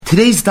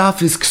Today's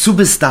daf is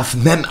Ksubis daf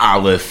Mem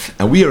Aleph,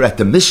 and we are at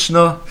the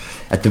Mishnah,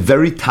 at the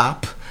very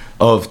top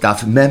of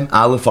daf Mem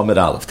Aleph Amid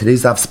Aleph.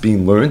 Today's daf is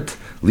being learned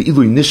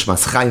Le'ilui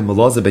Nishmas Chaim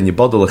Elazar ben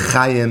Yebadol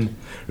Chaim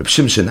Reb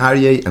Shimshon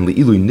Aryeh, and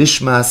Le'ilui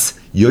Nishmas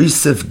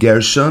Yosef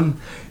Gershon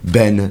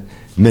ben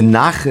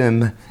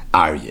Menachem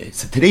Aryeh.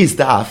 So today's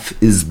daf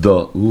is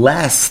the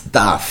last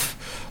daf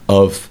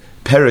of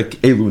Perek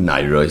Elu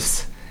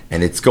Nairos,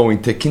 and it's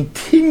going to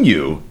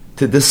continue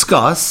to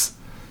discuss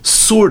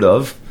sort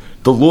of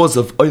the laws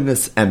of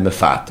Oines and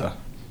Mefata.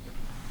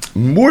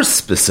 More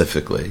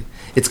specifically,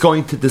 it's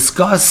going to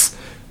discuss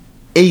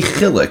a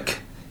chilik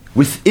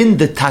within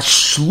the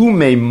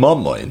Tashlume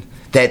Mamon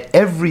that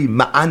every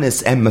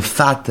Ma'anis and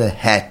Mefata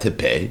had to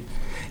pay.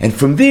 And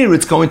from there,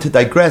 it's going to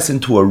digress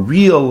into a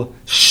real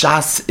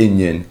Shas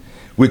Inyan,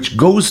 which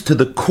goes to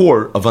the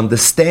core of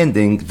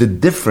understanding the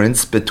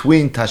difference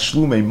between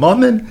Tashlume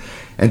Mamon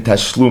and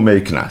Tashlume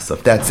Knas.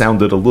 If that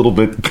sounded a little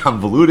bit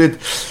convoluted,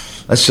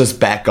 let's just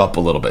back up a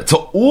little bit.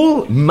 So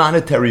all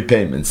monetary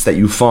payments that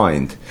you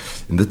find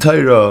in the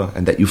Torah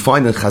and that you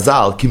find in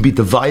Chazal can be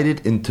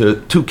divided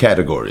into two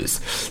categories.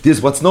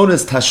 There's what's known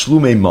as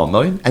Tashlume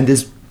Mamon, and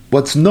there's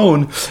what's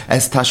known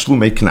as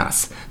Tashlume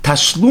Knas.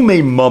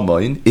 Tashlume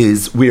Mamon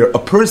is where a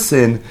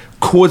person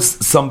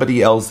caused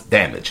somebody else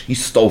damage. He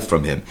stole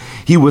from him.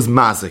 He was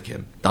mazik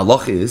him. The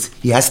halach is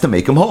he has to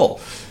make him whole.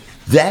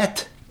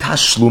 That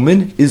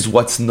Tashlumin is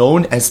what's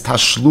known as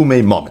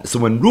Tashlume Mamon. So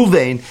when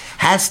Ruvain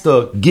has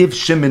to give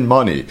Shimon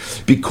money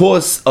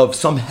because of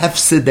some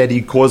hefsid that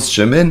he caused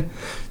Shimon,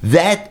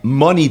 that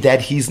money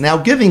that he's now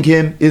giving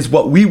him is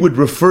what we would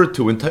refer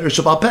to in Torah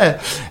Shabbat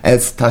Peh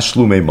as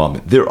Tashlume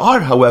Mamon. There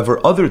are,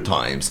 however, other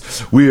times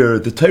where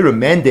the Torah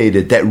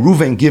mandated that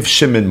Ruvain give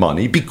Shimon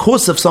money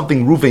because of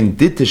something Ruvain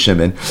did to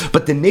Shimon,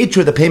 but the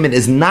nature of the payment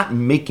is not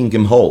making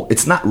him whole.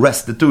 It's not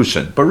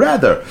restitution, but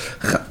rather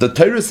the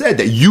Torah said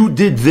that you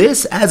did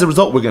this, as a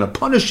result we're going to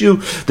punish you.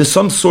 There's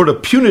some sort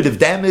of punitive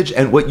damage,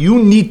 and what you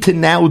need to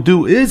now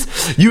do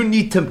is you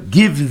need to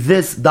give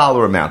this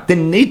dollar amount. The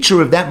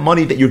nature of that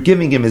money that you're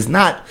giving him is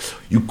not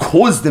you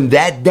caused him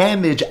that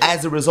damage,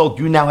 as a result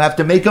you now have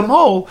to make him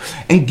whole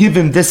and give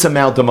him this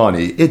amount of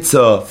money. It's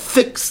a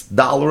fixed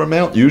dollar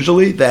amount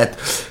usually that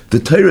the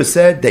Torah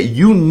said that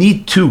you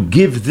need to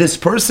give this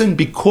person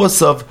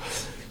because of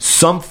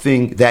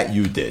something that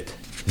you did.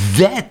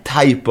 That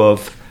type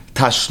of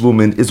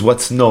tashlumin is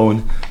what's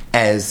known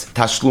as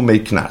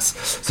tashlume knas.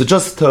 So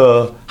just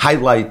to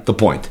highlight the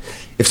point,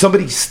 if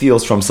somebody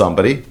steals from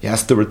somebody, he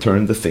has to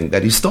return the thing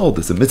that he stole.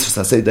 There's a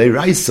mitzvah saseh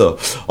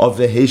deiraisa of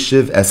the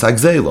heshiv es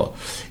hagzela.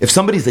 If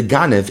somebody's a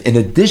ganev, in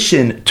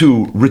addition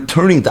to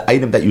returning the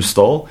item that you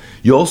stole,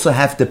 you also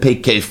have to pay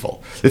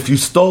kefil. If you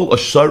stole a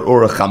shar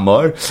or a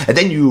chamar, and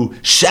then you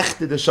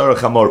shechted the shar or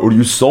chamar, or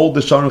you sold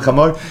the shar or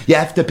chamar, you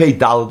have to pay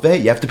dalad veh.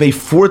 You have to pay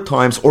 4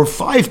 times or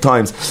 5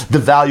 times the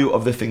value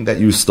of the thing that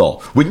you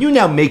stole. When you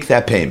now make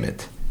that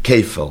payment,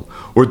 kefil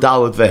or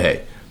dalad veh,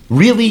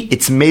 really,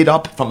 it's made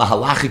up from a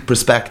halachic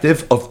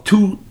perspective of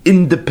 2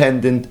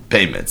 independent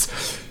payments.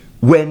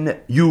 When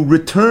you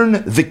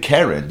return the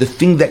keren, the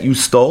thing that you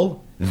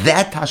stole,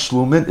 that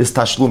tashlumin is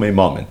tashlume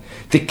mamon.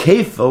 The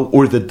kefil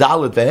or the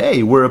dalad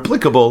vehei, where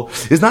applicable,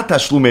 is not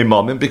tashlume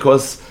mamon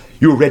because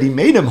you already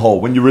made him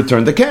whole when you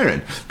returned the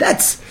keren.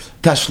 That's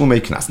tashlume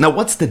knas. Now,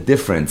 what's the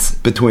difference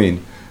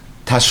between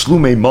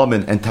tashlume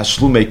mamon and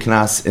tashlume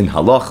knas in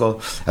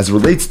halacha as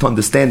relates to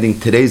understanding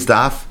today's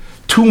daf?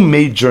 2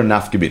 major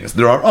nafkaminas.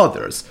 There are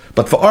others,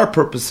 but for our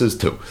purposes,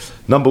 2.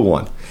 Number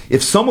 1,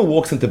 if someone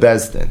walks into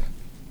Beis Din,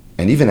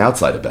 and even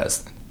outside of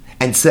Beis Din,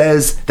 and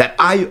says that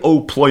I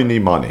owe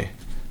ploini money,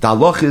 the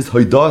halach is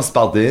hoidas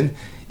baldin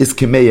is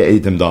kemeya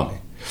edim dami.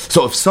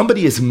 So if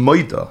somebody is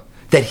moida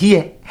that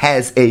he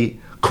has a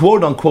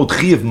quote unquote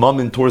chiyuv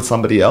mammon towards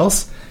somebody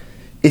else,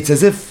 it's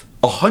as if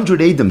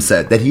 100 Edom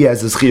said that he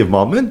has his chiyuv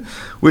mammon,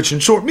 which in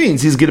short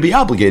means he's going to be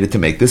obligated to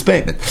make this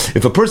payment.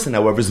 If a person,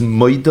 however, is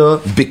moida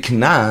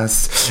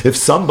biknas, if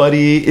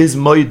somebody is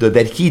moida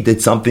that he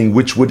did something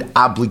which would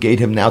obligate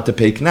him now to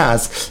pay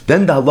knas,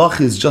 then the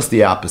halach is just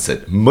the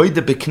opposite.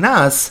 Moida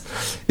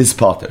biknas is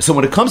pater. So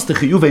when it comes to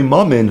chiyuv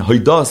mammon,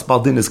 hoidas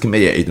baldin is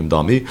kameya edom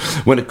dami.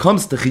 When it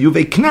comes to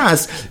chiyuv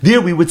knas,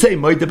 there we would say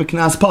moida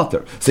biknas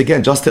pater. So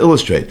again, just to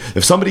illustrate,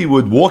 if somebody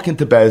would walk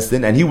into Beis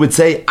Din and he would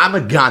say, I'm a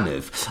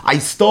ganev, I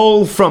stole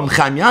from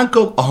Chaim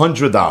Yankel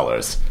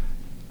 $100.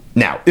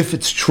 Now, if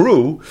it's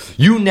true,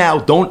 you now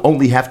don't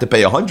only have to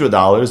pay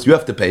 $100, you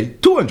have to pay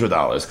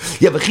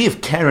 $200. You have a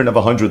chiyuv keren of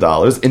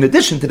 $100. In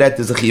addition to that,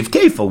 there's a chiyuv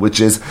kefil,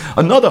 which is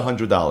another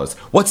 $100.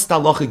 What's the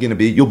halacha going to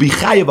be? You'll be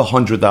chayiv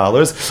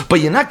 $100, but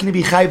you're not going to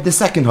be chayiv the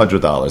second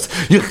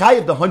 $100. You're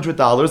chayiv the $100,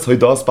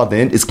 hoidas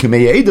badin is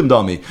kemei edim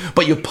dami,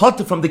 but you're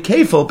pater from the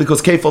kefil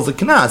because kefil is a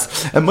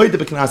knas, and moida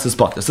b'knas is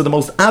pater. So the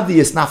most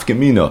obvious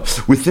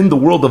nafkamina within the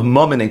world of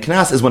mammon and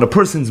knas is when a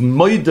person's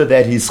moida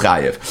that he's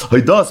chayiv.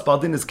 Hoidas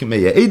badin is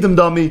kemei edim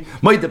dami,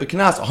 moida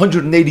b'knas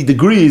 180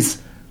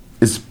 degrees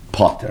is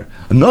potter.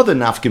 Another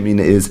nafkamina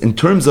is in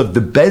terms of the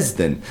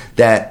bezdin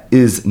that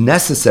is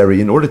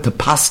necessary in order to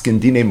paskin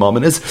dine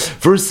mamonis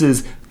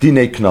versus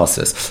Dinei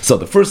Knosses. So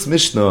the first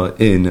Mishnah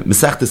in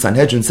Masechta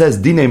Sanhedrin says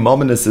Dinei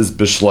Mominus is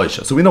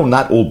B'shloisha. So we know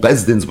not all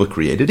Bezdins were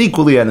created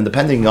equally, and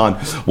depending on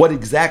what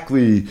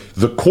exactly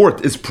the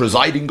court is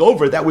presiding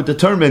over, that would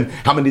determine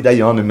how many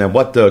Dayanim and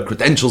what the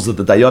credentials of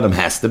the Dayanim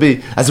has to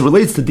be. As it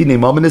relates to Dinei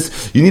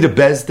Mominus, you need a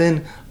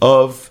Bezdin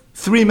of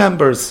 3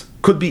 members.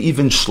 Could be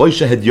even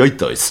Shloisha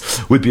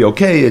Hedyotos would be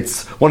okay.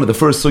 It's one of the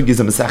first sugis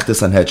in Masechta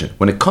Sanhedrin.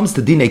 When it comes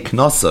to Dinei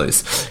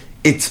Knossos,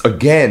 it's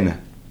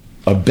again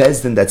a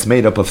Bezdin that's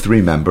made up of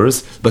 3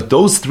 members, but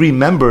those 3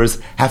 members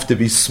have to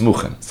be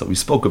smuchen. So we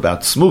spoke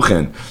about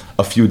smuchen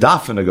a few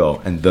dafen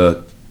ago, and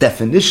the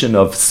definition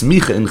of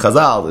smicha in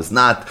Chazal is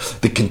not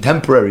the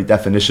contemporary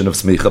definition of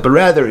smicha, but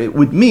rather it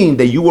would mean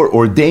that you were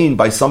ordained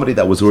by somebody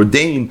that was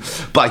ordained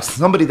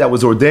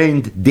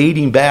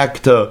dating back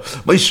to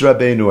Moshe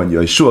Rabbeinu and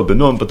Yeshua ben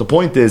Nun. But the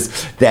point is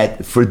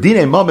that for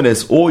Dinei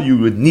Mominus, all you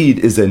would need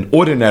is an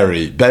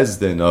ordinary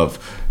Bezdin of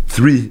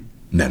 3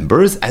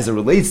 members. As it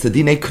relates to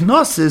Dinei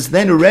Knosses,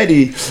 then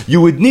already you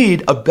would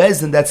need a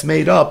Bezdin that's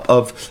made up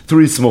of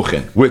 3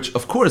 smuchin, which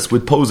of course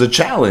would pose a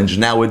challenge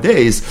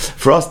nowadays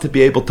for us to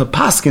be able to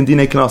paskin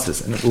Dinei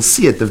Knosses. And we'll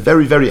see at the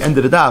very, very end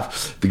of the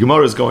daf, the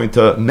Gemara is going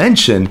to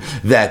mention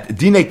that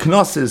Dinei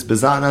Knosses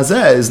Bezan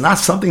Hazeh is not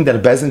something that a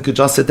Bezdin could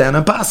just sit down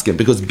and paskin,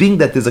 because being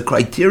that there's a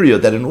criteria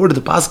that in order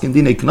to paskin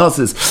Dinei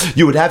Knosses,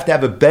 you would have to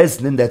have a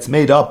Bezdin that's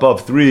made up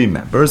of 3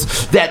 members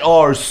that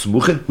are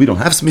smuchin. We don't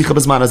have smicha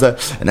Bezan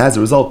Hazeh, and as a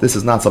result, this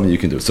is not something you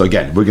can do. So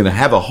again, we're going to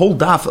have a whole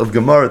daf of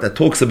Gemara that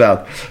talks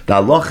about the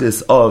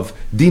halachis of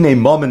Dinei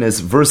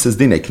Mominus versus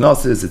Dinei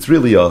Knosses. It's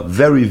really a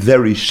very,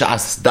 very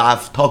shas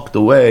daf tucked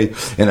away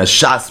in a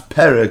shas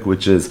perek,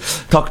 which is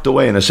tucked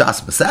away in a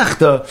shas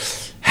Masechta.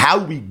 How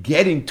we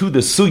get into the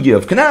sugya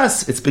of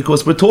Knas? It's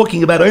because we're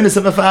talking about Oines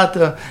and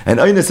Mefata, and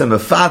Oines and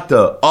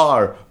Mefata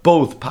are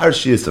both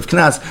parshias of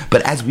Knas.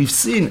 But as we've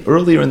seen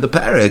earlier in the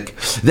parak,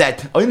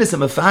 that Oines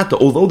and Mefata,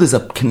 although there's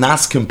a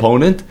Knas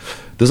component,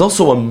 there's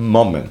also a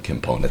Mammon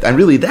component. And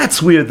really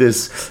that's where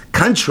this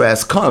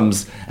contrast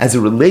comes as it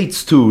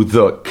relates to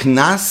the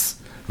Knas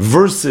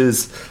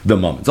versus the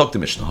Mammon. If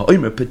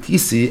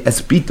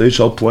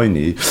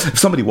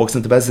somebody walks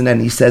into Bezdin and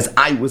he says,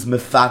 I was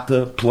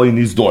Mefata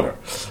Ploini's daughter,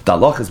 the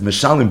halach is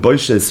Meshalim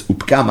Boishes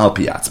Upkam Al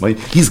Piatzmai,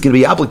 he's going to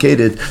be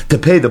obligated to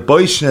pay the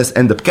Boishness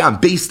and the Pkam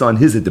based on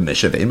his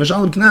Edemishave.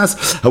 Meshalim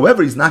Knas,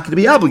 however, he's not going to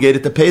be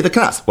obligated to pay the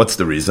Knas. What's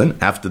the reason?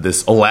 After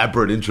this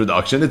elaborate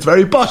introduction, it's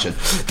very pashut.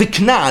 The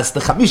Knas,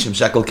 the Chamishim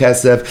Shekel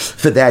Kesef,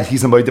 for that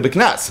he's a Moide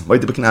B'Knas.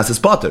 Moide B'Knas is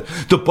potter.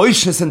 The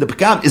Boishness and the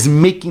Pkam is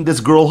making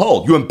this girl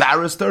whole. You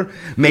embarrassed her,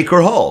 make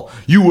her whole.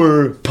 You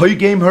were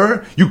poigame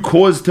her, you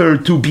caused her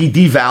to be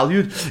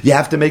devalued, you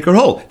have to make her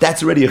whole.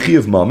 That's already a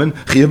chiyav mammon.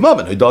 Chiyav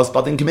mammon.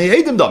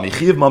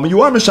 Chiyav mammon,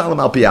 you are Meshalem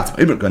al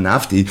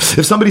piyatzma.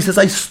 If somebody says,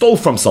 I stole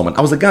from someone,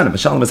 I was a gana,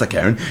 Meshalem is a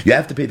Karen, you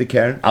have to pay the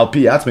Karen al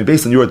piyatzma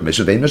based on your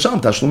admission. Vein Meshalem,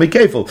 Tashlumi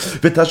Kefil.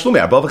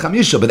 V'Tashlumi Arba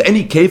v'Chamisha. But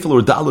any Kefil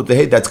or Dalut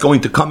Ve'Hed that's going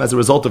to come as a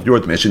result of your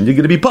admission, you're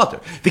going to be potter.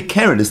 The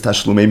Karen is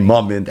Tashlumi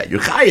mammon that you're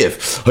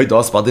chayiv.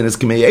 Hoidas Badin is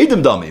K'mei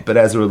Edim Dami. But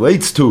as it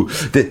relates to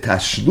the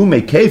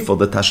Tashlumi Kefil,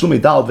 the Tashlumi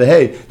Dal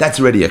Ve'Hed, that's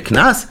already a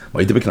Knas.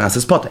 Knas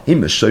is potter.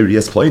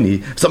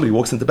 If somebody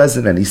walks into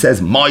Bezdin and he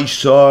says, my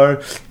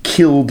shar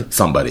killed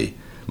somebody.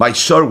 My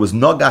shar was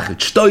nagach, it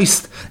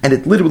shtoist, and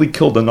it literally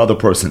killed another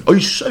person.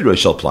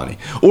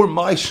 Or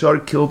my shar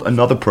killed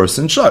another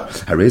person. Shar.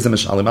 The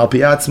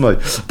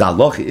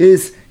halach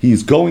is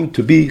he's going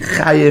to be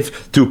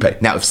chayiv to pay.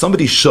 Now, if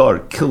somebody's shar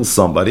kills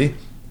somebody,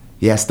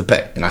 he has to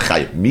pay. And a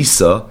chayiv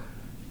misa,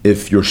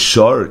 if your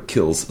shar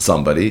kills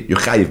somebody, you're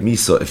chayiv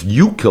misa if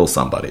you kill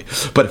somebody.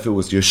 But if it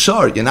was your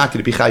shar, you're not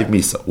going to be chayiv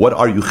misa. What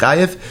are you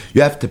chayiv?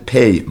 You have to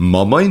pay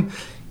mammon.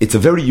 It's a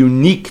very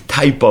unique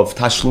type of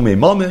tashlumei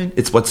mammon.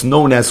 It's what's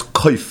known as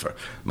koifer.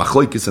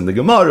 Machlokes in the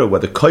Gemara,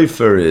 whether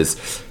koifer is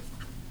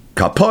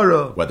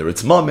kapara, whether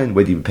it's mammon,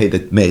 whether you pay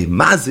that may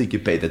mazik, you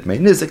pay that may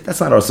nizik. That's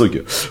not our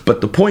sugya.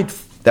 But the point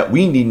that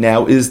we need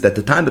now is that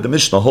the time of the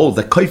Mishnah holds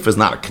that koifer is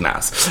not a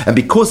knas. And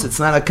because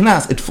it's not a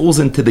knas, it falls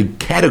into the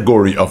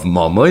category of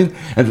mammon.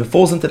 And if it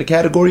falls into the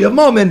category of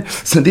mammon,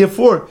 so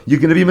therefore,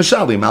 you're going to be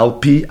mishalim, al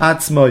pi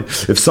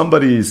atzmai. If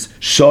somebody's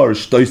shar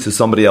shtois to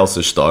somebody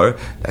else's shtar,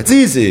 that's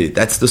easy.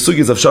 That's the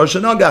sugis of shar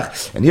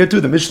shenagach. And here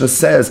too, the Mishnah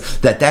says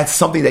that that's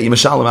something that you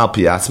mishalim al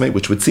pi atzmai,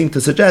 which would seem to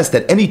suggest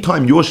that any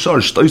time your shar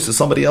shtois to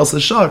somebody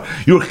else's shar,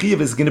 your chiv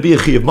is going to be a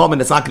chiv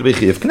mammon, it's not going to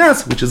be a chiv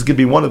knas, which is going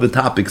to be one of the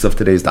topics of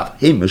today's daf.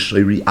 Hey,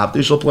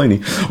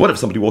 what if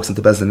somebody walks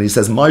into Bezdin and he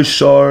says, my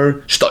shar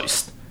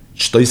shtoist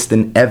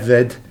an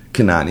Eved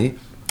Kanani,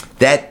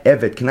 that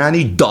Eved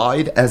Kanani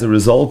died as a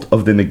result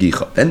of the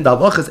Negicha. Then the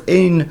halach is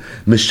ein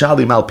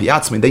mishalim al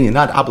piatzmin, then you're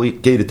not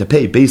obligated to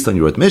pay based on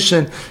your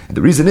admission. And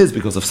the reason is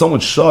because if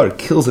someone's shar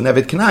kills an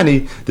Eved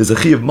Kanani, there's a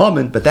chiyav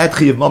mammon, but that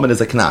chiyav mammon is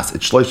a knas.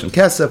 It's shloishim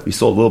kesef. We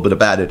saw a little bit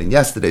about it in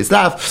yesterday's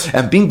daf.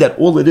 And being that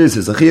all it is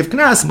a chiyav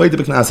knas, moed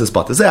b'knas is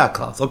potter. Zeh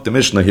haklas. Look, the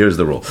Mishnah, here's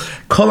the rule.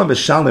 Kol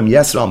mishalim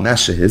yesra al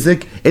mesha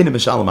hizik, ein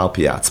mishalim al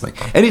piatzmin.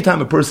 Anytime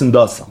a person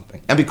does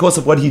something, and because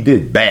of what he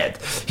did bad,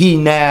 he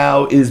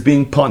now is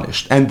being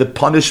punished, and the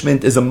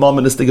punishment is a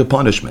monistic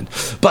punishment.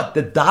 But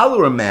the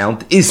dollar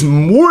amount is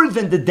more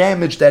than the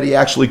damage that he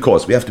actually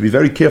caused. We have to be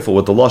very careful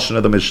with the lashon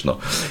of the Mishnah.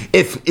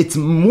 If it's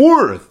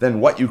more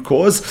than what you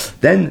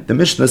caused, then the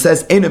Mishnah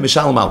says, Eina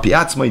mishalem al pi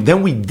atzmai,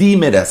 then we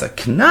deem it as a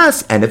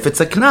knas, and if it's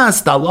a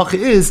knas, the halacha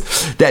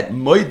is that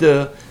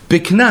moide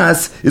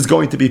biknas is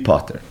going to be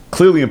pater.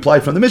 Clearly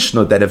implied from the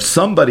Mishnah that if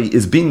somebody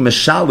is being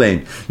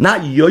meshalem,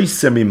 not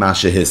yoisemi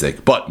masha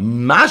hizik, but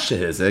masha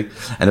hizik,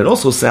 and it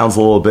also sounds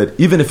a little bit,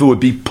 even if it would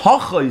be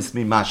pachos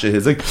mi masha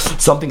hizik,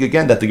 something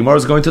again that the Gemara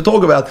is going to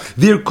talk about,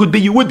 there could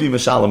be, you would be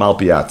meshalem al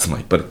pi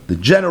atzmai. But the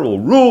general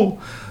rule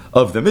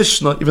of the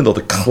Mishnah, even though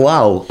the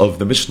klal of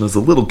the Mishnah is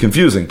a little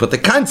confusing, but the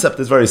concept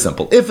is very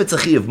simple. If it's a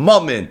chi of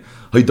mamin,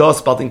 if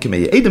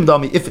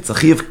it's a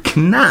chi of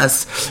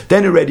knas,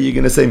 then already you're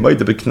going to say moide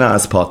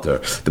b'knas pater.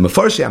 The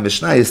Mefarshei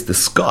HaMishnayos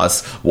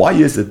discuss why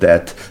is it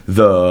that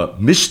the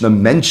Mishnah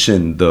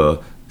mentioned the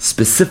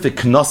specific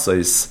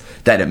knassos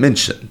that it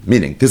mentioned.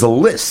 Meaning, there's a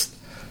list.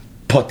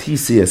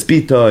 Patisi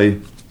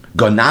esbitoi,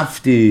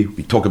 ganafti.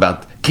 We talk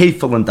about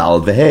Kefal and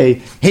Dal Vehei,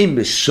 Heim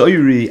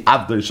Mishoiri,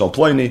 Avdoi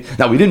Shalploini.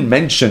 Now, we didn't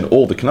mention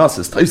all the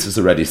knasses. Taisus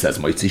already says,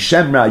 Moitzi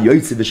Shemra,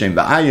 Yoitzi V'Shem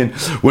V'ayin,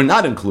 were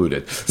not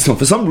included. So,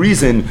 for some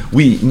reason,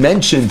 we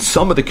mentioned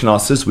some of the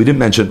knasses. We didn't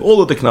mention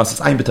all of the knasses.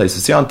 Ayin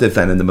B'Taisus Yantif,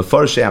 and in the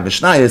Mefarshei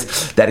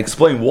HaMishnayos that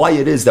explain why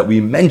it is that we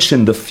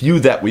mentioned the few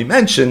that we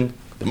mentioned.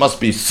 There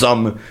must be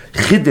some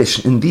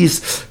chiddush in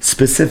these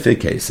specific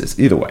cases.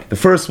 Either way, the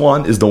first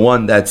one is the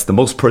one that's the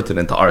most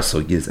pertinent to our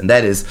sugyas, and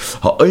that is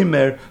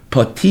ha'omer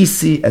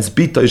patisi as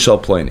bitoy shal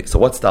ploini. So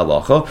what's the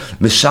halacha?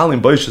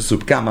 Mishalim boishes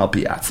subkam al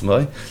pi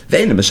atzmai,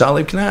 ve'in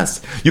mishalim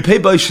knas. You pay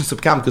boishes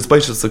subkam because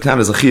boishes subkam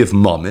is a chi of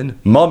mammon.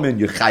 Mammon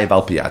you chayiv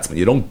al pi atzmai.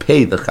 You don't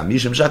pay the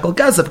 50 shekel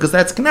kasef because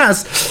that's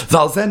knas.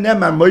 V'alzen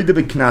nemar moide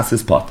b'knas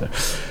is pater.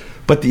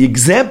 But the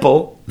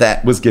example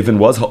that was given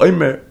was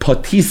ha'omer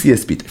patisi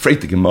es bitoy.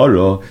 Freit the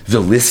Gemara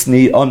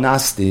v'lisni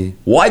onasti.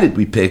 Why did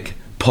we pick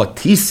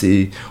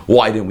patisi?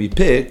 Why didn't we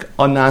pick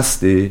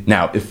onasti?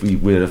 Now, if we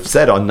would have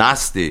said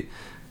onasti,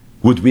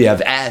 would we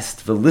have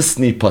asked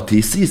v'lisni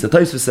patisi? So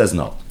Tosfos says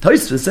no.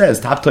 Tosfos says,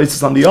 top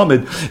Tosfos on the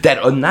Amid,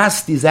 that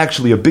onasti is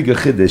actually a bigger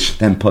chiddush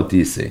than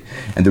patisi.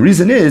 And the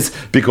reason is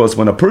because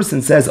when a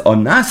person says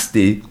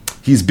onasti,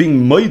 he's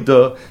being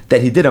moida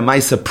that he did a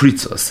Maisa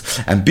Pritzos.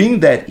 And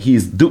being that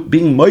he's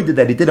being moida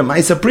that he did a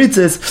Maisa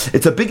Pritzos,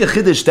 it's a bigger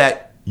chiddush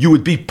that you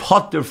would be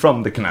potter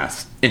from the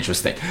knas.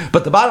 Interesting.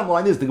 But the bottom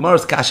line is, the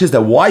Gemara's kash is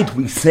that why do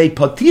we say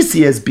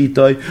patisi es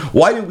bitoy?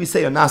 Why didn't we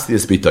say onasti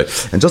es bitoy?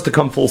 And just to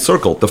come full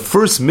circle, the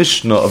first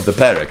Mishnah of the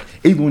parak,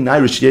 Elu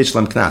Nairish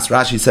Yeshlam Knas,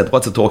 Rashi said,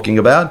 what's it talking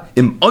about?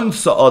 Im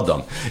Unsa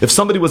Adam. If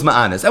somebody was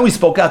ma'anis, and we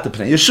spoke out to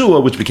Pnei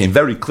Yeshua, which became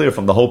very clear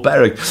from the whole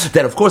parak,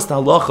 that of course the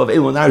halacha of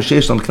Elu Nairish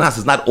Yeshlam Knas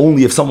is not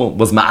only if someone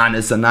was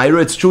ma'anis and naira,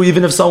 it's true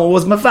even if someone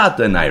was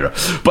mafata and naira.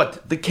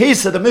 But the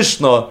case of the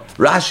Mishnah,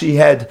 Rashi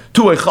had,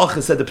 two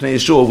Eichachas said the Pnei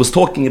Yeshua, was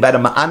talking about a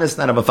ma'anis,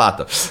 not a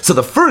mafata. So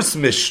the first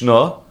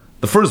Mishnah,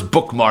 the first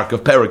bookmark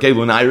of Perek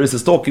Elu Nairis,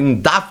 is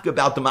talking dafka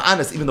about the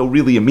ma'anis, even though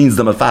really it means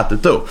the mafata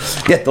too.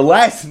 Yet the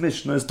last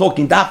Mishnah is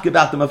talking dafka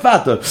about the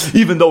mafata,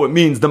 even though it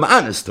means the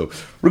ma'anis too.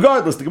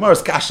 Regardless, the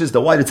Gemara's kash is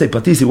that why did it say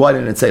patisi, why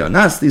didn't it say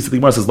onasti? So the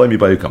Gemara says, Lo mi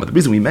bayukam. The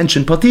reason we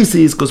mention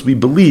patisi is because we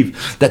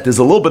believe that there's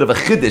a little bit of a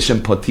chiddush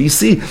in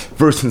patisi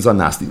versus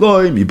onasti.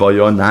 Lo mi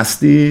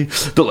bayonasti,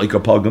 the like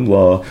a pagam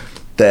law.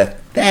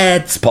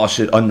 That's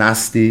pashit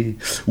onasti,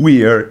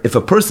 where if a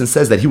person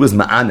says that he was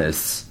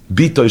ma'anis,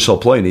 bitoy shal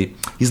ploini,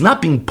 he's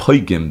not being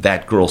poigim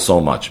that girl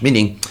so much,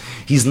 meaning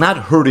he's not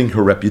hurting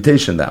her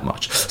reputation that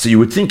much. So you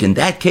would think in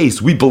that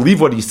case, we believe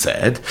what he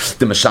said,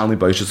 the mashalmi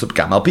boishes of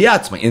gam al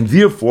piatzma, and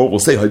therefore we'll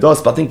say,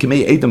 Haidas patin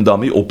kemei edem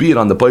dami, albeit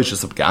on the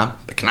boishes of gam,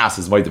 the knas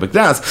is moed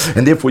b'knas,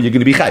 and therefore you're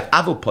going to be chayv.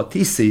 Avol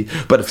patisi,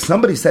 but if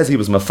somebody says he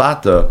was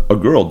mafata, a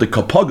girl, the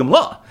kapagim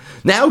la,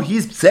 now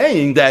he's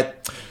saying that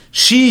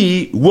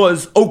she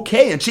was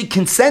okay and she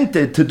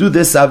consented to do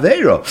this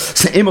Aveira.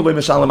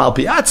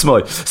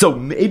 So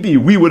maybe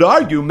we would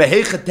argue,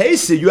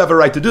 you have a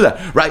right to do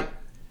that, right?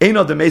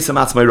 Einadim Mesim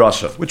Atzmai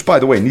Rasha, which by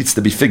the way needs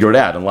to be figured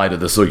out in light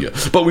of the sugya.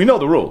 But we know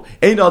the rule.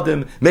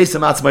 Einadim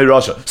Mesim Atzmai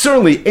Rasha.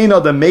 Certainly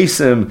Einadim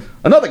Mesim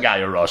another guy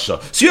a Rasha.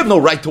 So you have no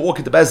right to walk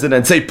into Bezdin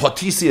and say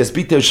Patisi es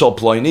biter shal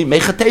ploini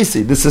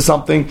mechatesi. This is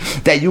something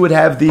that you would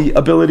have the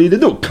ability to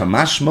do.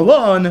 Kamash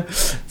Malon.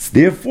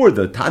 Therefore,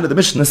 the Tana of the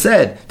Mishnah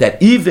said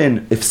that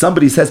even if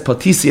somebody says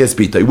Patisi es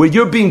biter, where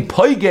you're being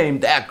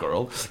poigame that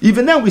girl,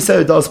 even then we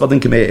say it does. Our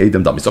Mishnah is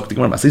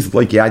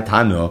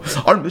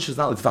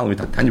not like the following.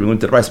 Tanya we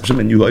learned the rice. You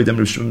Yehuda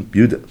Reb Shimon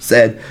Yehuda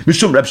said,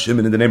 Mishum Reb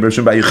Shimon in the name of Reb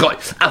Shimon Bar Yochai,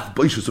 Af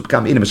Boishes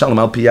Upkam Ina Meshalem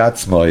Al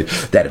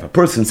Piyatzmai, that if a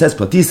person says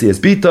Patisi as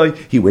Bitoi,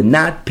 he would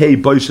not pay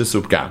Boishes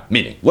Upkam.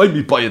 Meaning, why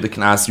we buy the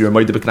Knas, you're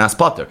a the Knas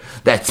Potter.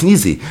 That's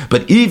easy.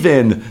 But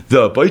even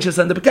the Boishes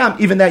and the Bekam,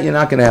 even that you're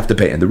not going to have to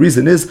pay. And the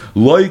reason is,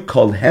 Loi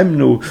Kol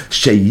Hemnu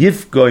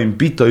Sheyifgoim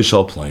Bitoi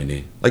Shal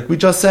Pliny. Like we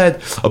just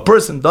said, a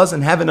person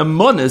doesn't have an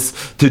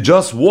amonis to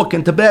just walk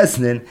into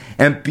Besnin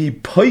and be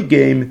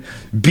poigame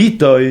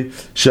bitoi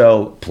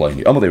shel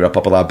pliny. Amalei Rav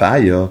Papa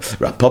Abaye.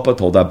 Rav Papa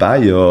told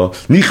Abaye,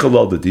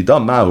 Nichalol the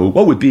Didam Mahu.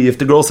 What would be if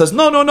the girl says,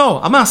 no,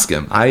 I'm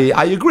asking.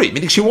 I agree.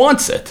 Meaning she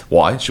wants it.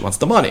 Why? She wants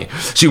the money.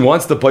 She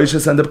wants the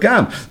poishes and the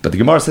b'kam. But the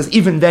Gemara says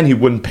even then he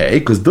wouldn't pay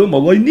because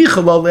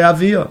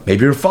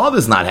maybe her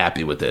father's not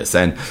happy with this,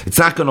 and it's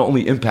not going to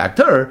only impact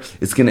her.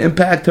 It's going to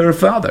impact her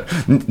father.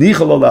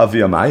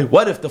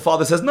 What if the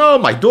father says, no,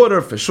 my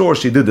daughter, for sure,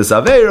 she did this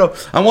Aveiro,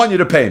 I want you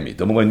to pay me.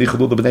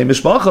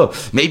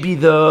 Maybe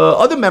the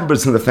other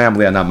members of the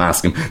family are not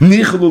masking. What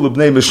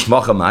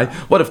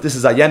if this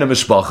is Ayana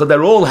Mishpacha?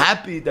 They're all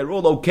happy, they're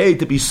all okay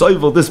to be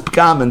soivel this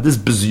p'kam and this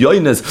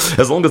bizyonis,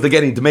 as long as they're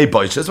getting to make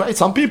boishes, right?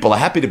 Some people are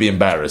happy to be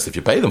embarrassed if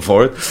you pay them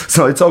for it,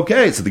 so it's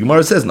okay. So the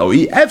Gemara says, no,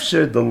 even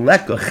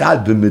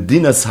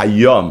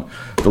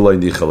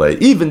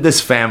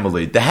this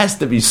family, there has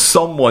to be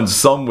someone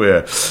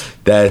somewhere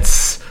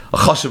that's a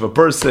chosh of a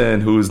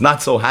person who's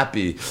not so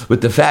happy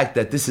with the fact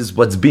that this is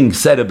what's being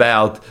said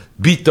about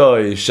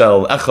Bitoy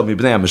Shel Echa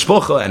Mibnei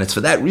HaMishpocha, and it's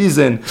for that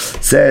reason,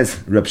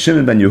 says Reb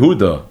Shimon ben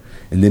Yehuda,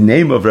 in the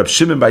name of Reb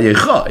Shimon bar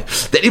Yochai,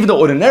 that even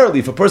though ordinarily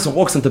if a person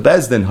walks into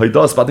Bezdin,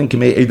 Haidas Badin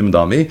Kimei Edom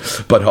Dami,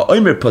 but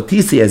Ha'omer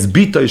Patisi as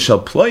Bitoy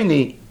Shel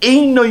Ploini,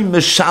 Einoi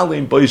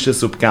Meshalim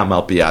Boishes Upkam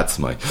Al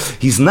Piyatzmai.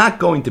 He's not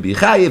going to be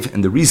chayiv,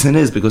 and the reason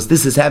is because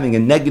this is having a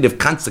negative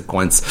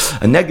consequence,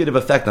 a negative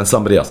effect on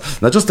somebody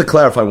else. Now, just to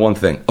clarify one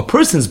thing, a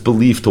person's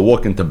belief to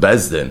walk into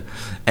Bezdin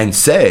and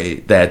say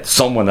that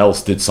someone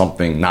else did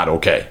something not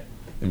okay.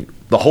 I mean,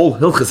 the whole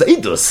Hilchas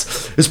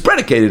Eidus is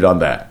predicated on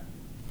that.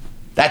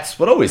 That's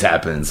what always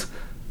happens.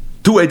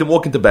 Two Edom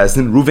walk into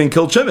Bezdin, Reuven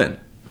killed Shimon.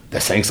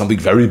 They're saying something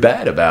very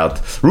bad about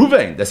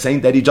Reuven. They're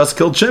saying that he just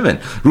killed Shimon.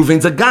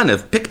 Reuven's a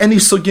Ganev. Pick any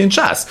sugi in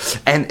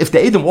Shas. And if the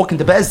Edom walk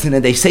into Bezdin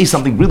and they say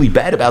something really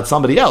bad about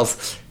somebody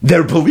else,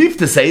 they're believed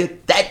to say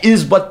it. That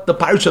is what the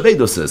Parsha of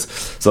Eidos is.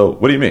 So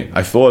what do you mean?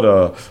 I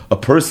thought a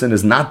person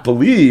is not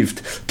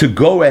believed to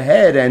go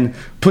ahead and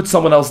put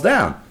someone else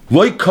down.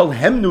 Isn't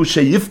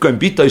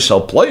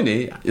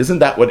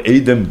that what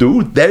Edom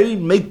do? They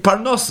make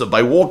parnasa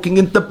by walking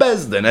into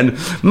Bezdin and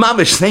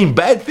mamish saying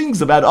bad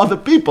things about other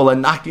people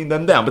and knocking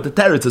them down. But the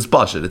teretz is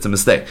pashut. It's a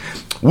mistake.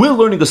 We're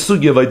learning a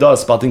sugi of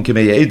Eidas Patin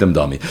Kimei Edom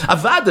Dami.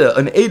 Avada,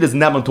 an Eid is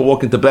never to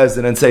walk into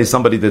Bezdin and say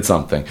somebody did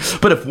something.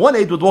 But if one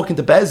Eid would walk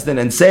into Bezdin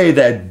and say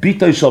that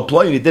Bitoy Shal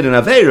Ploini did an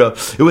Aveira,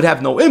 it would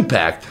have no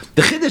impact.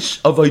 The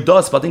chiddush of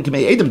Eidas Patin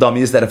Kimei Edom Dami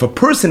is that if a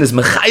person is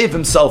mechayev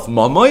himself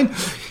mamoin,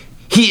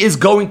 he is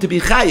going to be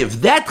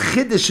chayiv. That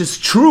chiddush is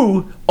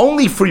true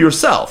only for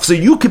yourself. So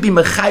you could be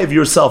mechayiv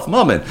yourself,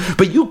 mammon,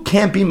 but you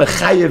can't be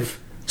mechayiv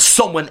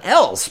someone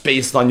else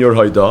based on your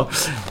hoidah.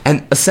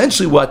 And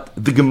essentially what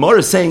the Gemara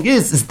is saying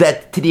is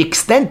that to the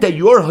extent that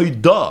your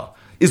hoidah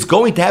is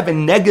going to have a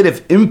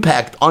negative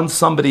impact on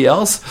somebody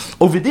else,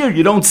 over there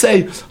you don't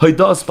say, this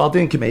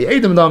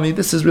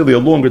is really a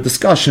longer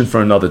discussion for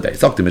another day.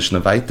 Sagt die Mishnah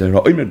weiter,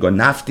 ha'omer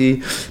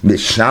gonafti,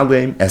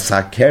 mishalem,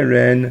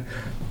 esakeren,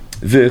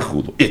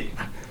 v'chulu.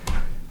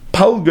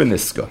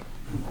 Palganiska,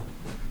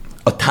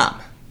 a tam,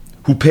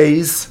 who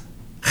pays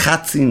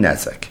chatzi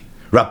nezek.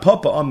 Rav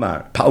Papa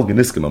Amar,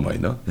 Palganiska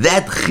Mamayna,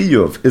 that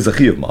chiyuv is a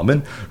chiyuv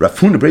mammon. Rav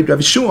Huna Brei Rav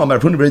Yeshua Amar,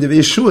 Rav Huna Brei Rav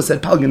Yeshua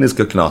said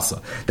Palganiska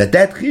knasa. That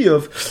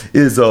chiyuv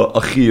is a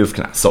chiyuv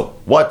knas. So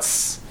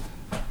what's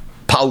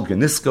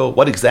Palganiska?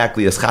 What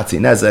exactly is chatzi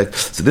nezek?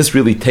 So this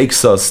really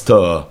takes us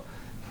to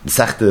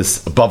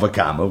Sechtes Bava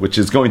Kama, which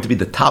is going to be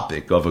the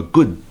topic of a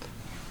good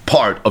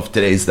part of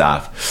today's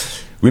daf.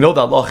 We know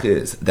the halach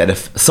is that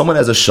if someone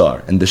has a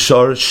shar and the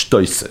shar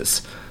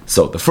shtoises,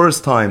 so the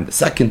first time, the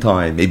second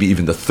time, maybe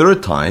even the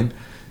third time,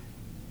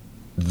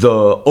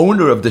 the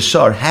owner of the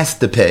shar has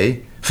to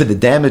pay for the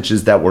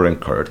damages that were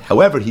incurred.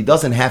 However, he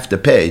doesn't have to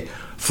pay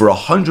for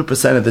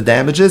 100% of the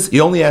damages.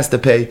 He only has to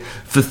pay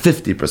for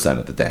 50%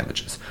 of the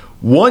damages.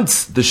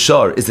 Once the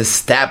shar is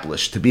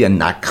established to be a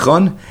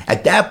nakron,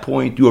 at that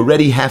point you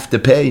already have to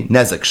pay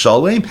nezek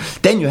shalem.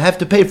 Then you have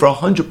to pay for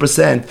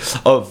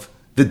 100% of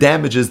the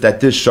damages that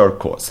this shar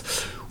caused.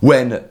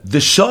 When the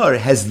shar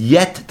has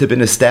yet to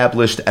been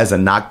established as a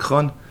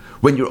nakron,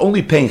 when you're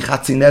only paying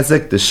chatzi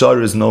nezek, the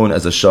shar is known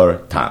as a shar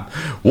tam.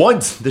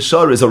 Once the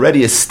shar is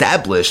already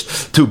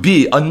established to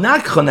be a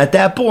nakron, at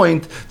that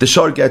point, the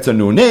shar gets a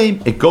new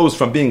name. It goes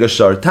from being a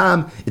shar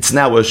tam, it's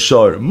now a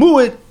shar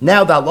mu'it.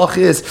 Now the halach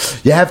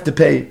is, you have to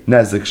pay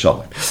nezek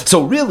shalom.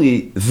 So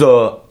really,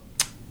 the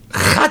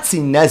chatzi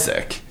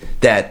nezek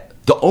that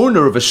the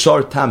owner of a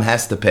shar tam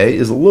has to pay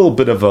is a little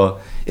bit of a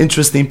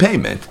interesting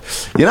payment.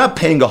 You're not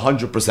paying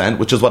 100%,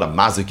 which is what a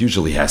mazik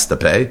usually has to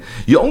pay.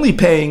 You're only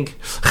paying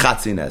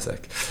chatzi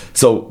nezek.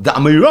 So the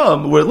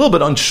Amiram were a little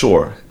bit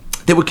unsure.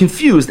 they were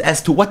confused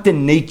as to what the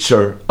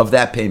nature of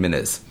that payment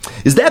is.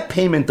 Is that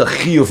payment a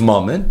chiyuv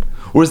mammon,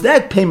 or is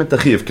that payment a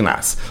chiyuv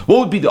knas? What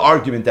would be the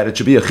argument that it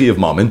should be a chiyuv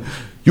mammon?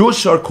 Your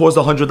shar caused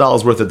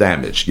 $100 worth of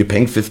damage. You're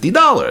paying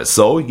 $50,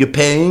 so you're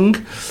paying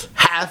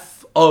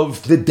half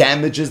of the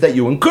damages that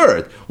you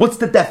incurred. What's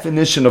the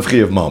definition of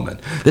chiyuv mammon?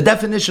 The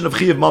definition of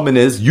chiyuv mammon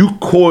is you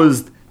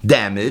caused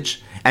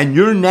damage, and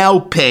you're now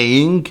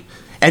paying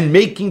and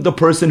making the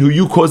person who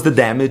you caused the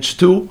damage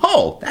to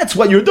whole. That's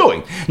what you're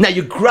doing. Now,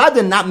 you're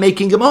rather not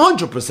making him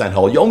 100%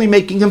 whole. You're only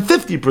making him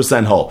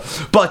 50% whole.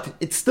 But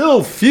it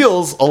still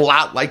feels a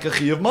lot like a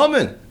chiyuv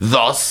mammon.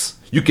 Thus,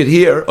 you could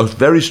hear a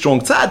very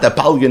strong tzad that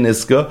Pal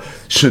Ganiska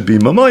should be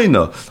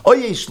Mamoina.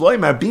 Oye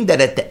Shloimar, being that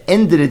at the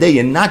end of the day,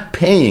 you're not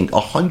paying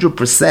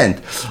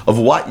 100% of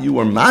what you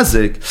were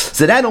mazik,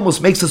 so that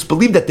almost makes us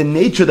believe that the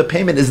nature of the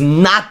payment is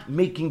not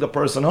making the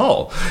person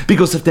whole.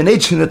 Because if the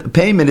nature of the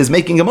payment is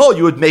making him whole,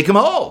 you would make him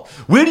whole.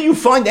 Where do you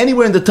find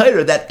anywhere in the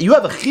Torah that you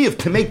have a chiyuv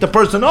to make the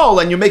person whole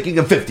and you're making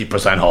him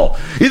 50% whole?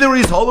 Either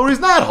he's whole or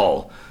he's not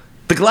whole.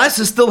 The glass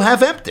is still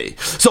half empty.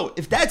 So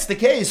if that's the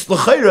case,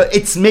 l'chayra,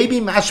 it's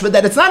maybe mashva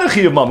that it's not a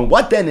chiyuv mammon.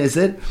 What then is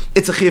it?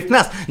 It's a chiyuv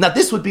knas. Now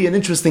this would be an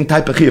interesting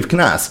type of chiyuv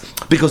knas,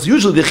 because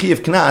usually the chiyuv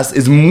knas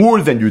is more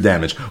than your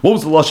damage. What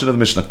was the lashon of the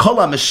Mishnah?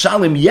 Kala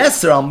meshalim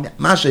yeser al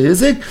masha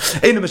hizik,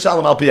 eina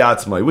meshalim al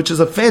piyatzmai, which is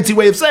a fancy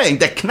way of saying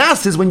that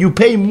knas is when you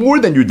pay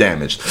more than you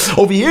damaged.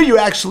 Over here, you're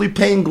actually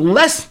paying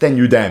less than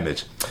you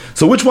damaged.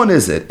 So which one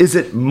is it? Is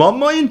it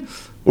mammon?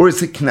 Or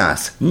is it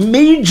knas?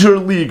 Major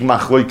league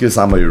machloikis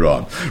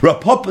amayron.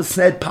 Rav Papa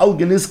said, Pal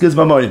Ganiska is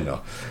mamoyna.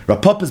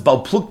 Rav Papa is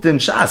Bal Plukta and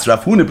Shas.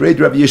 Rav Huna Breit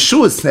Rav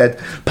Yeshua said,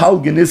 Pal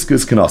Ganiska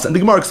is knas. And the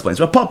Gemara explains,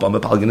 Rav Papa, I'm a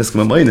Pal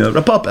Ganiska mamoyna.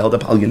 Rav Papa held a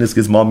Pal Ganiska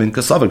is mamin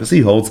kasavar, because he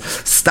holds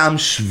Stam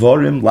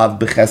Shvorim Lav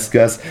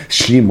Becheskas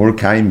Shimur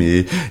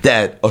Kaimi,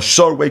 that a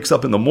shor wakes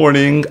up in the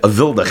morning, a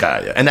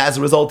Vildachaya. And as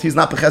a result, he's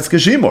not Becheskas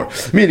Shimur.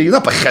 Meaning, he's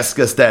not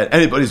Becheskas that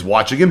anybody's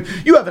watching him.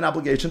 You have an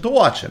obligation to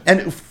watch him.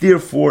 And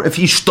therefore, if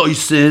he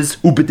shtoises,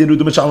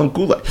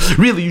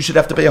 really, you should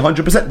have to pay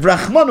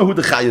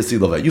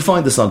 100%. You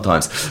find this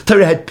sometimes.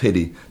 Torah had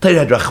pity. Torah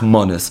had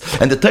rachmanis.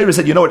 And the Torah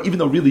said, you know what, even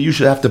though really you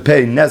should have to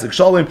pay nezek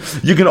shalim,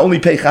 you can only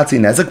pay chatzi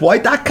nezek. Why?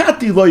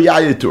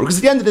 Because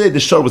at the end of the day,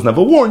 the shor was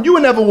never warned. You were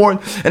never warned.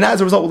 And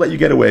as a result, we'll let you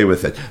get away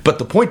with it. But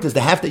the point is,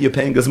 the half that you're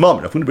paying is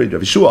mom. If he holds,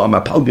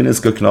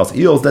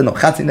 then no,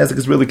 chatzi nezek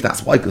is really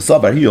knas. Why? Because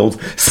Sabar, he holds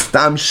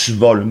stam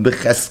shvorim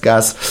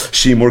becheskas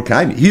shimur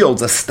kaimi. He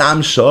holds a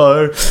stam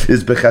shor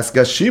is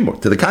becheskas shimur.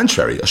 To the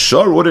contrary, a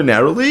shor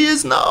ordinarily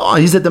is no,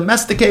 he's a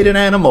domesticated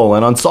animal,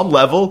 and on some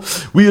level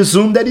we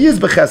assume that he is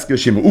becheskas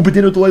shimur.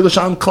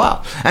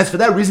 As for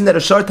that reason, that a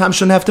shor tam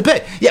shouldn't have to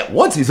pay. Yeah,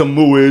 once he's a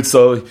mu'id,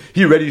 so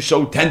he already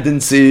showed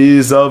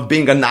tendencies of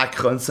being a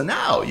nakhan, so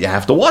now you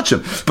have to watch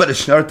him. But a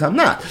shor tam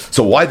not.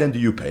 So why then do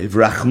you pay?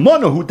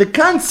 V'rachmanahu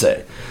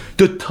dekanse.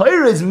 The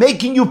Torah is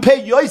making you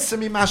pay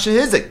yoisem imasha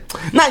hizik.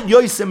 Not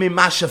yoisem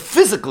imasha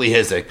physically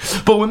hizik,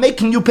 but we're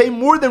making you pay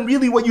more than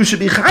really what you should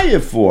be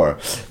chayev for.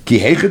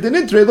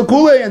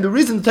 And the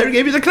reason the Torah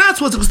gave you the knas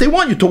was because they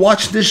want you to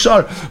watch this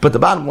shar. But the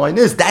bottom line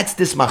is, that's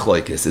this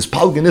machloikis. Is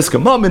Pal Ganiska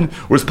mammon,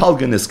 or is Pal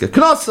Ganiska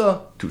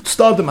knasa? To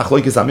start the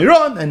machloikis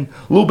amiron, and a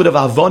little bit of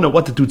havana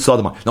what to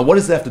start them. Now what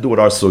does that have to do with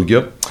our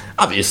sugya?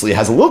 Obviously it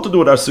has a little to do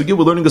with our sugya.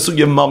 We're learning the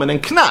sugya of mammon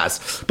and knas.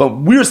 But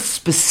we're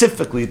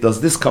specifically,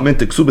 does this come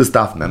into Ksubas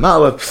Daf Mem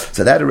Aleph?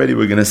 So that already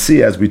we're going to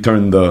see as we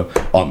turn the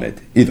Amid.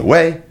 Either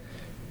way,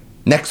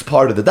 next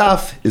part of the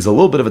daf is a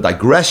little bit of a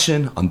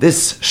digression on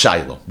this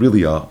shaila,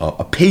 really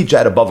a page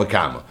out above a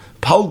comma.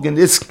 Pal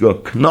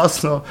Ganiska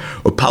knasa,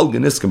 or Pal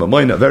Ganiska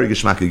mamoina, very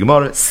geshmaki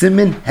gemara,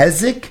 simin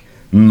hezik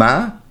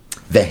ma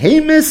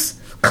vehemis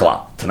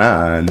kla.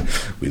 Tanan,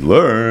 we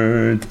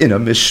learned in a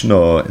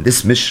Mishnah, and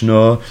this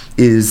Mishnah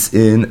is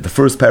in the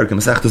first paragraph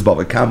of Masechtas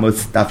Bava Kama,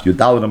 Daf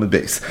Yudalad Amud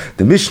Beis.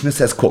 The Mishnah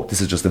says, quote,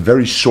 this is just a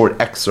very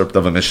short excerpt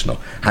of a Mishnah,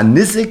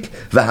 Hanizik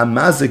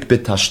v'hamazik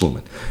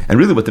b'tashlumin. And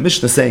really what the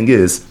Mishnah is saying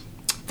is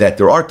that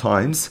there are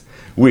times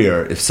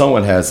where if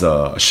someone has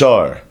a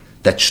shar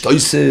that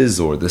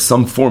shtoises, or there's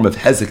some form of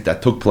hezik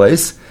that took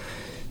place,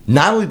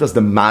 not only does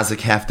the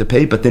mazik have to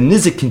pay, but the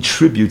nizik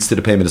contributes to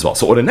the payment as well.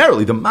 So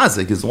ordinarily, the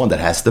mazik is the one that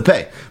has to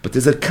pay. But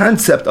there's a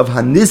concept of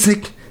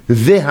hanizik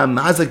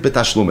v'hamazik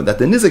b'tashlumin, that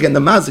the nizik and the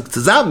mazik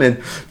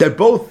tzazamin, they're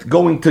both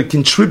going to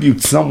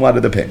contribute somewhat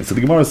of the payment. So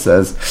the Gemara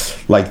says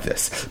like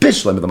this: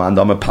 Bishlam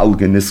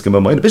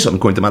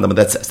according to Mandam,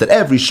 that says that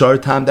every shar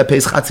time that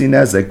pays chatzi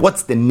nezek,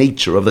 what's the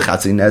nature of the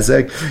chatzi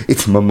nezek?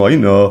 It's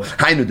mamoino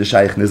hainu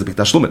d'shayich nizik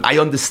b'tashlumin. I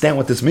understand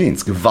what this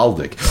means.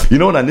 Gevaldik. You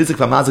know what a nizik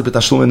v'hamazik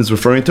b'tashlumin is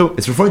referring to?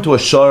 It's referring to a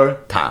shar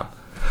tam.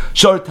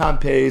 Shar tam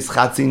pays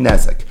chatzi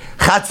nezek.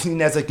 Chatzi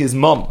nezek is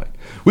mamon,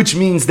 which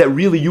means that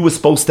really you were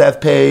supposed to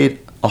have paid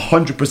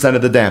 100%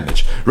 of the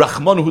damage.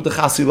 Rachmanahu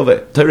dechasi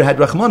levei. Torah had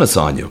Rachmanas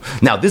on you.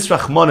 Now, this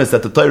Rachmanas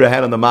that the Torah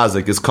had on the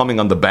mazik is coming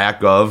on the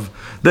back of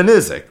the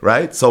nizik,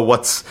 right? So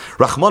what's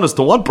Rachmanas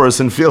to one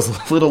person feels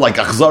a little like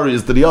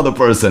Achzarias to the other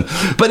person.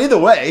 But either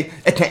way,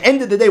 at the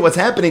end of the day, what's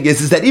happening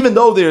is that even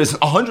though there's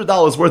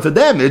 $100 worth of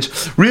damage,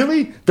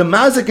 really, the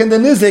mazik and the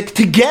nizik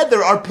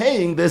together are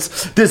paying this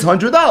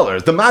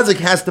 $100. The mazik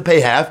has to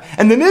pay half,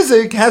 and the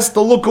nizik has to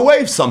look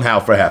away somehow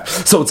for half.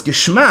 So it's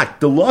geschmack,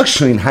 the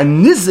lashon,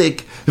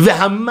 hanizik,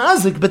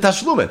 v'hamazik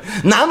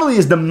betashlumin. Not only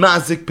is the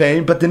mazik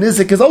paying, but the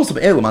nizik is also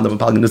paying. Going to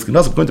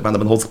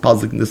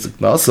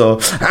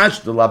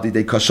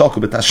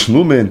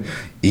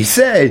he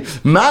say,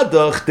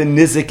 Madach, the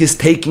nizik is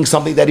taking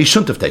something that he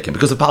shouldn't have taken,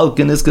 because the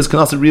palgan nizik can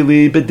also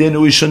really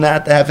bedinu, he should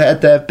not have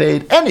had to have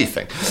paid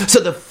anything.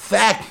 So the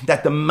fact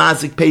that the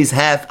mazik pays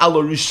half,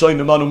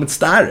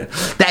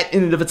 that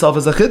in and of itself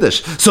is a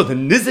chiddush. So the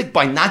nizik,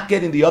 by not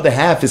getting the other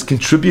half, is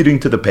contributing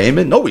to the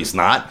payment? No, he's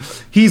not.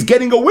 He's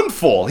getting a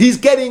windfall. He's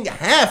getting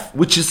half,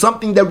 which is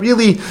something that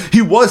really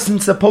he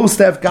wasn't supposed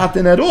to have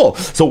gotten at all.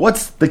 So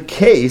what's the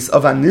case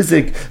of a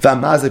nizik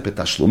v'amazik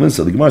betashlumin?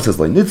 So the Gemara says,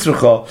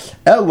 nitzrucha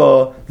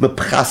ella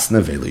lepchas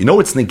nevela. You know,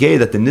 it's negay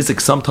that the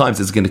nizik sometimes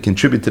is going to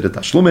contribute to the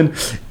tashlumin.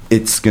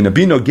 It's going to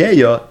be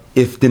nogeya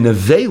if the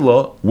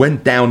nevela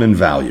went down in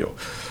value.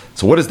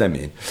 So what does that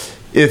mean?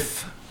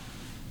 If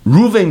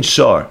Ruvain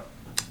Shar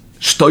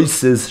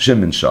shtoises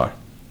Shimon Shar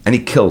and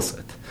he kills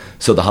it,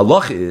 so the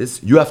halacha is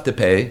you have to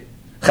pay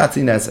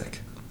chatzi nezek.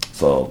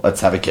 So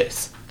let's have a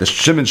case. The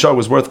Shimon Shar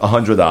was worth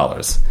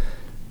 $100.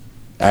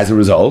 As a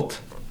result,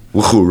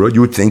 l'chura,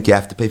 you would think you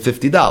have to pay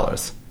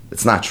 $50.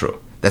 It's not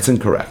true. That's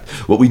incorrect.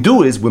 What we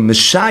do is, when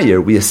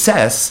Mishayer, we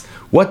assess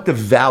what the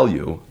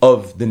value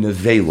of the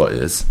nevela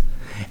is,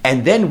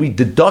 and then we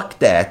deduct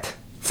that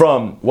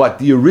from what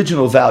the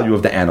original value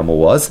of the animal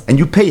was, and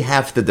you pay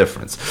half the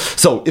difference.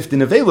 So if the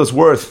nevela is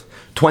worth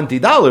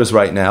 $20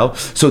 right now,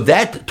 so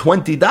that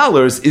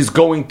 $20 is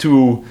going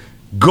to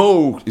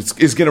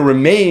is going to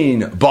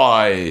remain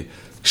by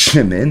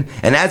Shimon,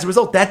 and as a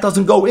result, that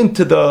doesn't go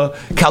into the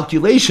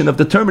calculation of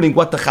determining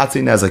what the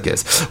Chatzi Nezek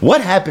is.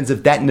 What happens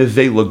if that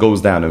Nevela goes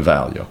down in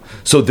value?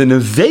 So the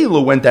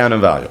Nevela went down in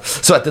value.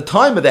 So at the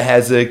time of the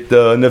Hezek,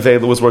 the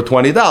Nevela was worth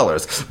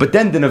 $20. But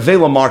then the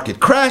Nevela market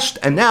crashed,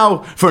 and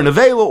now for a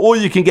Nevela, all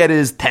you can get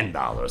is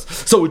 $10.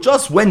 So it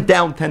just went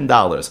down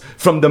 $10.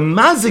 From the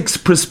Mazik's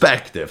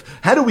perspective,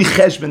 how do we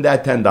cheshbon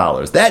that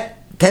 $10? That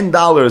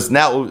 $10,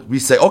 now we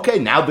say, okay,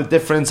 now the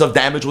difference of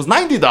damage was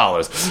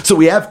 $90. So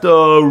we have to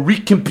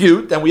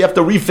recompute and we have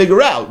to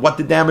refigure out what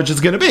the damage is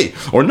going to be.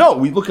 Or no,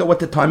 we look at what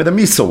the time of the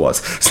Misa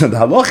was. So the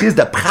halach is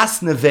that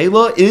Pras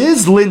Nevela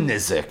is Lin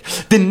Nizik.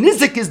 The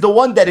Nizik is the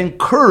one that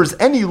incurs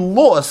any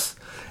loss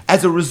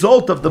as a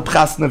result of the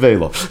Pras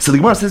Nevela. So the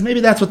Gemara says maybe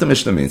that's what the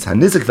Mishnah means.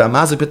 HaNizik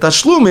v'amazik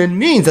b'tashlumin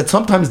means that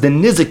sometimes the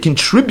Nizik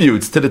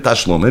contributes to the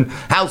Tashlumin.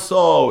 How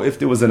so? If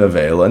there was an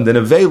Nevela and the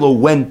Nevela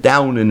went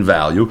down in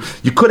value,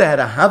 you could have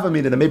had a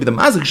Havamid and maybe the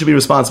Mazik should be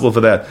responsible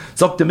for that.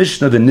 So up to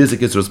Mishnah, the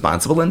Nizik is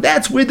responsible, and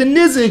that's where the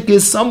Nizik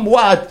is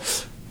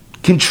somewhat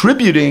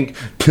contributing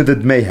to the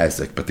Dmei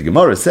Hezek. But the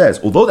Gemara says,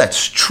 although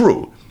that's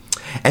true,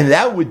 and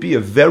that would be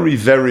a very,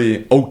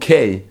 very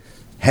okay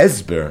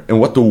hesber and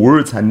what the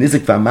words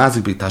hanizik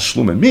v'amazik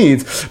b'tashlumin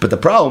means, but the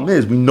problem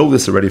is we know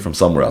this already from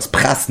somewhere else.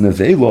 Pras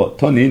nevela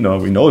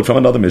tonina, we know it from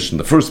another mission,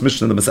 the first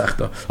mission in the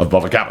Masechta of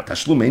Bava Kama.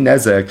 Tashlumin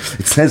nezek.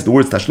 It says the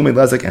words tashlumin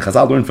nezek, and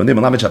Chazal learned from them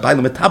that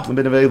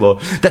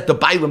the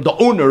bailam, the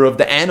owner of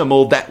the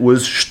animal that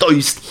was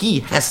shtoist,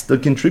 he has to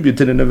contribute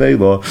to the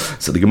nevela.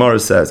 So the Gemara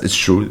says it's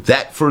true.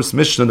 That first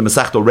Mishnah in the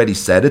Masechta already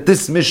said it.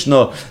 This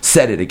Mishnah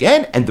said it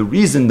again, and the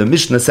reason the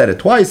Mishnah said it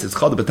twice is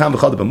chad b'tam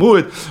v'chad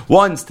b'mud.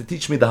 Once to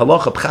teach me the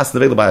halacha Pchas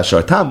Nevela by a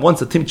Shartam,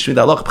 once a teach me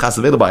the halacha Pchas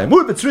Nevela by a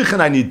Mur, but Tzrichan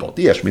I need both.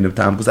 Yes, mean of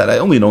time, because I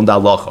only know the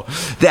halacha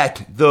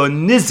that the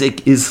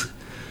Nizik is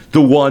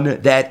the one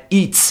that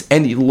eats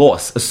any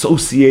loss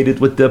associated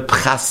with the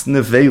Pchas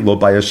Nevela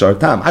by a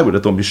Shartam. I would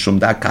have thought Mishum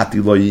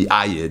Dakati Lo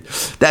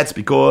Yayid. That's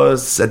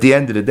because at the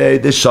end of the day,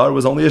 this Shar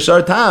was only a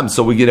Shartam,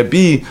 so we're going to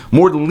be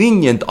more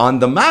lenient on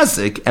the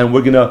Mazik, and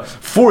we're going to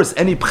force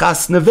any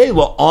Pchas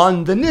Nevela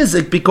on the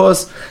Nizik,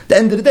 because at the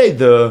end of the day,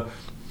 the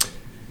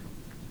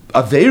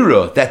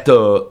Aveira that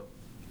the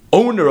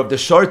owner of the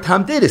Shar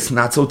Tam did is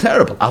not so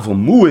terrible. But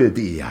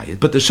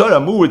the Shar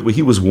Amuid, where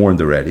he was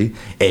warned already,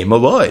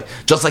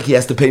 just like he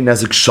has to pay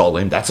Nezik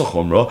Shalem, that's a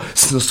Chumrah.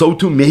 So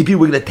too, maybe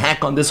we're going to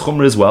attack on this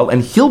Chumrah as well,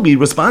 and he'll be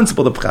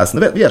responsible to Pchas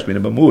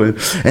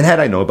Nevel. And had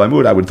I known by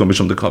Muid, I would have thought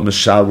Mishum to call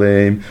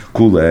Shalem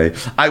Kule.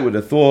 I would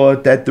have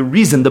thought that the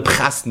reason the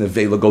Pchas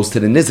Nevela goes to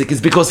the Nizik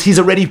is because he's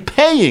already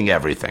paying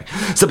everything.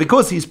 So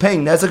because he's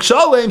paying Nezik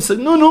Shalem, so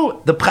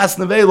no, the Pchas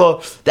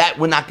Nevela, that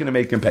we're not going to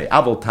make him pay.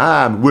 Avol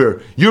Tam,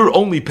 where you're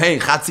only paying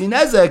Chatzi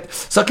Nezek,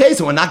 so okay,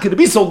 so we're not going to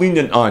be so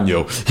lenient on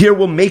you. Here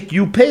we'll make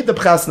you pay the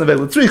Pchas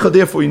Nevela Tzricha,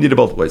 therefore you need it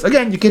both ways.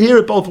 Again, you can hear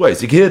it both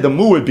ways. You can hear the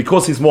Mu'id,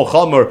 because he's more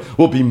Chomer,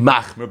 will be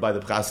Machmer by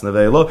the Pchas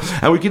Nevela,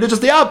 and we can hear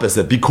just the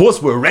opposite,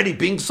 because we're already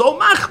being so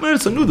Machmer,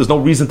 so no, there's no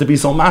reason to be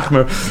so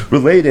Machmer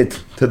related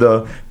to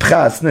the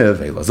Pchas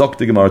Nevela. Zok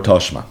the Gemara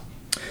Toshma.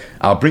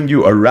 I'll bring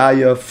you a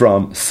raya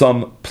from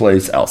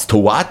someplace else. To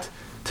what?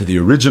 To the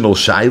original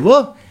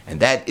Shaila, and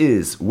that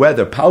is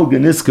whether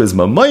Palganiska is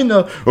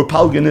Mamayna or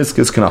Palganiska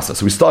is Knasa.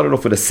 So we started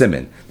off with a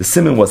siman. The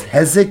siman was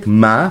Hezek,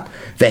 Ma,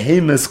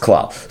 Vehemes,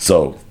 Klal.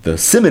 So the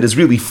siman is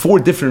really 4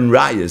 different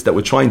rayas that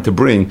we're trying to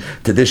bring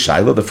to this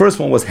Shaila. The first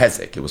one was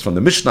Hezek. It was from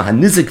the Mishnah,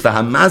 Hanizik,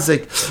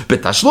 Vahamazik,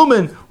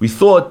 Betashlumen. We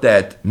thought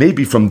that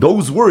maybe from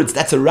those words,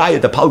 that's a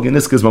raya that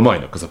Palganiska is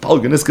Mamayna. Because if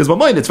Palganiska is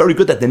Mamayna, it's very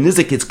good that the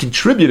Nizik is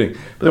contributing.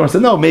 But they want to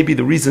say, no, maybe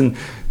the reason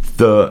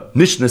the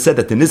Mishnah said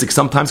that the Nizik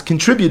sometimes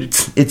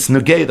contributes, it's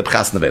Nogei, the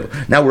Pchas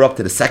Nevela. Now we're up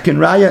to the second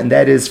raya, and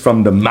that is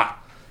from the Ma.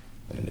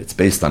 And it's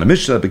based on a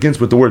Mishnah that begins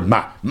with the word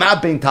Ma.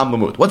 Ma being Tam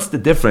Lamut. What's the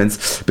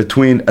difference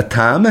between a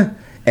Tam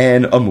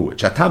and a Mu'ud?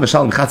 Shatam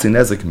Mishalem Chatzi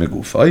Nezek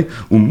Megufay,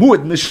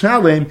 Umu'ud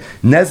Mishalem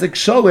Nezek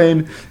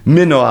Shalem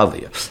Mino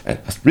Aliyah. And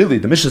really,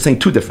 the Mishnah is saying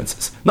 2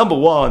 differences. Number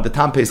 1, the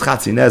Tam pays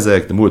Chatzi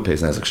Nezek, the Mu'ud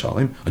pays Nezek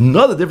Shalem.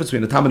 Another difference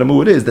between the Tam and the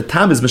Mu'ud is the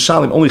Tam is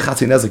Mishalem only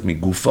Chatzi Nezek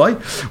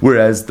Megufay,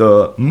 whereas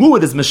the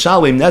Mu'ud is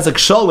Mishalem Nezek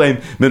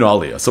Shalem Mino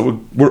Aliyah. So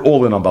we're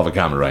all in on Bava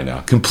Kama right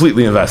now,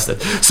 completely invested.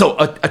 So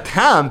a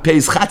Tam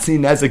pays Chatzi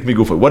Nezek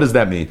Megufay. What does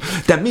that mean?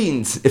 That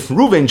means if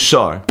Ruven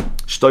Shar,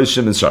 Shtoy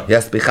Shimon Shar, he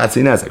has to pay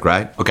Chatzi Nezek,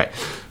 right? Okay.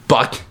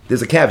 But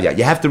there's a caveat.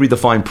 You have to read the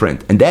fine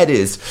print. And that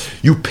is,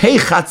 you pay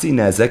Chatzi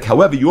Nezek,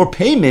 however, your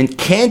payment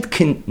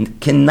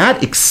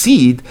cannot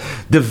exceed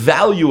the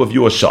value of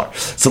your shar.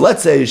 So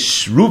let's say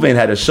Reuven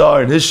had a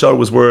shar, and his shar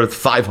was worth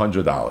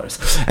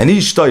 $500. And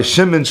each Shtoy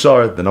Shimon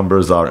Shar, the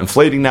numbers are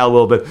inflating now a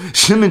little bit,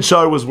 Shimon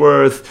Shar was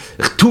worth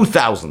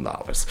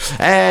 $2,000.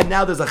 And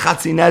now there's a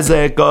Chatzi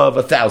Nezek of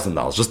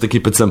 $1,000, just to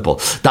keep it simple.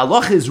 The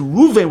halach is,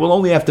 Reuven will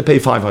only have to pay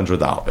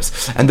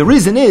 $500. And the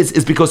reason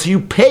is because you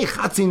pay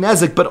Chatzi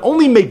Nezek, but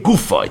only make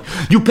gufay.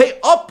 You pay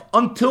up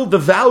until the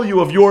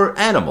value of your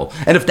animal.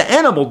 And if the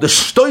animal, the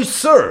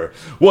shtoiser,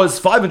 was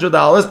 $500,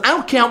 I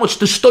don't care how much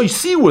the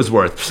shtoisi was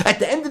worth. At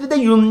the end of the day,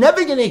 you're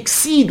never going to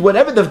exceed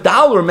whatever the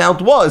dollar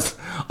amount was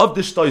of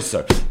the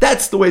shtoiser.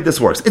 That's the way this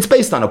works. It's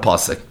based on a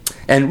pasuk.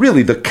 And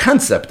really, the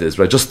concept is,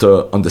 right, just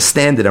to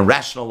understand it and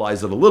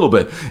rationalize it a little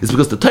bit, is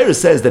because the Torah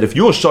says that if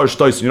your shar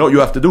shtoiser, you know what you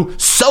have to do?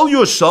 Sell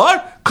your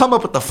shar, come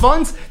up with the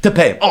funds to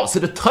pay him. Oh, so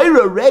the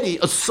Torah already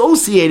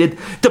associated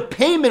the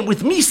payment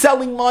with me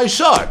selling my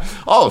shar.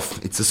 Oh,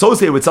 if it's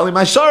associated with selling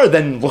my shar,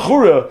 then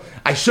l'chura,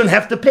 I shouldn't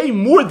have to pay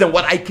more than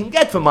what I can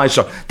get for my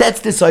shar. That's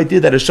this idea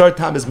that a shar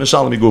tam is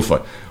mishalem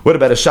igufay. What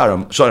about a shar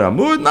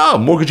amud? No,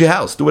 mortgage your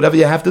house. Do whatever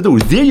you have to do.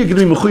 There you're going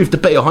to be mechuyev to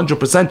pay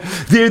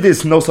 100%. There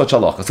there's no such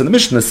halacha. So the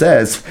Mishnah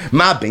says,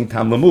 ma bein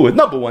tam lamud.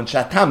 Number 1,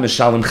 shatam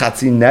mishalem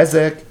chatzi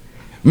nezek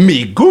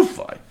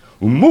migufay.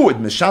 Umu'ud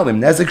mishalem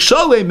nezek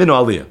shalem mino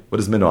aliyah. What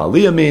does mino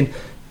aliyah mean?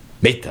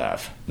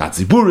 Meitav. Not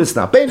ziburis,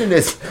 not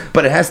beininus,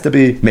 but it has to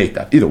be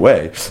meitav. Either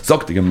way,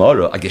 zok the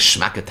Gemara, a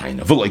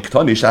geschmackatayna. V'lo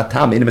iktoni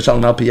shatam in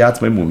mishalem al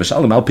piyatzmoi, mu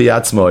mishalem al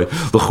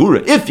piyatzmoi.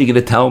 L'chura, if you're going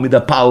to tell me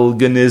that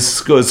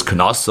palganiska is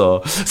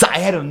knasa, so I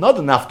had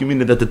another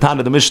nafkamina that the Tan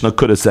of the Mishnah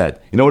could have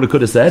said. You know what it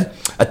could have said?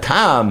 A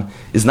tam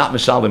is not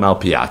mishalem al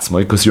piyatzmoi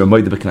because you're a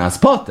moed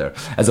b'knas potter,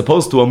 as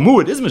opposed to a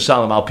mu'ud is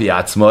mishalem al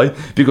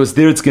piyatzmoi because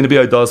there it's going to be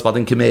a dos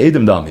patin kimei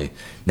edim dami.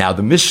 Now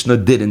the Mishnah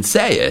didn't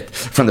say it.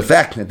 From the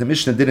fact that the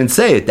Mishnah didn't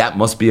say it, that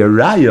must be a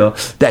raya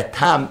that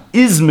tam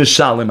is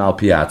mishalem al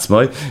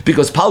piyatzmoi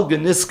because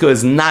palganiska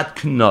is not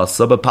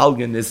knasa, but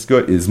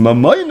palganiska is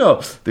mamayna.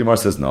 The Gemara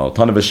says no,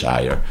 ton of a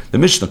shire. The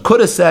Mishnah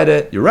could have said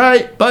it. You're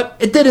right, but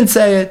it didn't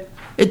say it.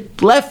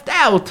 It left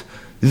out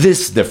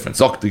this difference.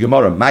 The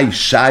Gemara, my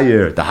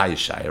shire, the high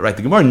shire, right?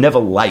 The Gemara never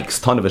likes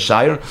ton of a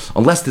shire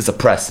unless there's a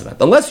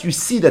precedent. Unless you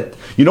see that,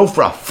 you know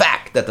for a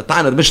fact that the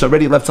time of the Mishnah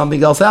already left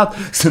something else out,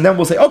 so then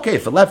we'll say, okay,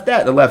 if it left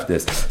that, it left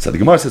this. So the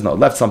Gemara says, no, it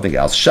left something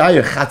else.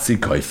 Shire chatzi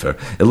koifer.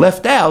 It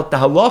left out the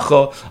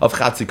halacha of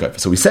chatzi koifer.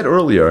 So we said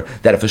earlier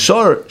that if a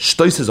shar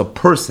shtoises a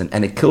person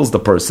and it kills the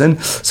person,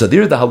 so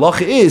there the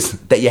halacha is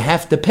that you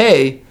have to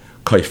pay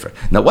koifer.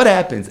 Now what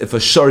happens if a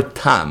shar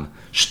tam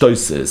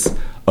shtoises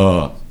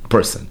a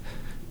person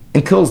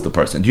and kills the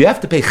person? Do you have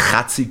to pay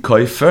chatzi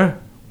koifer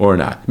or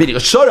not? Meaning a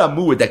shar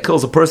amud that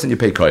kills a person, you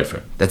pay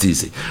koifer. That's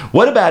easy.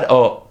 What about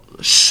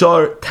a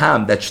shar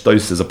tam that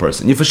shtoises a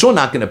person? You're for sure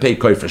not going to pay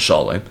koifer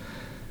shalom.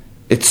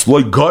 It's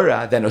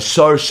loigora than a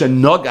shar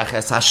shenogach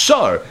as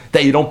hashar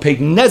that you don't pay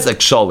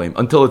nezek shalom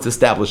until it's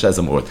established as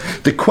a mord.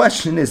 The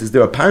question is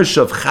there a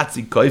parasha of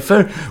chatzi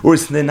koifer or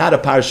is there not a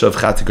parasha of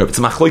chatzi koifer? It's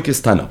a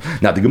machlokes tana.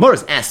 Now the Gemara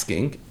is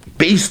asking,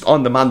 based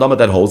on the mandama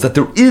that holds that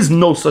there is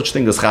no such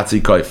thing as chatzi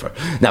koifer.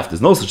 Now, if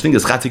there's no such thing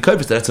as chatzi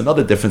koifer, so that's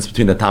another difference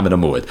between a tam and a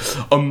mu'ud.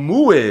 A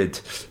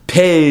mu'ud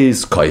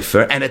pays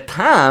koifer, and a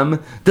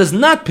tam does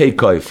not pay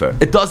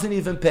koifer. It doesn't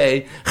even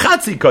pay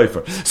chatzi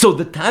koifer. So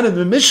the Tan of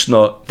the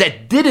Mishnah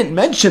that didn't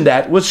mention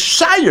that was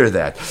shire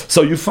that.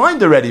 So you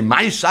find already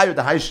my shire,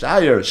 the high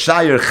shire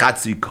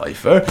chatzi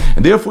koifer,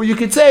 and therefore you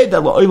could say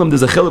that la'olam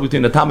there's a chiluk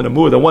between the tam and the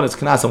mu'ud, and one is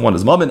knas and one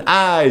is mum.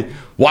 And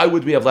why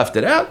would we have left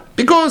it out?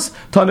 Because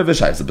ton of a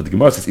shire. Kesef, but the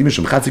Gemara says,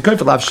 Imishum Chatzi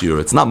Koifer Lav Shir.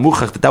 It's not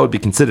Muchach that would be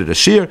considered a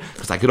Shir,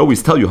 because I could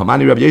always tell you,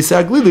 Hamani Rabbi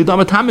Yosei Aglili,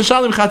 Dama Tam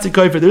Mishalim Chatzi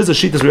Koifer. There is a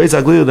Shittas Rabbi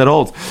Yosei Aglili that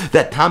holds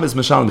that Tam is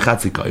Mishalim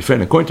Chatzi Koifer.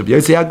 And according to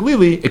Rabbi Yosei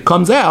Aglili, it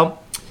comes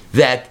out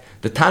that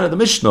the Tana of the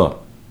Mishnah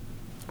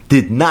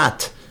did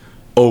not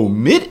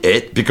omit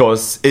it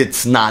because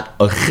it's not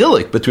a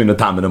chilik between a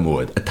tam and a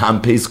muad. A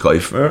tam pays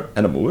koifer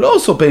and a muad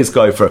also pays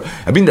koifer.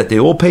 I mean that they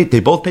both pay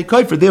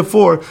koifer.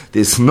 Therefore,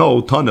 there's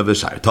no ton of a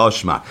shayr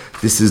tashma.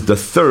 This is the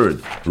third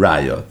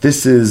raya.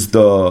 This is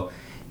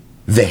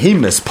the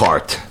hemus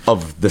part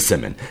of the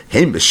siman.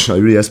 Hemus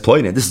shayri as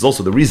ployne. This is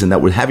also the reason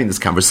that we're having this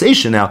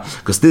conversation now,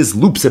 because this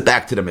loops it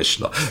back to the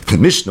Mishnah. The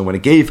Mishnah, when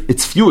it gave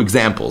its few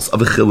examples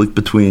of a chilik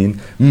between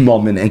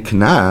Momin and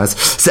Knas,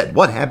 said,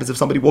 what happens if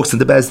somebody walks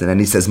into Bezdin and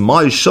he says,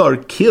 my shar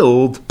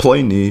killed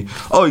ployne,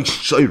 or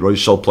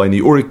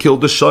it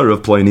killed the shar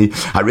of ployne.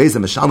 I raise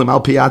him a shalim al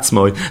pi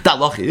atzmoy. That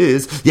lach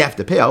is, you have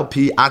to pay al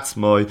pi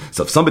atzmoy.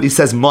 So if somebody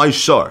says, my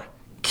shar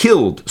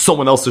killed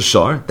someone else's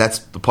shar, that's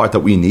the part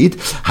that we need.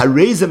 It's it's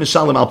not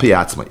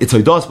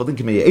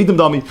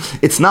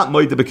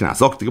moide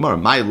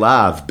b'knas. My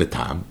lav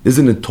betam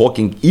isn't it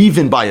talking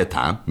even by a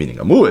tam, meaning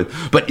a muad,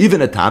 but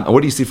even a tam. And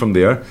what do you see from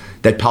there?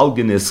 That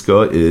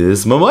palganiska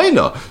is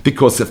mamayna,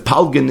 because if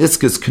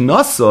palganiska is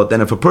knasa,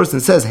 then if a person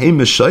says hey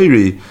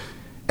meshayri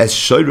as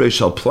shoyrei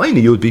shal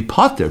pliny, you would be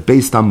potter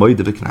based on moide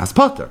b'knas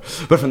potter.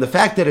 But from the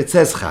fact that it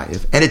says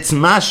chayiv and it's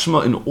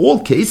mashma in all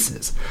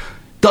cases.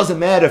 Doesn't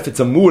matter if it's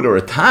a mood or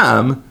a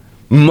tam,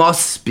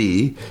 must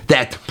be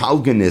that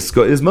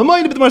palganiska is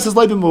mamayna. But the Gemara says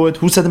like a mood.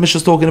 Who said the Mishnah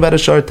is talking about a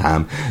shar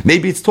tam?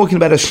 Maybe it's talking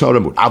about a shar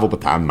mood. Avo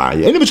b'tam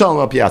maya.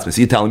 So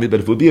you're telling me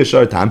that if it would be a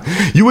shar tam,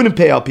 you wouldn't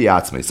pay al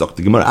piatzme. So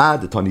the Gemara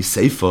the Tani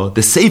Seifa.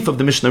 The Seifa of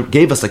the Mishnah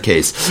gave us a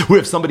case where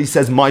if somebody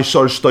says my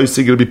shar shtoy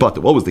sigir be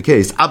potter. What was the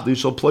case? Abdu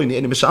shal ployni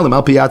eni mishalim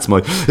al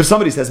piatzme. If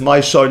somebody says my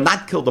shar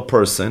not killed a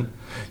person,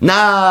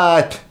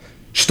 not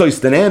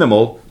shtoyst an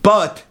animal,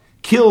 but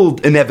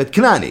killed an Evet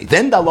Knani,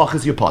 then the Allah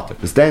is your potter.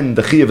 Because then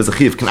the Chiyav is a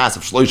Chiyav Knas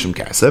of Shloshim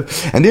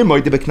Kasef, and then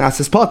Moide Beknas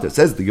is potter.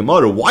 Says the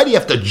Gemara, why do you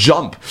have to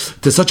jump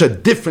to such a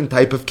different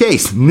type of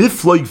case?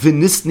 Nifloik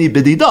v'nisni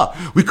bedida.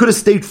 We could have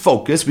stayed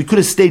focused, we could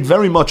have stayed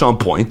very much on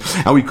point,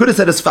 and we could have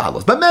said as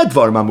follows. But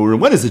Medvar Mamurim,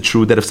 when is it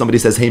true that if somebody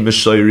says, hey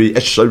Meshayri,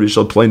 Eshayri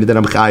shall play then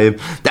I'm Chayiv,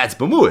 that's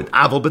B'muid.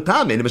 Aval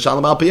B'tam, Ein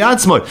Meshalam al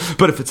Piyatzmoy.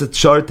 But if it's a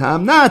Shar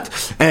Tam not,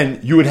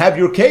 and you would have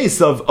your case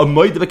of a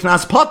Moide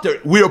Beknas potter,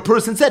 where a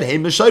person said, hey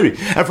Meshayri,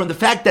 and from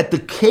the fact that the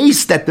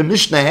case that the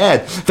Mishnah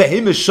had, the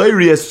Hamish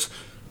Shayrius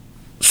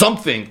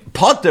something,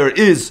 Potter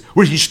is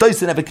where he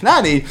shtois in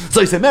Eviknani, so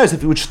he said, if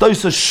he would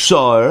shtois a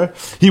shar,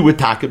 he would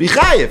taka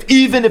b'chayev,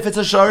 even if it's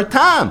a shar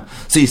tam.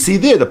 So you see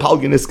there, the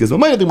Palganisk is, the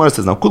Gemara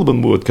says, now,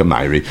 Kulban Muad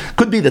Kamairi,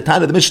 could be the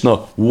Tana of the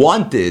Mishnah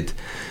wanted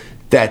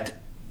that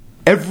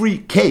every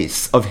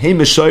case of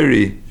Hamish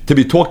Shayri to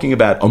be talking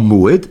about a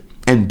Muad,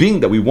 and being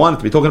that we wanted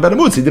to be talking about a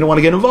Muad, so he didn't want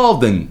to get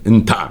involved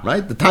in tam,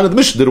 right? The Tana of the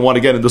Mishnah didn't want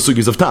to get in the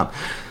sugis of tam.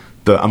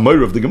 The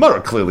Amir of the Gemara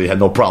clearly had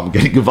no problem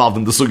getting involved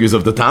in the sugis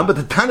of the Tam, but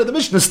the Tana of the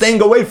Mishnah is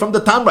staying away from the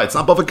Tam, right? It's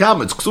not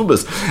Bavakam, it's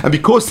Ksubas. And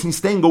because he's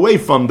staying away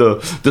from the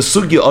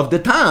sugi of the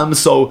Tam,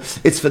 so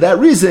it's for that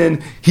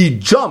reason he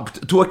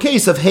jumped to a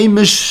case of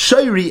Hamish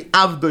Shayri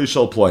Avdoi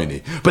Shal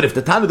Ploini. But if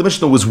the Tana of the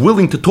Mishnah was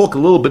willing to talk a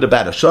little bit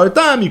about a Shar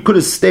Tam, he could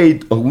have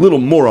stayed a little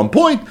more on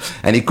point,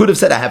 and he could have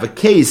said, I have a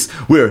case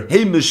where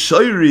Hamish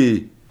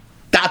Shayri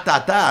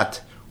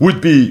would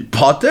be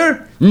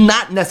Potter,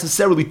 not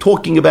necessarily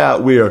talking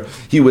about where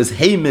he was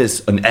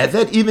Hamis an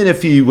Evet, even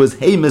if he was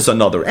Hamis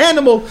another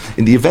animal,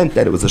 in the event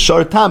that it was a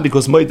Shar Tam,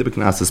 because Moide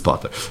B'Knas is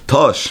Potter.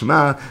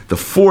 Tashma, the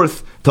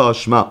fourth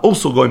Tashma,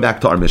 also going back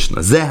to our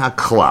Mishnah, Zeha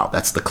Klal,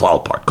 that's the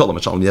Klal part.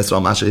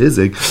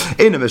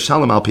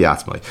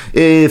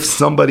 If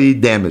somebody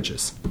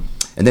damages,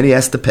 and then he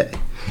has to pay,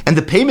 and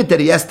the payment that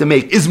he has to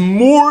make is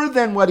more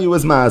than what he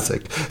was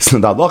mazik, so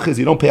the halach is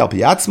you don't pay al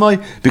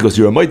piyatzmai because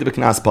you're a moide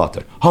b'knas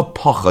pater.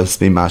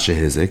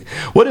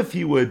 What if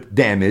he would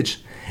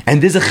damage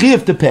and there's a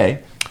chiyuv to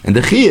pay, and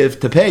the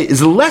chiyuv to pay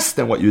is less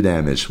than what you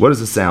damaged? What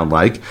does it sound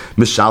like?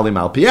 Mishalim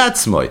al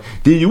piyatzmai.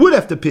 You would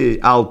have to pay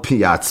al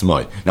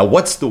piyatzmai. Now,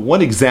 what's the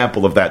one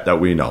example of that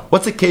we know?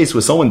 What's a case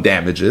where someone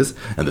damages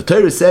and the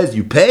Torah says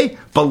you pay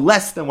but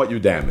less than what you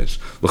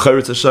damaged? L'chayr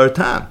it's a shar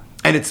tam.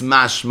 And it's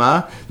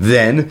mashma,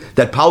 then,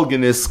 that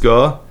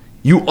palganiska,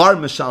 you are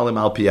mishalim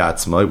al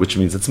piyatzma, which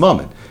means it's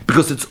mammon.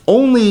 Because it's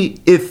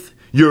only if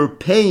you're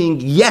paying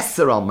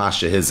yeser al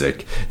masha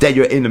hizik that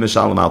you're in the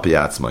mishalim al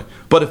piyatzma.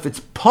 But if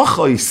it's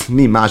pachois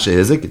mi masha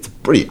hizik, it's a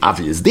pretty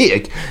obvious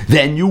diak,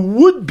 then you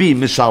would be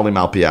mishalim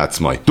al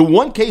piyatzma. The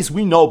one case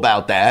we know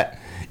about that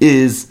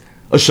is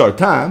a shar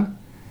tam.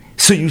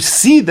 So you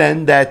see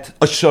then that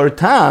a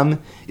shartam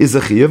is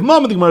a chiyav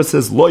mom. The Gemara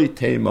says, Loi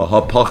tema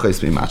ha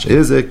pachais b'masha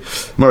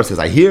hizik. Gemara says,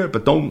 I hear,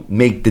 but don't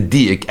make the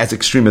diik as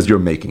extreme as you're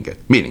making it.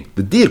 Meaning,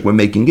 the diik we're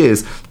making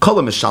is, kol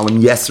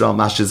mishalim yesra al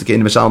masha hizik,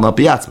 ein mishalim al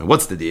piyatzma.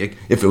 What's the diik?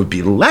 If it would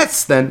be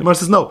less, then the Gemara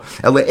says, no.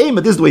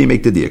 This is the way you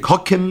make the diik. Ha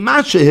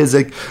kemasha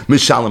hizik,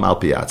 mishalim al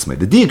piyatzma.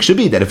 The diik should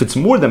be that if it's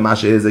more than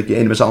masha hizik,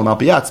 ein mishalim al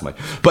piyatzma.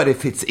 But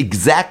if it's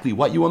exactly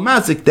what you were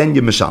mazik, then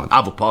you mishalim.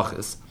 Avu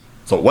pachas.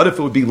 So what if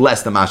it would be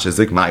less than Masha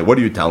Zikmai? What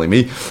are you telling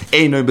me?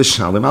 Eino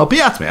b'shalim al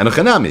piyatzmei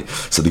anachanami.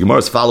 So the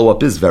Gemara's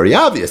follow-up is very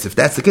obvious. If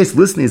that's the case,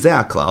 listening is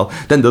a klal,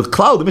 then the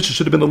klal, the Mishnah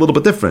should have been a little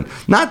bit different.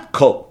 Not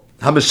kol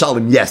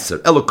ha-mishalim yeser.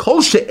 Elo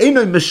kol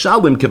she'eino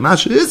mishalim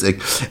kemasha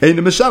hizik. Eino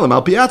mishalim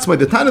al piyatzmei.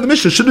 The time of the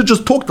Mishnah should have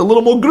just talked a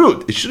little more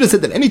grud. It should have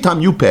said that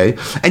anytime you pay,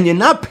 and you're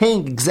not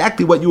paying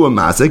exactly what you were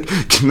mazik,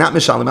 not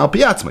mishalim al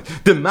piyatzmei.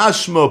 The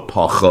mashma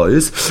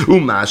pachos,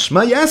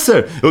 umashma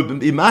yeser.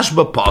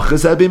 Mashma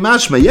pachos,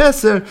 mashma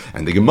yeser.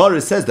 And the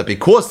Gemara says that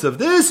because of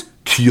this,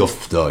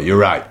 tiyufta, you're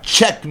right.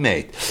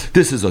 Checkmate.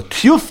 This is a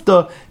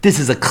tiyufta. This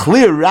is a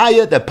clear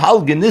raya that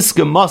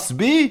palganiska must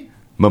be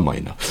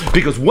Mamayna.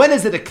 Because when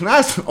is it a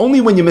knas?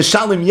 Only when you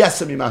mishalim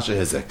yesem mimasha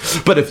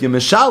hizik. But if you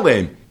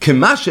mishalim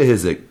kemasha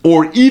hizik,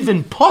 or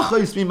even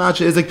pachais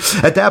mimasha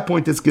hizik, at that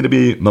point it's going to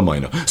be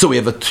mamayna. So we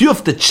have a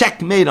tiyuf the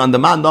checkmate on the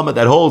man nama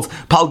that holds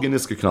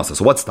palganiska knasa.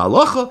 So what's the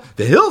halacha?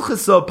 The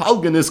hilchasa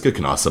palganiska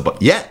knasa.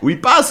 But yet we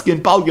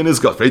paskin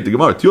palganiska. Right, the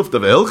Gemara tiyuf the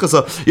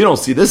hilchasa. You don't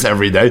see this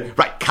every day,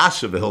 right?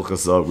 Kasha the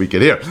hilchasa we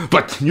could hear,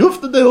 but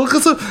tiyuf the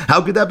hilchasa. How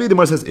could that be? The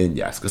Gemara says in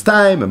Yaskas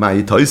time.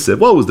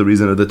 What was the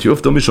reason of the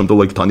tiyuf the mishum to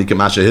like tani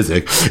kemasha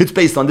hizik? It's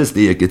based on this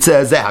diak. It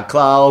says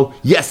zehaklal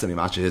yes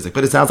mimasha hizik,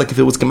 but it sounds like if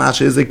it was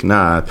kemasha hizik,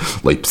 not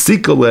like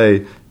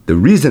psikale. The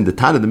reason the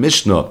Tana of the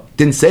Mishnah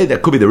didn't say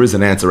that could be there is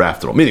an answer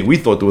after all. Meaning we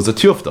thought there was a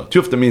tiyufta.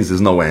 Tiyufta means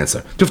there's no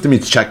answer. Tiyufta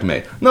means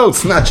checkmate. No,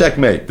 it's not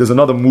checkmate. There's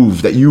another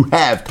move that you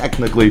have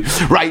technically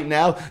right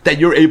now that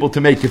you're able to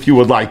make if you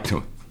would like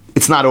to.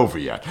 It's not over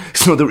yet.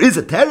 So there is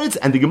a teretz,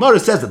 and the Gemara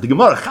says that the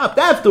Gemara chapped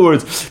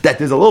afterwards that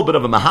there's a little bit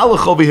of a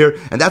mahalach over here,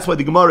 and that's why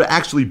the Gemara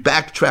actually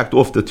backtracked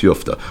off the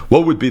tiyufta.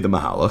 What would be the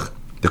mahalach?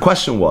 The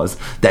question was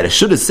that it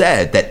should have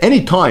said that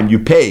any time you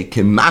pay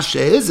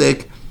kemasha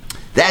hizik,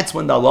 that's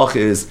when the halacha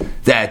is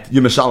that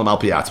you mishalim al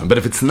piyatzman. But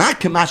if it's not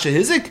kemasha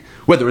hizik,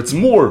 whether it's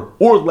more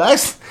or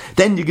less,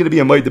 then you're going to be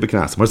a moed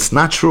b'knas. But it's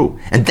not true.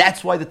 And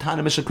that's why the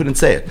Tana Mishnah couldn't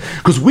say it.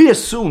 Because we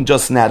assume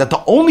just now that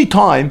the only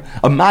time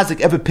a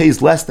mazik ever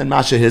pays less than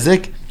masha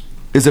hizik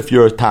is if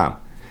you're a tam.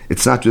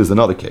 It's not just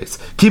another case.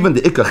 Kivan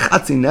the ikka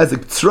chatzi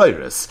nezik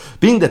tzroiris,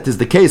 being that is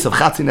the case of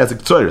chatzi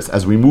nezik tzroiris,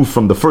 as we move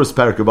from the first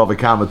parak of Bava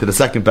Kama to the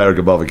second parak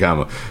of Bava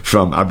Kama,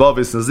 from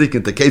Arbavis Nazik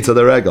to Ketz of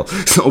the Regel.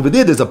 So over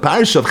there's a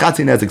parish of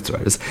chatzi nezik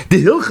tzroiris.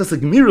 The hilchas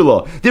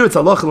gmirula, there it's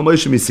halacha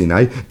l'moshe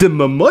misinai. The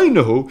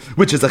mamoinahu,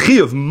 which is a chi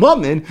of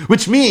mammon,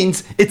 which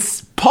means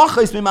it's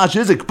pachais mimash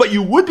hizik, but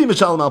you would be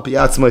mishalim al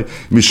piyatzmai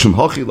mishum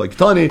hachi like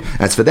tani.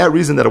 And it's for that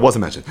reason that it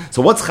wasn't mentioned.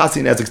 So what's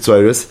chatzi nezik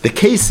tzroiris? The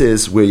case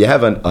is where you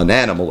have an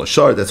animal, a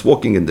shard that's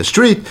walking in the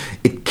street,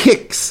 it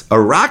kicks a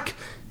rock,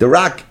 the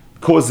rock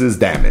causes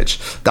damage.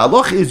 The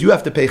halacha is you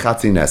have to pay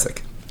chatzi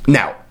nezik.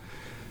 Now,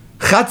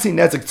 chatzi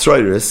nezik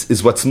tzroiris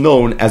is what's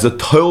known as a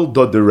toil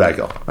dod de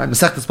regel. Right?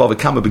 Masechtas Bava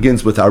Kama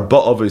begins with arba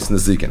avos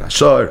nazikin,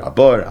 ashar,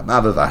 abar,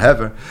 amav,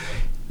 ahever.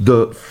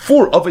 The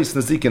four avos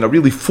nazikin are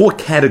really four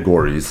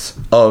categories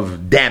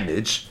of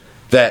damage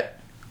that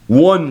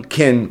one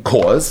can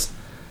cause,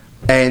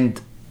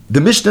 and the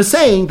Mishnah is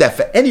saying that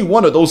for any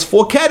one of those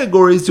four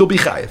categories you'll be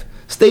chayiv.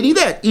 Stating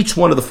that each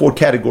one of the four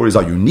categories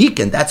are unique,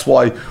 and that's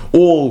why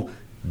all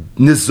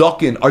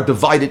nizakin are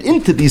divided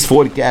into these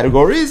four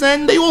categories,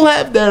 and they all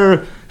have their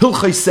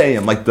hilchai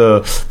sayim, like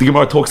the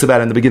Gemara talks about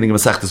in the beginning of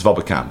Masechtas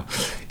Bava Kama.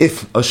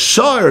 If a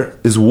shar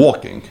is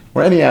walking,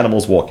 or any animal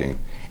is walking,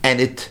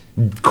 and it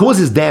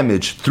causes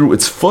damage through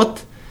its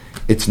foot,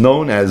 it's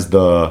known as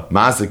the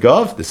mazik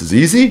of, this is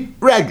easy,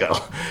 regel.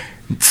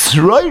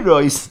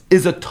 Tzroiros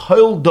is a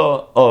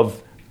toilda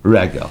of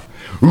regel.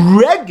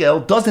 Regel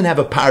doesn't have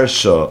a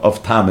parasha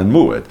of tam and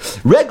muad.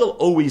 Regel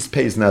always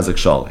pays nazik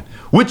shalim.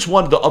 Which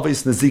one of the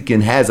avos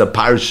nazikin has a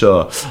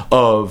parasha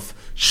of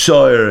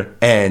shor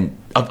and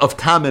of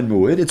tam and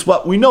muad? It's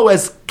what we know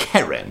as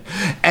Keren.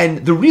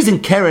 And the reason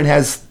Keren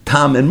has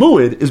tam and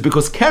muad is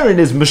because Keren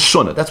is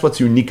meshuna. That's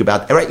what's unique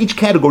about it. Right? Each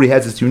category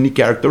has its unique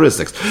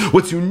characteristics.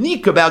 What's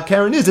unique about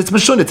Keren is it's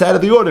meshuna. It's out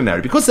of the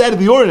ordinary. Because it's out of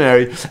the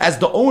ordinary, as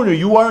the owner,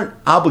 you aren't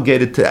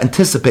obligated to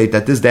anticipate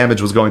that this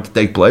damage was going to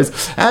take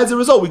place. As a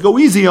result, we go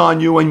easy on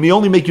you and we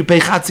only make you pay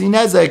chatzi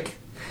nezek.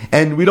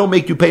 And we don't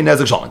make you pay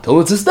nezek shal until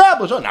it's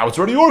established. Oh, now it's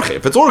already orche.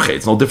 If it's orche,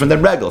 it's no different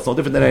than regel. It's no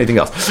different than anything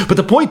else. But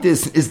the point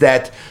is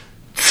that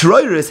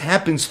tzroiris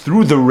happens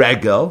through the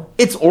regel.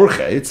 It's orche.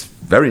 It's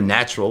very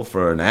natural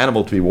for an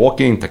animal to be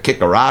walking, to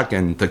kick a rock,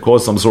 and to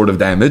cause some sort of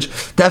damage.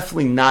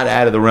 Definitely not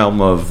out of the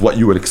realm of what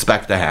you would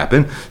expect to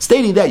happen.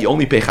 Stating that, you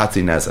only pay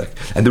Chatzi Nezek.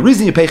 And the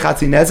reason you pay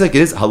Chatzi Nezek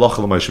is Halacha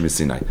L'Moshe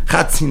Misinai.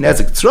 Chatzi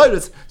Nezek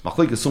Tzroiris,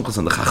 Machloikis Sumchas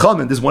and the Chacham,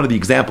 and this is one of the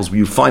examples where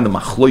you find the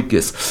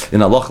Machloikis in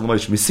Halacha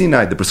L'Moshe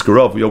Misinai, the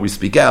Briskerov, we always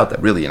speak out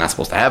that really you're not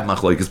supposed to have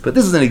Machloikis, but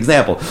this is an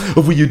example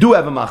of where you do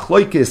have a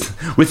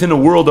Machloikis within a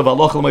world of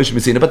Halacha L'Moshe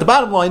Misinai. But the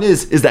bottom line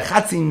is that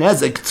Chatzi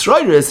Nezek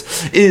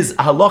Tzroiris is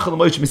Halacha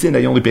L'Moshe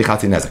Misinai, you only pay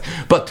Chatzi Nezek.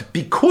 But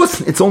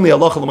because it's only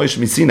Halacha L'Moshe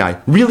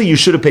Misinai, really you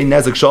should have paid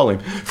Nezek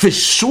Shalim. For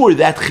sure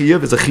that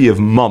Chiyuv is a Chiyuv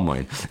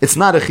Mammon. It's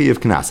not a Chiyuv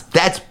Knas.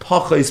 That's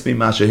Pachais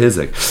B'Masha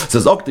Hizek.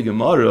 Says Okta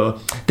Gemara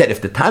that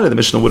if the Tana of the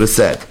Mishnah would have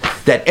said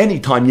that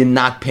anytime you're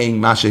not paying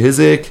Masha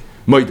Hizek,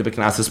 Moide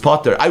B'Knas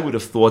Potter, I would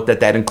have thought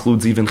that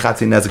includes even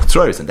Chatzi Nezek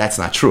Tzroiris, and that's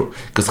not true.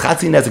 Because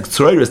Chatzi Nezek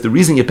Tzroiris, the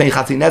reason you're paying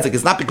Chatzi Nezek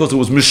is not because it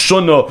was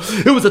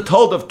Mishunah, it was a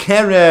told of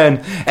Karen,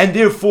 and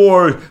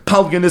therefore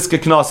Palganiska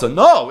Knasa.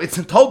 No, it's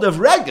a told of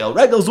Regel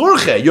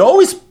Zurche. You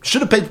always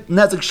should have paid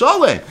Nezek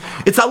Shalem.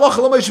 It's Halacha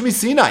L'Moshe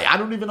Misinai. I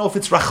don't even know if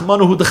it's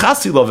Rachmanu Hu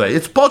Dechasi Love.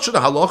 It's Pochada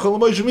Halacha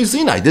L'Moshe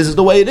Misinai. This is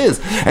the way it is,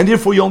 and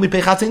therefore you only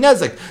pay Chatzi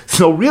Nezek.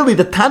 So really,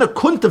 the Tana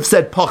couldn't have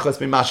said Pachas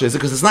B'Masha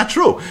because it's not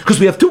true. Because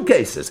we have two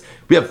cases.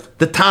 We have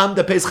the Tam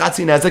that pays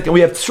Chatzi Nezek, and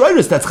we have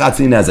Tzroiris that's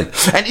Chatzi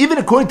Nezek. And even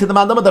according to the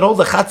Mandama that holds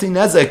the Chatzi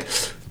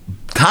Nezek,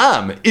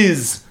 Tam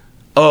is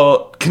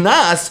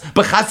Knas,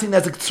 but Chatzi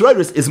Nezek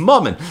Tzroiris is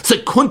Mammon. So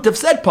it couldn't have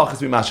said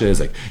Pachas B'Masha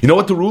Hizek. You know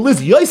what the rule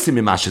is? Yosim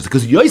B'Masha Hizek.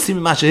 Because Yosim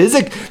B'Masha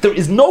Hizek, there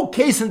is no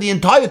case in the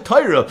entire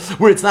Torah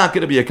where it's not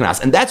going to be a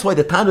Knas. And that's why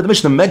the Tana of the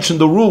Mishnah mentioned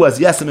the rule as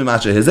Yosim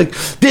B'Masha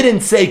Hizek,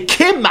 didn't say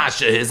Kim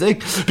Masha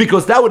Hizek,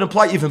 because that would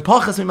imply even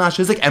Pachas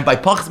B'Masha Hizek, and by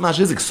Pachas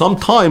B'Masha Hizek,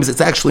 sometimes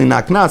it's actually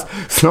not Knas,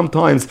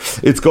 sometimes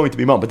it's going to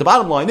be Mammon. But the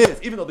bottom line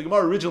is, even though the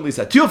Gemara originally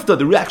said Tufta,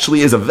 there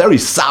actually is a very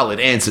solid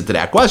answer to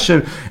that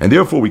question, and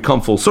therefore we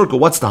come full circle.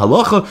 What's the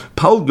halacha?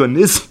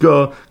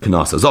 Palganiska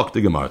Knasa. Zok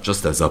the Gemara,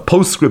 just as a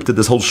postscript to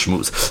this whole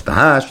shmooze. The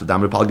hash, the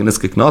Damri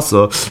Palganiska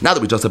Knasa. Now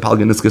that we just said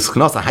Palganiska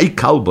Knasa, Hay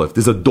Kalba, if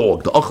there's a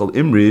dog, the Achal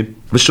Imri,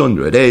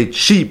 Vishundra, it ate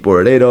sheep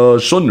or it ate a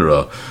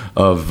shundra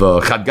of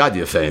Chad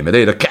Gadya fame, it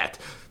ate a cat.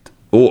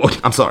 Oh,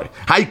 I'm sorry.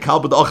 Hay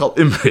Kalba the Achal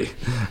Imri.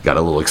 Got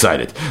a little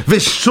excited.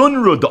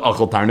 Vishundra the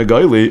Achal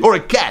Tarnagayli, or a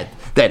cat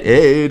that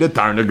ate a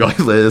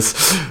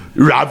Tarnagaylis.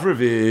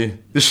 Ravravi,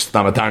 this is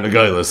not a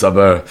Tarnagaylis,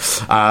 aber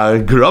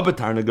Grub a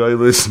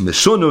Tarnagaylis,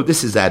 Mishunu,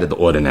 this is out of the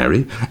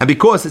ordinary. And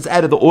because it's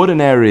out of the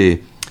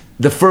ordinary,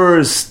 the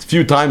first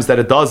few times that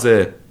it does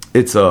it,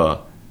 it's a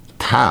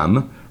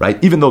Tam,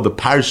 right? Even though the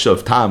parsha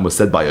of Tam was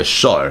said by a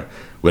Shar,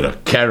 with a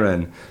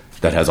Karen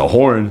that has a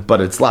horn, but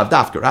it's Lav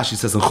Dafka. Rashi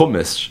says in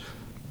Chumash,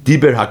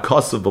 Diber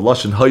HaKasav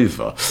B'Lashon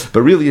Haiva.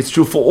 But really it's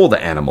true for all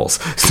the animals.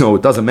 So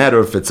it doesn't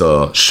matter if it's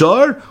a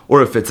shar,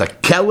 or if it's a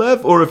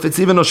kelev, or if it's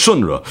even a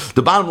shunra.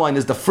 The bottom line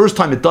is the first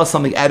time it does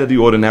something out of the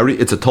ordinary,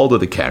 it's a told of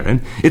the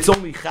Karen. It's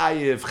only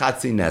chayiv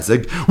chatzi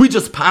nezek. We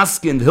just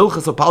paskin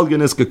hilchas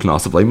apalganis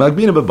geknasav like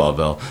magbina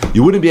bebavel.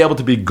 You wouldn't be able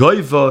to be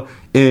goiva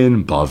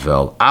in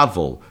Bavel.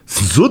 Avol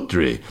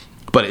zutri.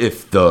 But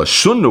if the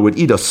shunna would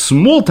eat a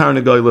small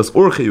tarnagaylas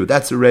or chayu,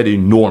 that's already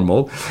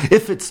normal.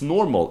 If it's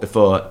normal, if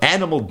an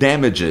animal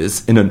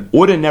damages in an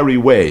ordinary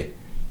way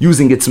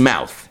using its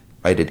mouth,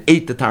 right? It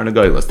ate the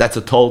tarnagaylas. That's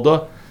a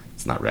tolda.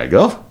 It's not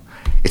regal.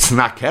 It's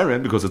not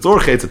Karen because it's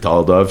orche. It's a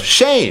tolda of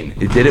Shane.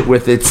 It did it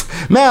with its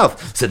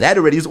mouth. So that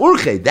already is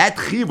orche. That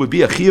chiv would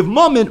be a chiv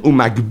mammon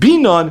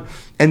umagbinon,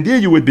 and there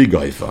you would be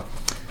gaifa.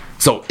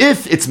 So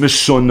if it's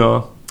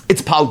mishunna,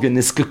 it's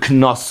palganiska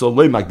knaso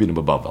loy magbinu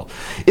babavel.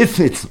 If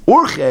it's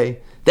orche,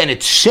 then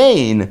it's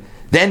Shane,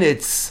 then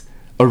it's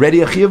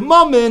already a chiyav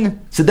mammon.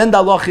 So then the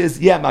halach is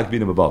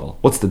magbinu babavel.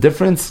 What's the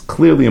difference?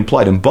 Clearly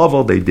implied in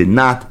Bavel, they did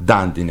not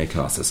dan dinei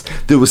knases.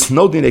 There was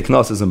no dinei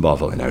knases in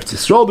Bavel. In Eretz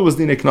Yisrael there was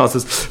dinei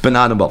knases, but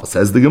not in Bavel.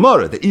 Says the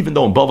Gemara that even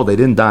though in Bavel they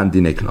didn't dan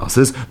dinei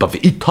knases, but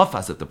v'it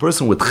tafas, if the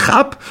person would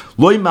chap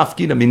loy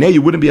mafkina minei,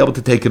 you wouldn't be able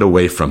to take it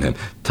away from him.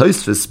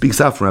 Tosfos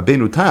speaks out from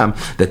Rabbeinu Tam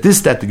that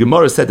the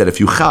Gemara said that if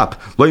you chap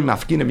loy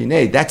mafkina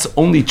minei, that's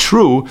only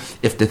true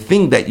if the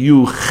thing that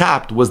you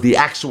chapped was the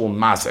actual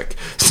mazik.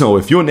 So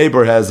if your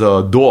neighbor has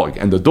a dog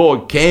and the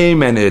dog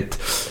came and it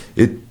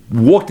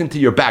walked into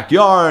your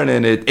backyard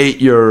and it ate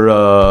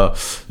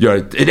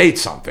it ate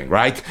something,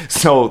 right?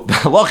 So the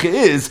halacha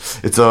is,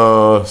 it's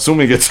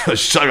assuming it's a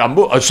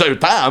shayr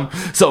tam,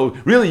 so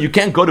really you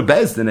can't go to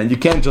Bezdin and you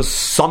can't just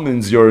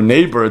summons your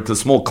neighbor to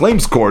small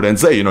claims court and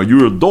say,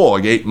 your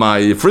dog ate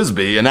my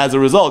frisbee and as a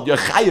result you're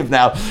chayiv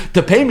now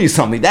to pay me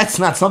something. That's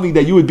not something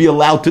that you would be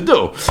allowed to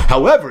do.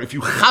 However, if you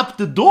chap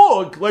the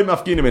dog,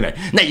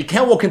 now you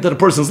can't walk into the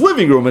person's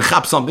living room and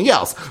chap something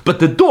else,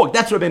 but the dog,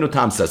 that's what Rabbeinu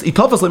Tam says.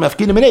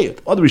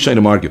 Other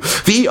Rishonim argue.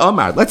 V'i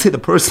Amar, let's say the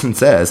person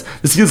says,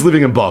 this is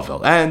living in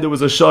Bavel, and there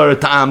was a Shar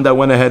Tam that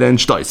went ahead and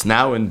shtois.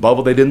 Now in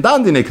Bavel they didn't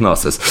dan dinei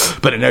knossos,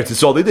 but in Eretz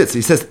Yisrael they did. So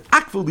he says,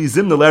 Akvul li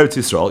zimna l'Eretz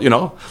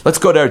Yisrael, let's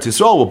go to Eretz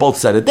Yisrael, we'll both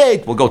set a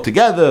date, we'll go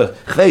together,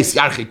 Chveis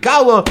Yarchi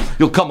Kala,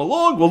 you'll come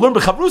along, we'll learn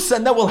B'chavrusa,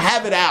 and then we'll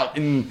have it out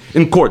in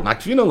court. You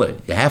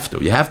have to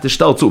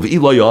shtel too. V'i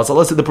lo yaz,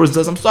 let's say the person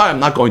says, I'm sorry, I'm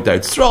not going to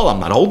Eretz Yisrael, I'm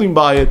not holding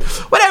by it,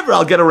 whatever,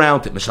 I'll get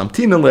around it.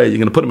 Mishamtinale, you're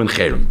going to put him in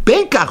Cherem.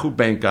 Benkach u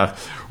benkach,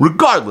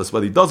 regardless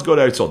whether he does go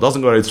to Eretz Yisrael,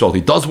 doesn't go to Eretz Yisrael,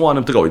 he does want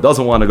him to go, he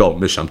doesn't want to go,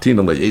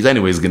 Mishamtinale, he's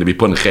anyways going to be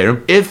put in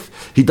Cherem if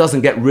he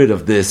doesn't get rid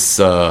of this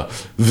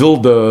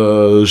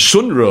Vilda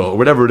Shunra, or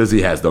whatever it is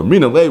he has. The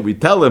Minale, we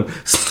tell him,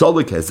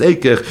 Solik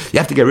Hezekech, you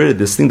have to get rid of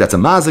this thing that's a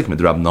mazik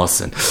with Rab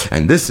Nosson.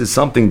 And this is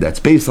something that's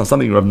based on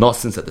something Rab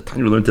Nosson said. The time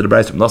you learned to the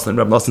Bryce, Rab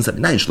Nosson said,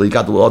 you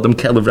got the Adam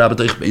Kelev Rabbi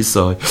Teich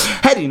Beisai.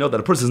 How do you know that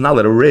a person is not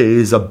allowed to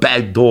raise a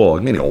bad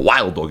dog, meaning a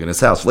wild dog in his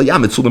house? You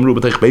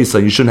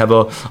shouldn't have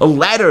a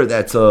ladder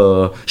that's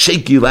a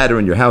shaky ladder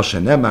in your house.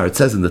 It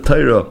says in the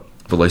Torah,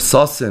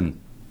 V'loisasim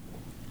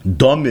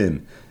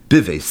domim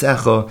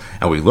biveisecha,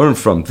 and we learn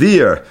from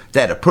there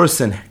that a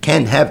person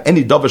can't have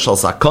any davar shal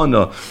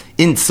sakana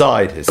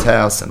inside his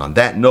house. And on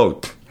that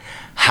note,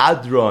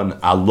 hadron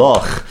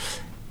aloch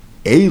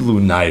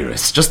elu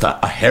nairis, just a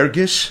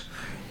hergish.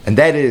 And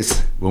that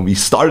is when we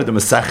started the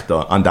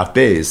Masechta on Daf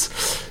Beis.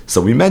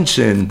 So we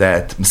mentioned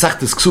that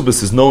Masechtas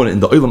Ksubas is known in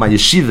the Olam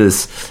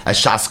HaYeshivas as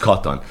Shas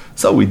Katan.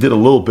 So we did a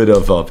little bit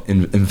of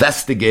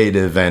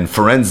investigative and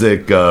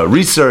forensic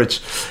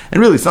research, and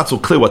really it's not so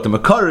clear what the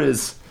Makar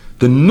is.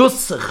 The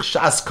Nusach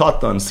Shas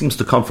Katan seems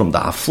to come from the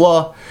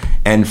Hafla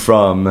and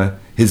from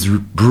his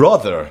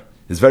brother,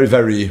 his very,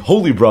 very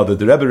holy brother,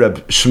 the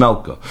Rebbe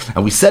Shmelka.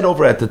 And we said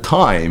over at the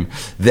time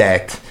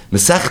that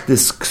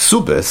Masechtas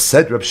Ksubas,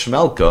 said Reb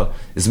Shmelka,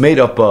 is made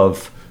up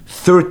of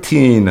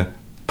 13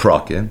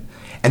 prakim.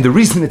 And the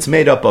reason it's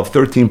made up of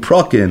 13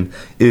 prakim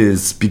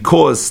is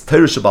because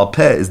Torah Shebal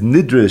Peh is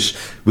nidrish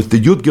with the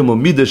Yud Gimel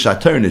Midah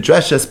Shatar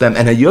Nidreshes Bem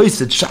and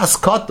Hayoyset Shas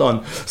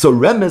Katan. So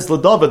Remez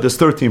Ladava, there's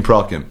 13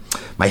 prakim.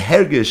 My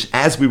hergish,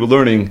 as we were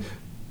learning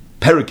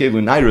Perek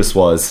Elu Nairis,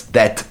 was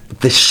that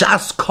the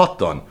Shas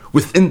Katan,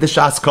 within the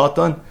Shas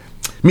Katan,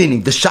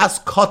 meaning the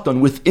Shas Katan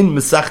within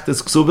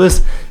Masechtas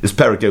Ksubas is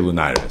Perek Elu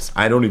Nairis.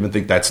 I don't even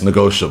think that's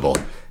negotiable.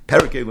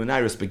 Perek Elu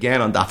Nairis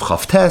began on Daf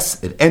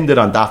Chavtes, it ended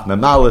on Daf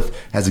Mem Aleph,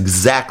 has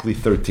exactly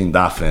 13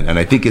 dafin, and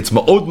I think it's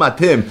Ma'od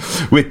Matim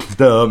with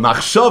the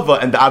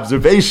Machshava and the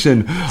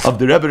observation of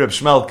the Rebbe Reb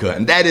Shmelka,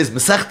 and that is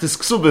Masechtas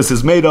Ksubas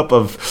is made up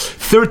of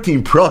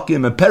 13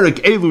 prakim, and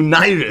Perek Elu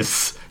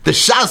Nairis, the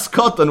Shas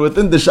Katan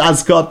within the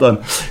Shas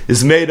Katan,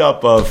 is made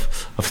up of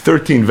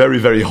 13 very,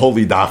 very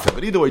holy dafim.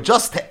 But either way,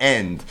 just to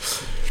end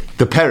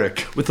the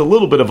Perek with a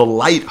little bit of a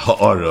light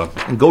ha'ara,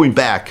 and going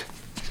back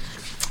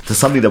to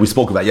something that we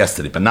spoke about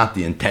yesterday, but not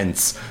the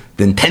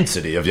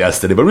intensity of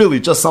yesterday, but really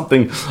just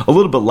something a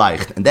little bit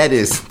light, and that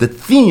is the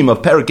theme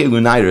of Perek Elu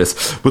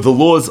Nairis with the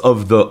laws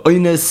of the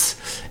Oines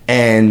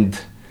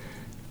and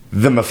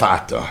the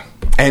Mefata.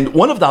 And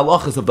one of the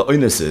halachas of the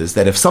Oines is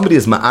that if somebody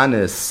is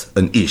ma'anis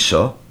an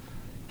Isha,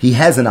 he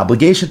has an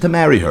obligation to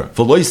marry her.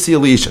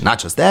 Not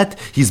just that,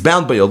 he's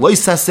bound by a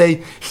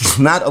loisaseh. He's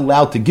not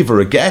allowed to give her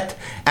a get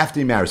after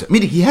he marries her.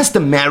 Meaning he has to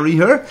marry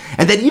her,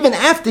 and that even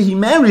after he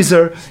marries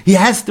her, he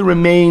has to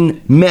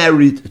remain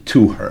married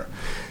to her.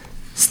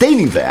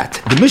 Stating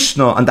that, the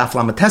Mishnah on Daf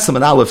Lamed Tesam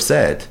and Aleph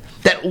said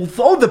that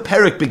although the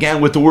Perek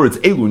began with the words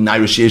Elu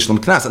Nairis Sheyesh Lam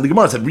Knas, and the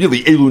Gemara said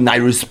really Elu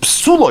Nairis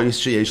Psulos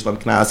Sheyesh Lam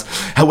Knas,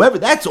 however,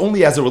 that's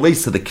only as it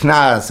relates to the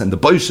Knas and the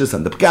Boishas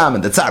and the Pgam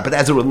and the Tzar, but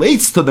as it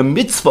relates to the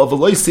mitzvah of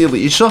Eloi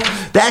Seili Isha,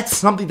 that's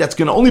something that's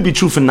going to only be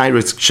true for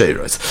Nairis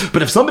Ksheres.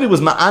 But if somebody was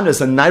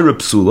Ma'anas and Naira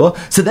Psula,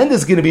 so then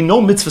there's going to be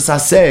no mitzvah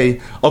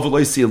saseh of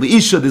Eloi Seili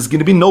Isha, there's going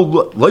to be no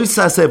Eloi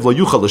saseh of Lo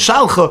Yuchal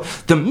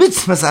L'Shalcha. The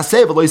mitzvah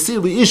saseh of Eloi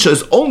Seili Isha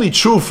is only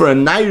true for a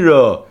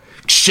Naira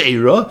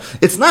Ksheira.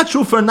 It's not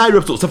true for a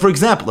Naira Psul. So for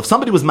example, if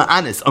somebody was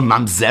Ma'anis, a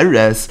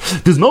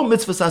Mamzeres, there's no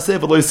mitzvah saseh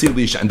v'lo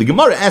yisilisha. And the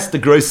Gemara asked the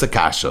Grois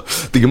Akasha.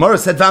 The Gemara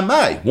said,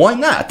 V'amai, why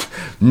not?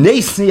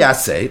 Neisni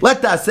aseh,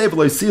 let the aseh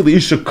v'lo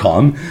yisilisha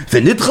come,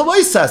 v'nitcha lo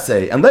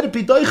yisaseh, and let it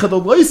be doicha the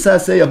lo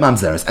yisaseh of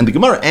Mamzeres. And the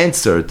Gemara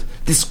answered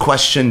this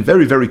question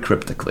very, very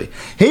cryptically.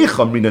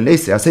 Heicham rina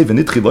neisni aseh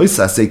v'nitchi lo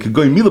yisaseh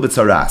k'goy mila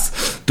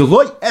b'tzaras.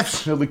 D'loi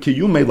efshne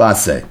l'kiyumei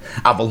la'aseh.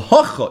 Aval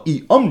hocha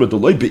I omra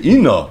d'loi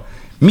be'ina.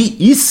 Mi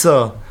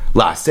isa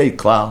la'asei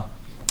klal.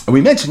 And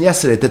we mentioned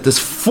yesterday that there's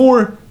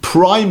 4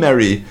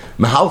 primary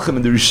mahalchim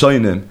in the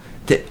Rishonim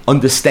to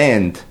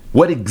understand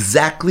what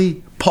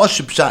exactly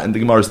Pashup Pshat in the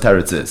Gemara's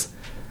Teretz is.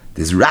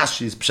 There's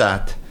Rashi's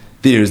Pshat,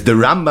 there's the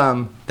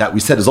Rambam, that we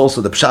said is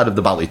also the Pshat of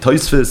the Bali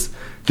Tosfos,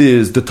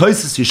 there's the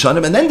Tosfos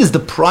Yishanim, and then there's the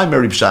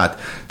primary Pshat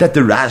that the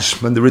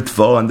Rashba and the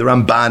Ritva and the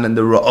Ramban and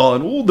the Ra'ah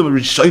and all the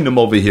Rishonim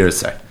over here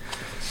say.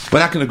 We're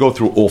not going to go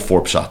through all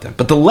 4 pshatim.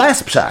 But the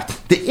last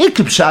pshat, the ikk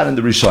pshat in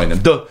the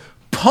Rishonim, the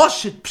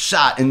pashit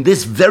pshat in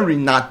this very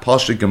not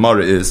pashit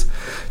Gemara is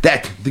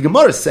that the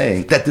Gemara is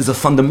saying that there's a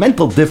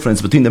fundamental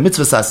difference between the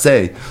mitzvah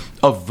saseh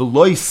of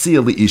v'loi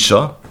siyah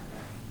li'isha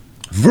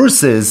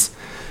versus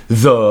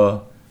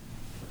the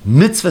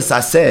mitzvah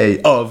saseh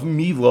of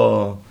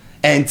milah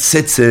and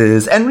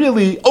tzitzis, and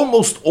really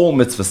almost all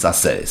mitzvah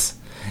sasehs.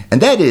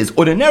 And that is,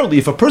 ordinarily,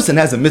 if a person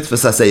has a mitzvah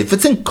saseh, if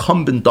it's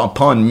incumbent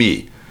upon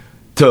me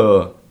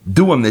to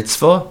do a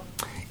mitzvah,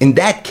 in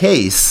that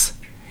case,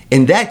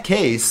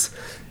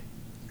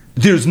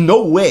 there's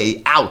no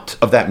way out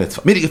of that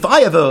mitzvah. Meaning, if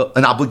I have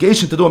an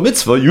obligation to do a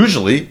mitzvah,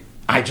 usually,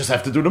 I just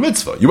have to do the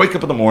mitzvah. You wake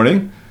up in the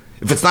morning,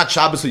 if it's not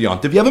Shabbos or Yom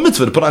Tov, you have a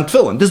mitzvah to put on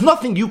tefillin. There's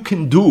nothing you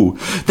can do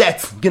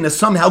that's going to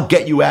somehow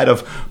get you out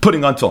of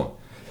putting on tefillin.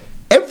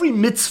 Every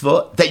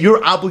mitzvah that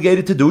you're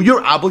obligated to do,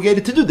 you're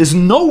obligated to do. There's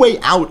no way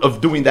out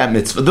of doing that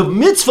mitzvah. The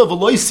mitzvah of a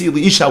loisi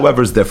liisha,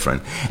 however, is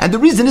different. And the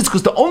reason is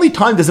because the only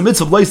time there's a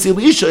mitzvah of loisi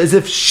liisha is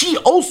if she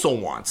also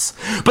wants.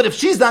 But if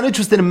she's not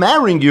interested in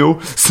marrying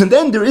you, so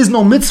then there is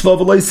no mitzvah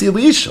of a loisi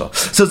liisha.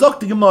 So Zok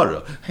the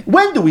Gemara,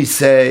 when do we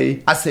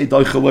say, Asay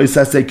doicha lois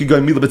asay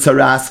kigoy mila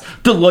b'tzaras,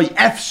 deloy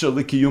efsha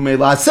likiyumei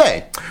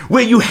la'asay,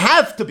 where you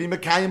have to be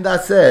mekayim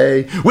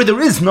da'asay, where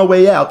there is no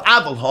way out,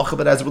 aval hocha,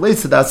 but as it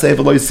relates to da'asay of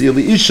a loisi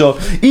liisha,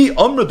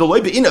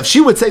 if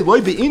she would say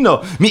loy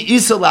be'ina mi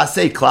isa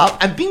la'aseh klal,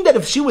 and being that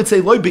if she would say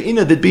loy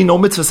be'ina there'd be no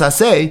mitzvah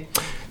saseh,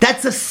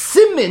 that's a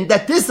siman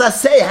that this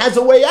aseh has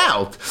a way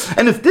out.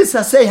 And if this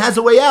aseh has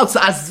a way out,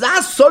 so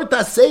azaz sort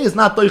aseh is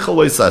not doicha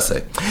lois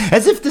aseh.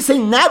 As if to say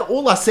not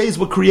all asehs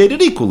were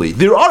created equally.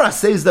 There are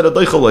asehs that are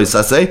doicha lois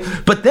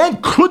aseh, but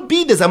then could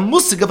be there's a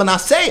musig of an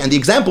aseh. And the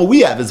example we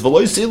have is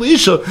v'loy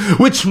se'lisha,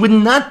 which would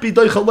not be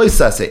doicha lois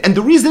aseh. And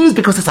the reason is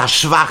because it's a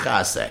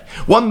shvacha aseh.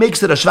 One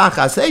makes it a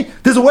shvacha aseh,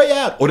 there's a way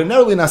out.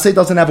 Ordinarily an aseh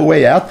doesn't have a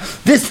way out.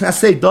 This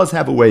aseh does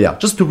have a way out.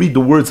 Just to read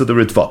the words of the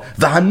Ritva.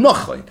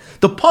 V'hanochayin.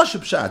 The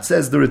Pashup Shat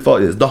says the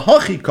Ritva is the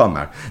Hachi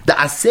Kamar, the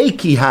Asay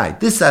Kihai,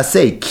 this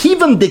Asay,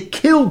 Kivan de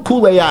Kil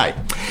Kulei.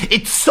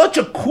 It's such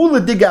a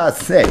kula diga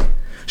Asay.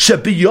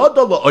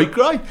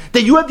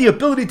 That you have the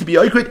ability to be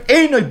oikrit.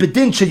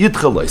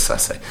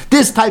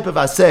 This type of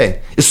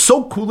asay is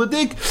so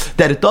kuladig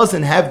that it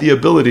doesn't have the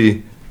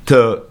ability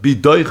to be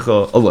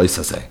doicha alois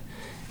asay.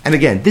 And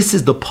again, this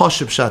is the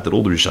pashup shot that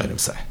all the Rishonim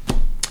say,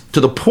 to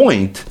the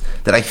point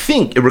that I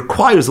think it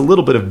requires a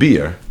little bit of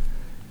beer.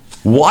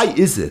 Why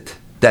is it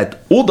that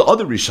all the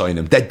other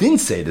Rishonim that didn't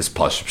say this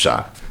pashup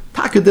shot,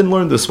 Taka didn't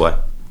learn this way?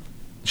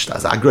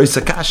 But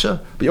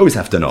you always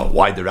have to know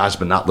why the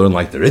Rashba not learn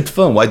like the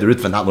Ritva, and why the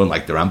Ritva not learn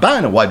like the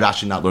Ramban, and why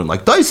Rashi not learn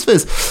like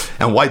Tosfos,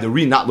 and why the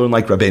Ri not learn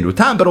like Rabbeinu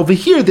Tam. But over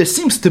here, there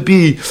seems to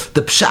be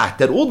the pshat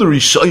that all the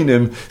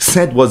Rishonim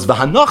said was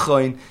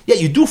v'hanachayin.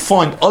 Yet you do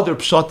find other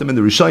pshatim in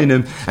the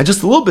Rishonim, and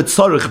just a little bit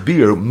sarich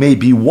beer,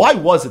 maybe. Why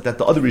was it that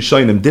the other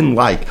Rishonim didn't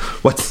like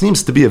what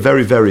seems to be a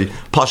very, very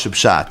pashup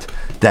pshat?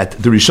 That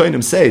the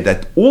Rishonim say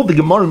that all the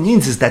Gemara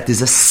means is that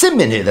there's a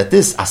siman here, that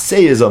this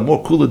asay is a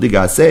more kula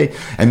diga asay,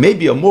 and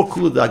maybe a more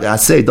kula diga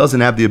asay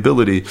doesn't have the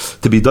ability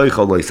to be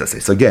doicha lois asay.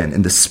 So again,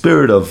 in the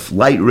spirit of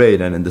light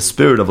raid and in the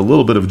spirit of a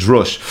little bit of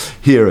drush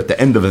here at the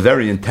end of a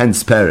very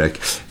intense parak,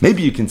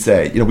 maybe you can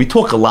say, we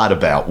talk a lot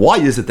about why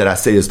is it that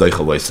asay is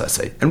doicha lois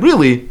asay, and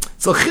really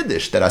it's a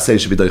chiddush that asay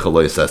should be doicha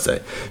lois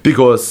asay,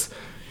 because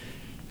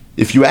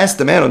if you ask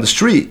the man on the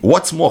street,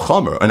 what's more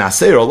chamer, an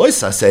asay or a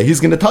lois asay, he's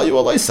going to tell you a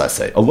lois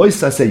asay. A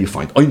lois asay, you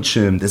find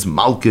oinchim, there's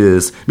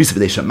malchus, misa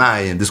b'dei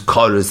shamayim, there's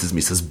chorus, there's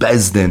misas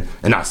bezdin.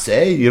 An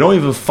asay, you don't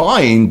even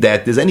find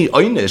that there's any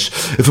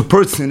oinish if a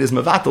person is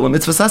mevatel and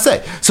mitzvah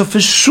asay. So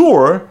for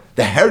sure,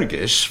 the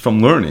hergish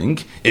from learning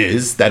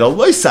is that a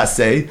lois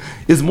asay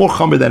is more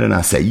chamer than an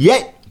asay.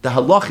 Yet, the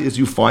halach is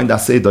you find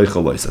asay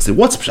doicha lois asay.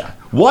 What's pshat?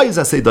 Why is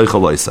asay doicha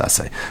lois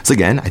asay? So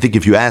again, I think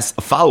if you ask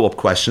a follow-up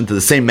question to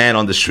the same man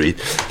on the street,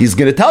 he's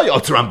going to tell you,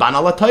 it's Ramban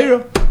ala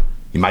Torah.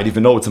 You might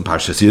even know it's in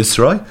Parshas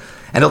Yisro.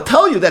 And he'll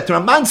tell you that the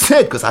Ramban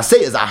said, because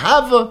asay is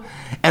ahava,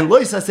 and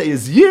lois asay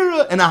is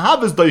yira, and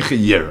ahava is doicha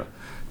yira.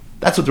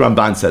 That's what the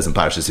Ramban says in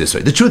Parshas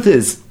Yisro. The truth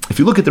is, if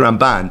you look at the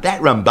Ramban,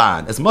 that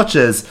Ramban, as much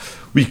as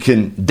we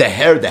can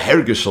deher the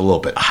hergish a little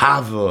bit,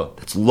 ahava,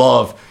 that's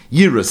love,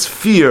 Yiras,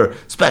 fear,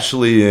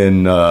 especially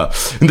in the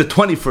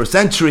 21st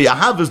century,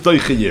 ahavas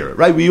doicha yira,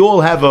 right? We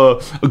all have a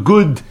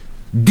good,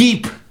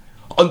 deep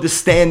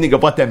understanding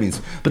of what that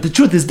means. But the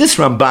truth is, this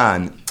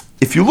Ramban,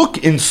 if you look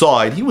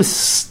inside, he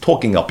was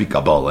talking Al Pi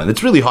Kabbalah, and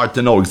it's really hard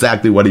to know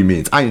exactly what he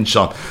means. Ayin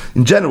Sham.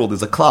 In general,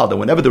 there's a cloud that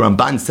whenever the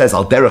Ramban says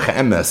Al Derech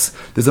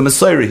Emes, there's a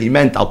Messiah, he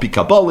meant Al Pi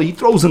Kabbalah, he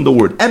throws in the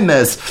word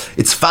Emes,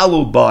 it's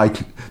followed by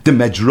the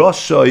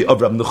Medrash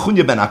of Rab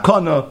Nechunya ben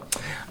Akana,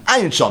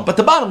 Ayin Sham. But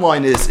the bottom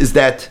line is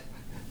that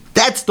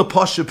that's the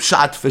pashup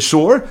pshat for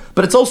sure,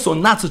 but it's also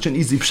not such an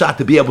easy pshat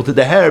to be able to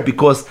deher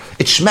because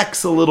it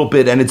shmecks a little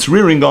bit and it's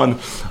rearing on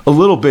a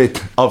little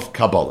bit of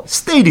Kabbalah.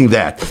 Stating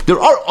that, there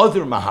are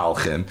other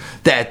mahalchim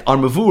that are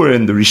mavur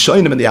in the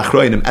Rishonim and the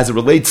Achronim as it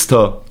relates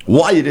to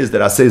why it is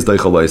that asay is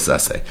doicha lois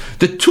asay.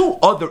 The two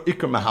other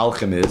ikar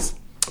mahalchim is,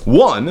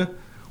 one,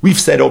 we've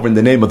said over in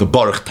the name of the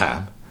Baruch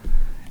Tam,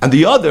 and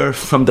the other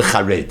from the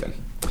Charedim.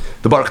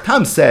 The Baruch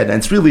Tam said, and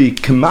it's really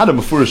Kemada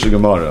Mefurish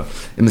Gemara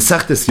in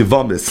Masechtes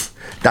Yevamis,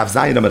 Daf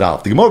Zayin Amud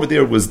Aleph. The Gemara over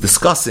there was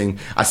discussing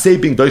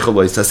Asay being Doicha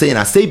Lois Asay and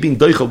Asay being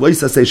Doicha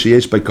Lois Asay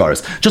Sheyesh by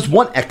Karas. Just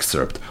one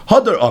excerpt.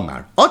 Hadar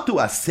Amar. Atu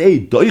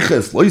Asay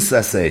Doiches Lois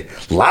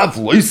Asay Lav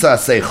Lois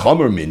Asay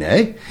Chomer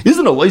Mineh.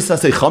 Isn't a Lois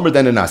Asay Chomer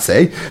than an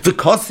Asay?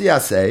 V'Kosi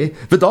Asay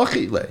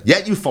V'Dachile.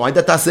 Yet you find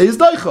that Asay is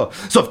Doicha.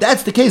 So if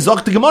that's the case,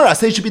 Zok the Gemara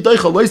Asay should be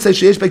Doicha Lois Asay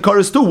Sheyesh by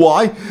Karas too.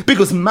 Why?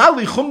 Because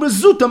Mali Chomer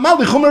Zuta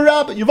Mali Chomer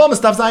Rabba. You've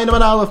almost Daf Zayin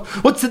Amud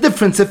Aleph. What's the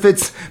difference if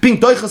it's being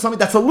Doicha something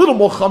that's a little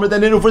more Chomer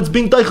than if it's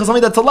being Doicha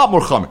something that's a lot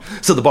more Chomer?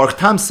 So the Baruch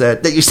Tam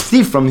said that you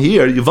see from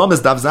here,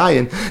 Yevamis Daf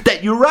Zayin,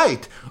 that you're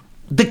right.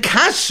 The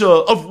kasha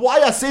of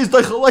why I say is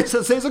Doicha Lois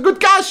Asay is a good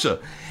kasha.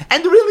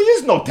 And there really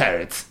is no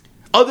teretz.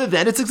 Other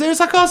than it's Exeris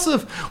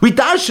HaKasav. We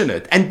darshan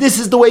it, and this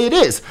is the way it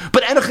is.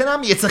 But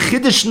Enochanami, it's a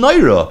Chiddush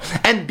Noira.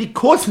 And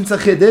because it's a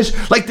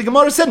Chiddush, like the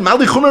Gemara said,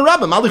 Mali Chumer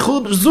Rabba, Mali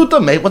Chumer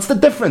Zuta, mate, what's the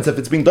difference if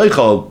it's being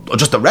Doicha or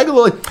just a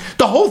regular?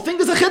 The whole thing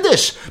is a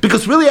Chiddush.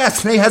 Because really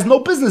Asnei has no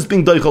business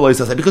being Doicha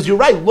Lois Asay. Because you're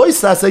right, Lois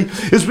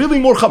Asay is really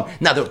more Chum.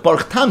 Now the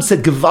Baruch Tam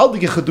said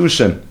Gevaldige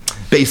Chedushim.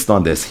 Based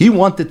on this, he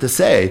wanted to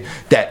say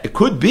that it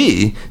could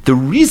be the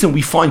reason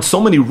we find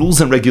so many rules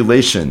and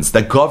regulations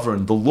that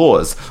govern the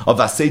laws of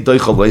Asay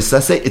Doicha Lois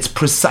Asay. It's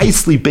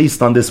precisely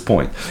based on this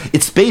point.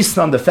 It's based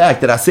on the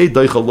fact that Asay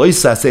Doicha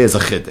Lois Asay is a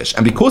chiddush,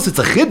 and because it's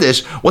a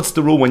chiddush, what's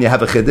the rule when you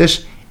have a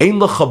chiddush? Ein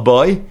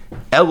l'chabay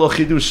elo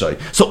chidushai.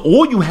 So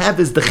all you have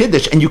is the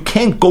chiddush, and you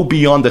can't go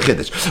beyond the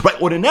chiddush.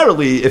 Right?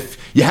 Ordinarily, if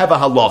you have a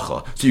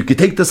halacha, so you can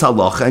take this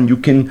halacha and you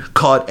can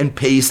cut and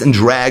paste and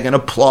drag and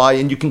apply,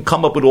 and you can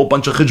come up with a whole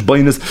bunch of chiddush,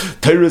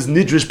 teres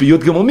nidrish b'yud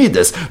gimel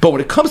midas. But when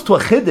it comes to a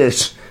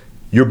chiddush,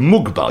 you're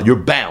mugbal, you're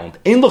bound.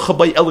 Ein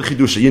l'chabay elo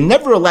chidusha. You're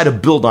never allowed to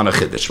build on a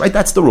chiddush, right?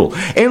 That's the rule.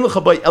 Ein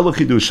l'chabay elo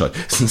chidusha.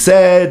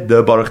 Said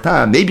the Baruch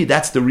Tam, maybe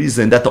that's the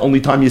reason that the only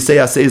time you say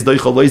Asay is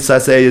Doicha Lois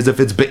Asay is if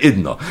it's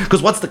be'idna.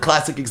 Because what's the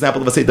classic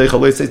example of Asay Doicha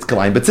Lois Asay? It's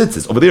kalayim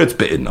betzitzis. Over there it's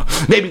be'idna.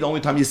 Maybe the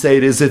only time you say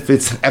it is if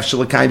it's efshel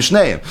l'kaim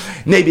shneim.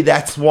 Maybe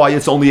that's why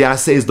it's only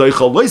Asay is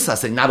Doicha Lois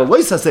Asay, not a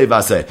Lois Asay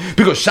v'asay.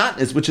 Because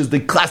shatnez, which is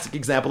the classic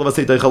example of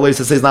Asay Doicha Lois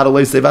Asay, is not a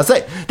Lois Asay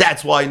v'asay.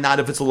 That's why not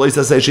if it's a Lois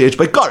Asay sheyesh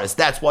by kares.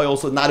 That's why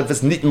also not if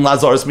it's nitin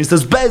lazaris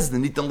mistas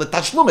bezdin, nitin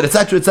letashlumin,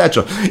 etc.,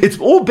 etc. It's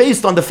all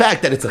based on the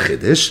fact that it's a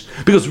chiddush,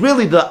 because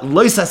really the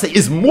Lois Asay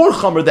is more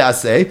chamer than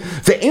Asay.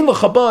 Ve'en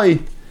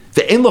l'chabay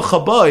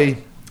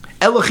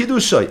elo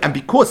chidushai, and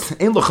because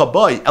ein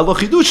l'chabay elo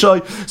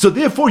chidushai, so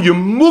therefore you're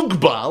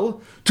mugbal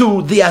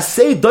to the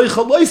Asay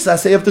Doicha Lois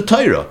Asay of the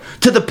Torah,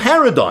 to the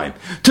paradigm,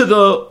 to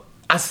the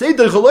Asay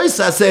Doicha Lois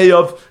Asay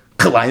of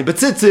Kalayim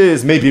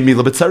Betzitzis, maybe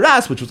Mila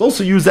Betzaras, which was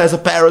also used as a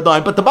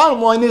paradigm. But the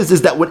bottom line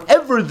is that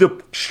whatever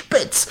the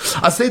spitz,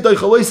 Asay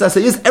Doicha Lois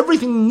Asay is,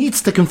 everything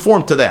needs to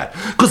conform to that.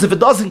 Because if it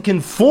doesn't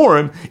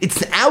conform,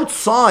 it's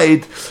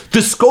outside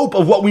the scope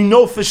of what we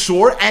know for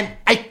sure, and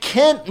I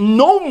can't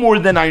know more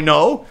than I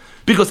know,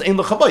 because Ein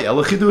L'chabay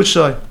Elo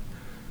Chidushai.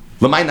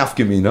 L'may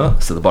nafkamina.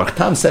 So the Baruch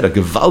Tam said a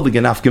gevaldige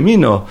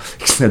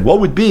nafkamina. He said, what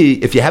would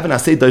be if you have an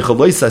Asay Doicha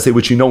Lois Asay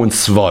which you know in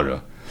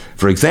Svara?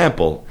 For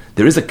example,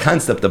 there is a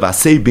concept of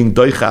Asay being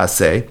Doicha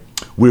Asay,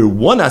 where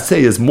one Asay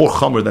is more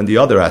Chomer than the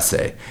other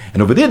Asay.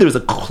 And over there is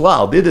a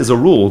klal, there is a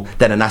rule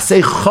that an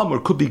Asay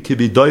Chomer could be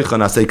Doicha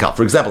and Asay Kal.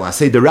 For example,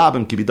 Asay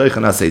Derabim could be Doicha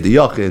and Asay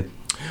Deyachid.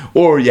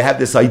 Or you have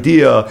this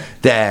idea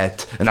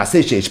that an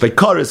Asay She'esh by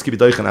Kares could be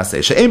Doicha and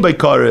Asay She'ein by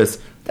Kares.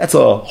 That's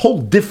a whole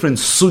different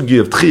sugi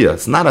of tchiyah.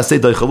 It's not Asay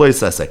Doicha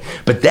Lois Asay.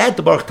 But that,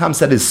 the Baruch Tam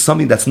said, is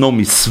something that's no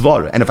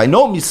misvara. And if I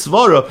know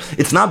misvara,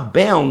 it's not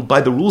bound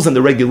by the rules and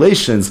the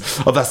regulations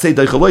of Asay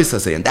Doicha Lois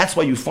Asay. And that's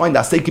why you find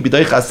Asay Ki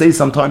B'Doicha Asay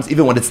sometimes,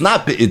 even when it's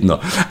not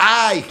Be'idna.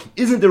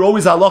 Isn't there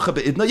always halacha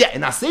Be'idna? Yeah,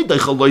 in Asay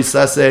Doicha Lois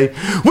Asay,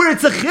 where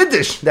it's a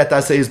chiddush that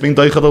Asay is being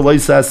Doicha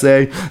Lois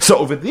Asay. So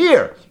over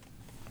there,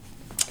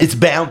 it's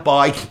bound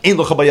by Ein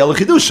L'chabay Elo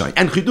Chidushai,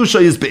 and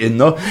Chidushai is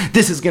Be'idna.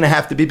 This is going to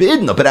have to be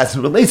Be'idna, but as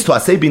it relates to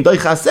Asay being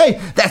Doicha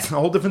Asay, that's a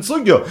whole different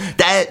sugya.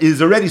 That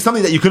is already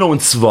something that you can know in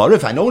Tzvar.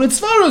 If I know it in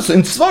Tzvar, so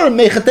in Tzvar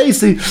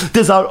Mechatesi,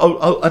 there's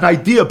an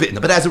idea of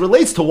Be'idna. But as it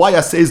relates to why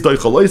Asay is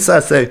Doicha Lois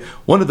Asay,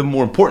 one of the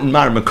more important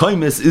Mar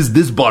Mekaymis is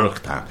this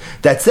Baruch Tam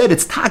that said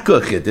it's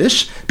Taka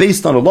Chiddush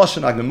based on a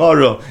Lashon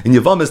HaGemara in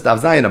Yevamis Daf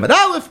Zayin Amud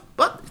Aleph.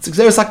 But it's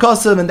Exeris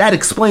HaKasav, and that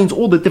explains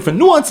all the different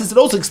nuances. It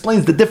also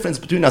explains the difference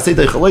between Asay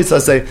Doicha Lois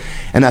Asay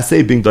and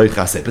Asay being Doicha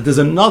Asay. But there's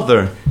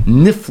another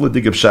nifla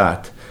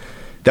digabshat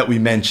that we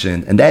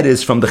mentioned, and that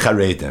is from the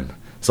Charedim.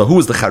 So who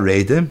was the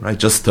Charedim? Right,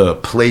 just to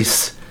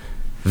place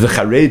the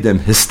Charedim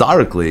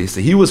historically.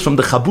 So he was from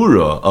the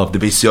Chabura of the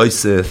Beis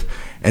Yosef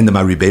and the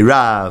Maribei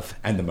Rav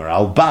and the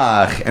Maral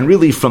Bach, and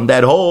really from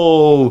that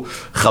whole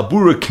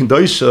Chabura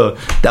Kendosha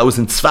that was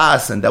in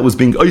Tzfas and that was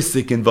being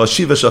oisik in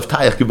Vashiva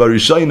Shaftayach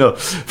Kibarishayna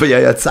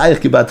Vayayatzayach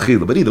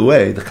Kibatchila. But either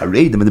way, the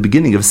Charedim in the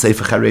beginning of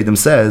Sefer Charedim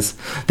says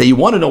that you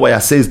want to know why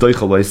Asay is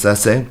Doicha Lois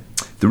Asay.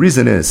 The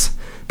reason is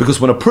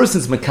because when a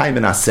person's Mekayim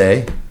in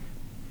Asay,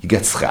 he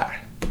gets schar.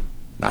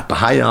 Not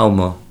Bahaya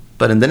Alma,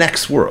 but in the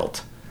next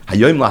world.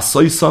 Hayom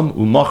lasoisam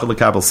umachal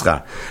lekabel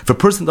schar. If a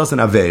person does an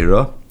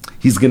Aveira,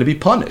 he's going to be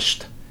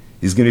punished.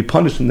 He's going to be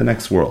punished in the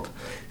next world.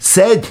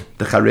 Said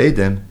the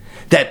Charedim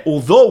that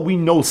although we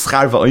know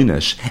schar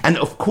v'oinish, and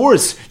of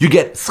course you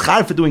get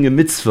schar for doing a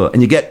mitzvah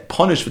and you get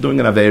punished for doing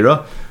an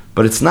aveira,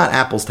 but it's not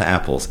apples to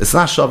apples. It's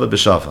not shava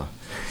b'shava.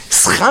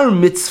 Schar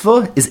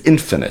mitzvah is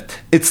infinite.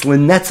 It's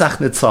lenetzach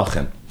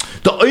netzachim.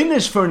 The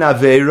oinish for an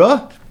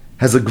aveira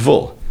has a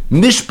gvul.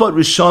 Mishpat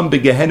Rishon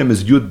begehenim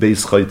is Yud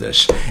Beis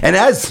Chodesh. And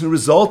as a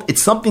result,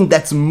 it's something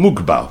that's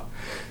mugbal.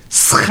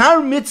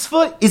 Schar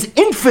mitzvah is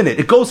infinite.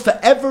 It goes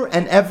forever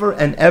and ever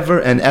and ever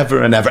and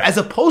ever and ever. As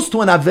opposed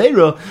to an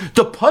Aveira,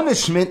 the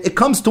punishment, it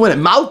comes to an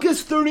end.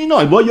 Malchus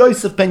 39, Lo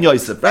Yosef ben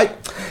Yosef, right?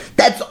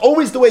 That's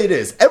always the way it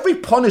is. Every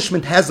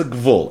punishment has a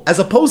gvul. As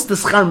opposed to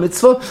schar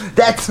mitzvah,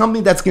 that's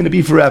something that's going to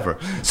be forever.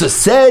 So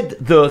said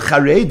the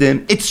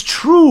Charedim, it's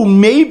true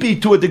maybe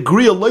to a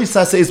degree a lois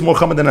aseh is more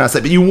common than an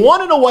aseh. But you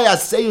want to know why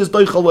aseh is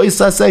doicha lois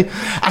aseh?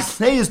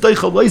 Aseh is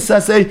doicha lois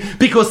aseh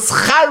because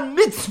schar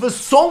mitzvah is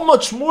so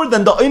much more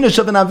than the einish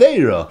of an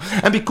aveira.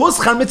 And because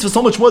schar mitzvah is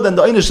so much more than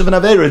the einish of an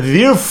aveira,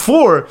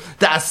 therefore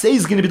the aseh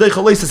is going to be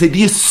doicha lois aseh.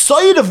 The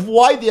aside of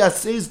why the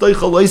aseh is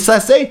doicha lois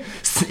aseh,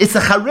 it's a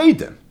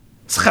Charedim.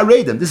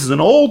 This is an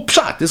old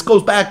pshat. This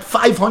goes back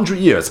 500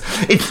 years.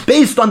 It's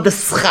based on the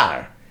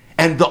schar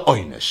and the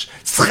oynish.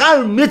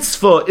 Schar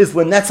mitzvah is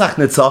lenetzach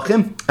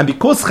netzachim, and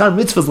because schar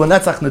mitzvah is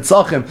lenetzach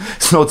netzachim,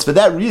 so it's for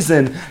that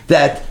reason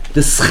that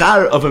the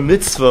schar of a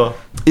mitzvah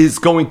is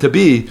going to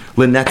be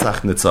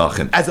lenetzach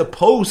netzachim. As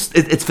opposed,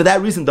 it's for that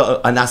reason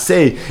that an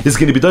aseh is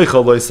going to be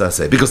doicha lois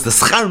aseh, because the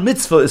schar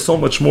mitzvah is so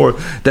much more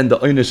than the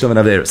oynish of an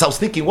aveira. So I was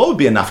thinking, what would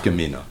be a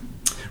nafkamina?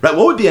 Right,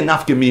 what would be a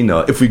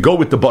nafkamina if we go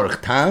with the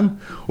Baruch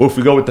Tam or if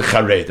we go with the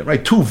Charedim?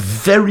 Right, two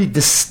very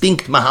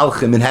distinct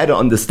mahalchim in how to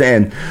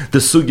understand the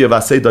sugya of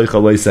aseh doicha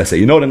lois aseh.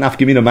 You know what a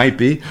nafkamina might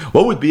be?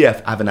 What would be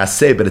if I have an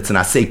aseh, but it's an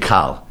aseh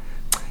kal?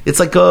 It's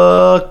like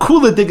a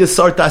kuladig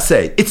sort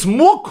aseh. It's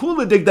more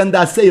kuladig than the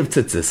aseh of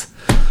tzitzis.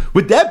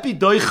 Would that be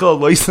doicha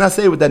lois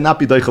aseh? Would that not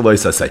be doicha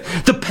lois aseh?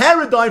 The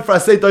paradigm for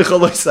aseh doicha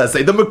lois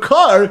aseh, the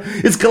makar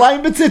is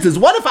kalayim b'tzitzis.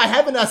 What if I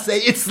have an aseh?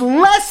 It's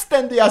less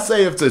than the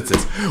aseh of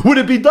tzitzis. Would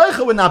it be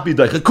doicha? Would not be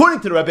doicha? According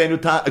to the Rabbeinu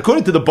Tam,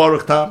 according to the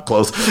Baruch Tam,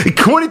 close.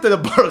 According to the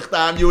Baruch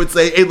Tam, you would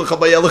say eilucha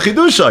bayel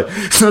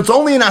chidushai. So it's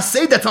only an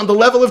aseh that's on the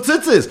level of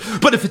tzitzis.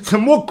 But if it's a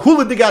more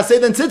cooler dig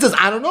aseh than tzitzis,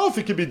 I don't know if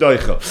it could be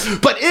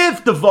doicha. But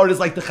if the var is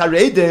like the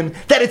Charedim,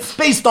 that it's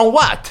based on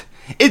what?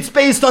 It's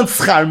based on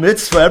schar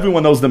mitzvah.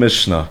 Everyone knows the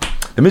Mishnah.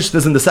 The Mishnah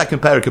is in the second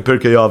parak of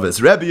Pirkei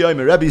Avos. Rabbi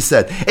Yomer, Rabbi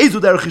said, "Ezu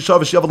derech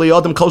yishav v'shav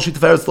le'adam kol shi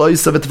teferes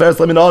lo'isa v'teferes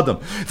le'min adam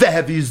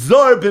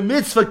ve'havizor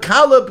b'mitzvah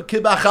kalab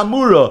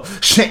kibachamura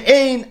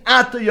she'ein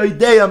ata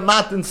yodeya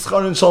matan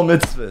scharin shal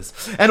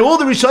mitzvahs." And all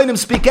the Rishonim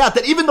speak out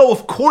that even though,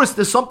 of course,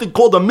 there's something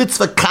called a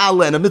mitzvah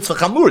kala and a mitzvah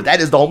chamura,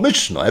 that is the whole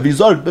Mishnah.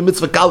 Havizor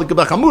b'mitzvah kala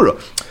kibachamura.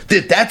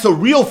 That's a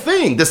real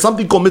thing. There's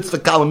something called mitzvah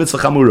kala, mitzvah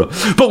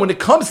chamura. But when it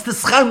comes to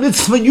schar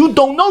mitzvah, you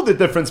don't know the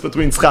difference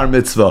between schar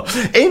mitzvah.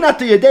 Ein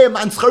ata yodeya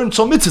matan scharin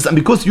shal mitzvahs, and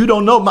because you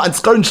don't know ma'an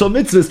skarin shal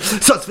mitzvahs,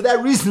 so it's for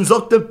that reason,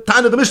 zok the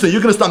time of the Mishnah,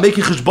 you're going to start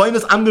making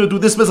cheshbonos, I'm going to do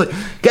this mitzvah.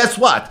 Guess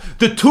what?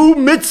 The two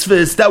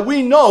mitzvahs that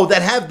we know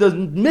that have the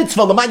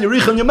mitzvah, l'man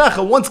yerichon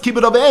yamecha, one's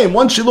kibbut avayim,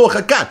 one shiluach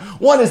hakan.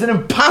 One is an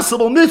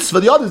impossible mitzvah,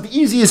 the other is the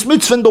easiest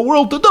mitzvah in the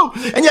world to do,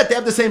 and yet they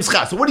have the same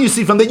schar. So what do you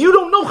see from that? You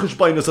don't know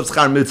cheshbonos of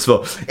schar mitzvah.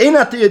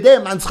 Einat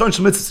yedei ma'an skarin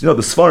shal mitzvahs. You know,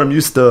 the Svarim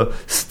used to,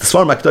 the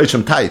Svarim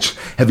HaKadoshim taich,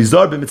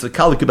 havizar b'mitzvah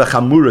kala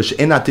kibachamura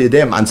she'einat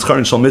yedei ma'an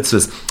skarin shal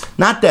mitzvahs.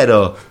 Not that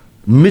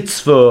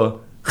mitzvah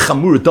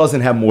chamura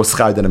doesn't have more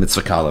schar than a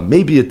mitzvah kala.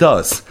 Maybe it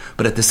does,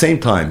 but at the same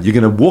time, you're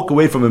going to walk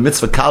away from a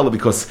mitzvah kala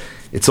because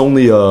it's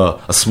only a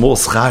small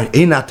schar.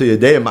 You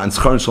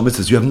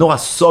have no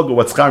hasaga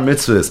what schar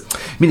mitzvah is.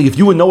 Meaning, if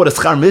you would know what a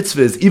schar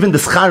mitzvah is, even the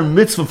schar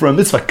mitzvah for a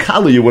mitzvah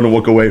kala you wouldn't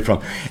walk away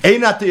from.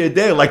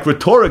 Like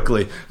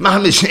rhetorically,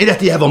 do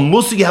you have a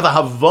musa? You have a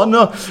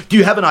havana? Do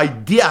you have an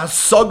idea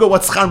hasaga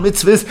what schar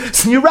mitzvah is?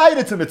 So you're right,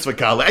 it's a mitzvah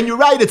kala, and you're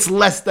right, it's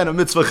less than a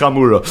mitzvah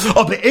chamura.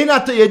 Oh, but you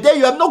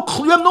have no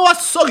clue, you have no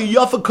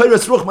hasaga.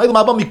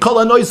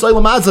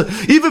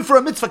 Even for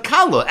a mitzvah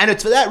kala, and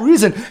it's for that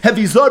reason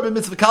heavy zarb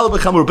mitzvah kala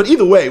b'chamura. But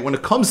either way, when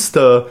it comes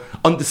to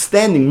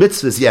understanding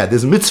mitzvahs, yeah,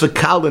 there's mitzvah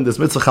kala and there's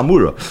mitzvah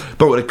chamura.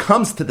 But when it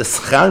comes to the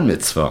schar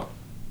mitzvah,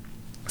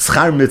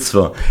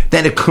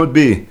 then it could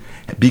be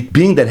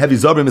being that heavy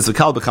zarb mitzvah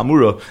kala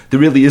b'chamura, there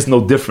really is no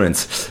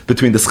difference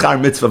between the schar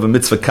mitzvah of a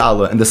mitzvah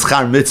kala and the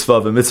schar mitzvah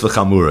of a mitzvah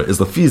chamura. Is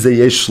lafize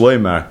yesh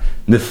shloimar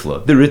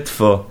nifla, the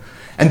Ritva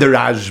and the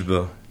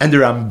Rashba and the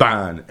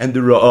Ramban and the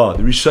Ra'ah,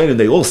 the Rishonim,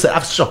 they all said,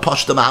 Afsha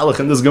Pashta Mahalach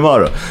in this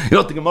Gemara. You know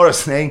what the Gemara is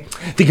saying?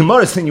 The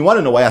Gemara is saying, you want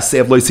to know why I say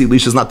of Loisi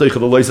Lish is not Teichel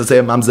Loisi say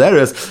of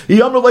Mamzeres,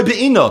 Yamr Loi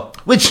Be'ina,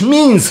 which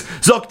means,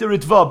 Zok the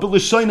Ritva,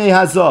 B'Lishoinei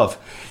Hazav,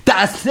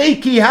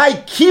 Ta'aseki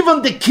Hai,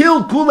 Kivan de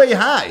Kil Kulei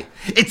Hai.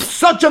 It's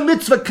such a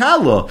mitzvah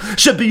kala.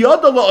 So it's not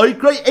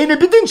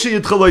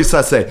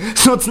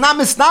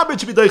misnaber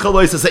to be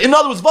doicha. In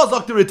other words,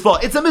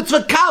 it's a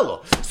mitzvah kala.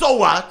 So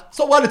what?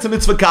 It's a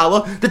mitzvah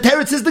kala. The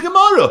teretz is the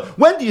Gemara.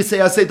 When do you say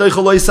asay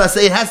doichel lo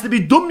yisaseh? It has to be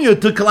dumya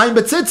to kalayim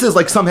betzitzis,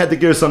 like some had the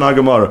Gerson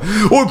Agamara.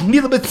 Or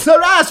mila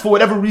betzaras, for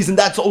whatever reason,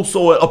 that's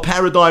also a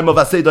paradigm of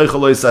asay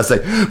doichel lo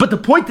yisaseh. But the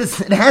point is,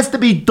 it has to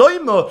be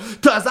doima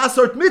to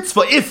azasart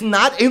mitzvah. If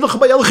not, ein l'cha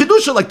bayel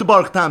chidusha, like the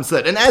Baruch Tam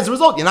said. And as a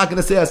result, you're not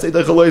going to say asay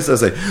doichel lo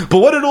yisaseh. But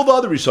what did all the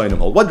other Rishonim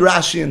hold? What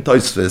Rashi and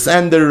Tosfos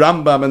and the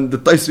Rambam and the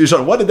Tosfos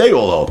Rishonim, what did they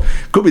all hold?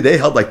 Could be they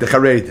held like the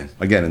Charedim,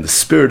 again, in the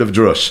spirit of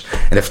Drush.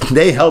 And if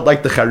they held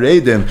like the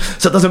Charedim,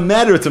 so it doesn't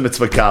matter it's a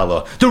mitzvah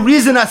kala. The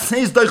reason I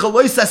say is doichel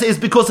lo yisaseh is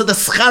because of the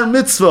schar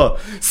mitzvah.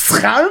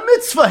 Schar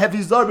mitzvah,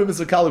 heavy zar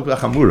b'mitzvah kala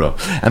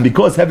b'chamura. And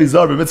because heavy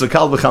zar b'mitzvah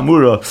kala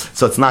b'chamura,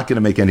 so it's not going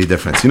to make any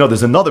difference. You know,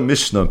 there's another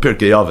Mishnah in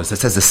Pirkei Avos that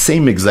says the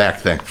same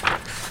exact thing.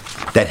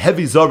 That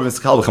heavy zar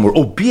b'mitzvah kala b'chamura,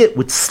 albeit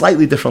with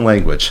slightly different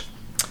language.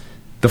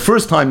 The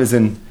first time is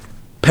in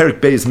Perik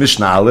Beis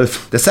Mishnah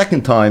Aleph. The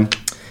second time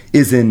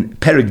is in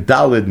Perik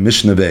Daled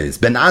Mishnah Beis.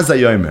 Ben Azai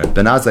Yomer,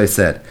 Ben Azai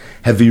said,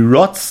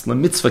 Hevirotz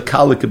lemitzvah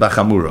kala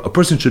k'bachamura. A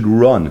person should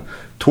run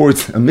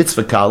towards a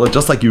mitzvah kala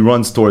just like he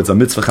runs towards a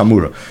mitzvah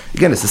chamura.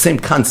 Again, it's the same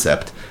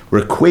concept.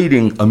 We're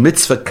equating a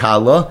mitzvah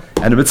kala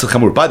and a mitzvah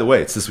chamura. By the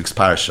way, it's this week's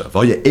parasha.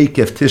 V'hoya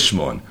ekev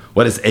tishmon.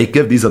 What is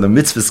ekev? These are the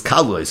mitzvahs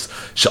kalos.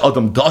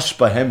 She'adam dosh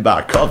bahem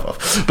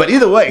ba'akavav. But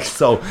either way,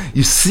 so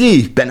you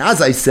see, Ben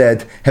Azai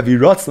said, have you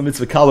rotz the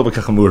mitzvah kala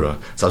b'kachamura?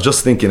 So I was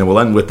just thinking, and we'll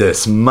end with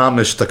this,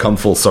 mamish to come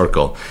full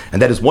circle.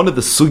 And that is one of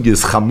the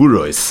sugyas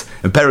chamuros.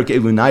 And Perik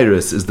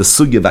Elunairis is the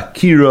sugya of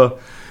akira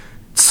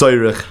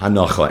tzoyrech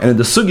hanacha. And in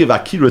the sugya of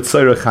akira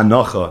tzoyrech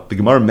hanacha, the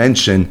Gemara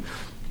mentioned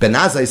Ben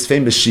Azai's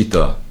famous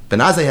shita. Ben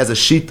Azai has a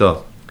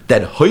shita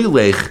that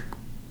hoylech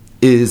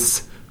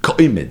is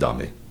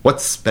ka'imedami.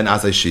 What's Ben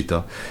Azai's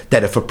shita?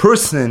 That if a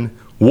person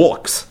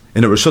walks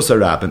in a Rosh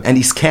Hashanah and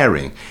he's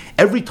carrying,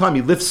 every time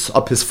he lifts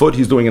up his foot,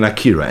 he's doing an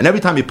akira. And every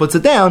time he puts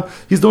it down,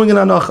 he's doing an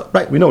anach.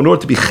 Right, we know in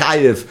order to be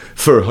chayiv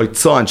for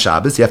hoitzah and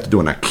Shabbos, you have to do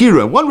an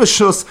akira in one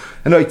Rishus,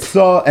 and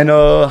hoitzah and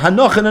a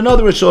hanach in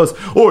another Rishus.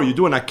 Or you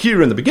do an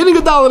akira in the beginning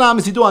of Dalet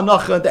Amos, you do an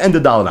hanach at the end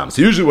of Dalet Amos.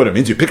 So usually what it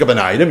means, you pick up an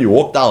item, you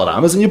walk Dalet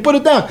Amos, and you put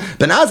it down.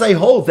 Ben Azai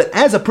holds that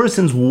as a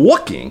person's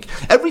walking,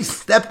 every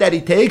step that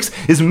he takes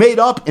is made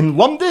up in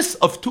lumdis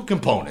of two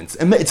components.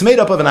 And it's made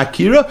up of an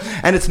akira,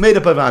 and it's made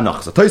up of an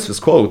hanach. So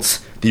Tosfos quotes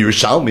the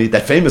Yerushalmi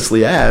that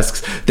famously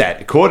asks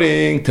that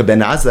according to Ben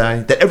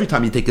Azai, that every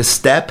time you take a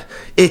step,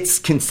 it's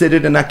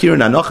considered an akira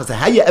and anocha. So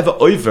how you ever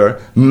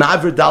over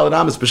Maver Dalet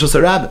Amos b'Shus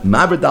HaRabim?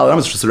 Maver Dalet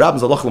Amos b'Shus HaRabim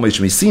is Halacha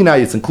L'Moshe Sinai.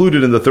 It's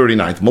included in the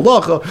 39th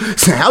Malacha.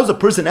 So how's a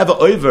person ever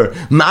over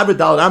Maver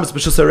Dalet Amos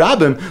b'Shus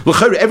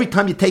HaRabim? Every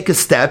time you take a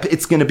step,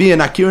 it's going to be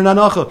an akira and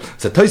anocha.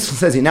 So Tosfos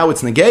says now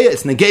it's negeya.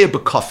 It's negeya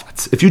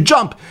b'kafetz. If you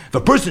jump, if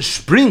a person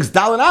springs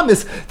Dalet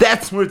Amos,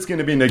 that's where it's going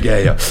to be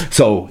negeya.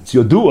 So it's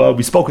Yodua.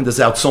 We've spoken this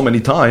out so many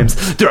times.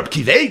 The Reb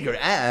Kiva Eiger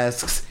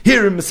asks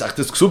here in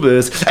Masechtas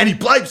Ksubas, and he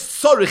bleibt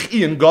sorich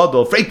Ian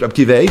Gadol. Freit Reb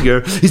Kiva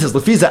Eiger, he says,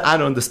 Lefiza, I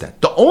don't understand.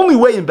 The only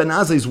way in Ben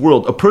Azai's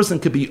world a person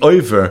could be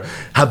over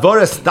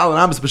Havaras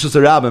Dalet Amos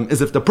b'Shus HaRabim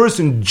is if the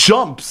person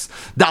jumps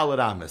Dalet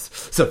Amos.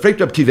 So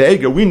Freit Reb Kiva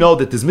Eiger, we know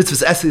that this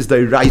mitzvahs essays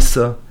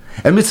d'oraisa.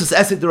 And mitzvahs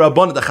esed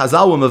derabbanan, the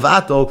Chazal were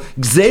mevatel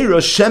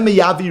gzeira shemi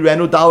yavi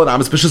renu Dalet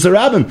Amos b'Shus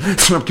HaRabim.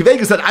 So Reb Kiva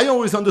Eiger said, I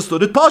always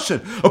understood it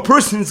passion. A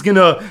person's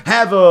gonna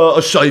have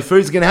a shofar,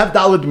 he's gonna have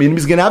Dalet Minim,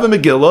 he's gonna have a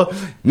Megillah,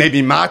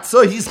 maybe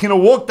matzah, he's gonna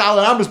walk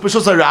Dalet Amos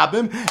b'Shus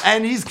HaRabim,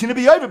 and he's gonna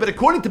be over. But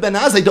according to Ben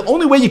Azai, the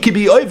only way you can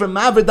be over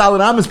Maver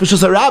Dalet Amos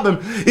b'Shus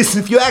HaRabim is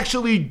if you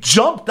actually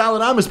jump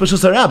Dalet Amos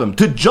b'Shus HaRabim.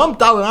 To jump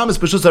Dalet Amos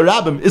b'Shus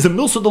HaRabim is a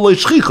milsa d'lo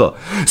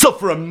shchicha. So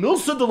for a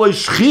milsa d'lo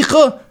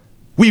shchicha,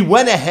 we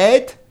went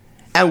ahead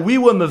and we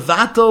were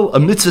mevatel a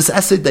mitzvahs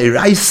esed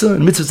d'oraisa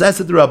and mitzvahs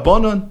esed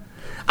d'rabbanan.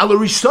 Al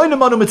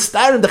rishonim anu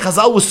mitztarim, the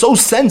Chazal was so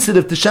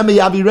sensitive to Shema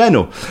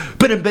Yavirenu.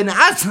 But in Ben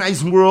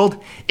Azai's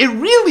world, it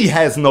really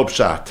has no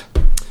pshat.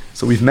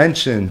 So we've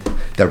mentioned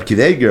that Reb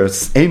Kiva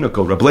Eiger's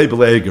Einoko, Reb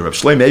Leibel Eiger, Reb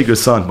Shlomo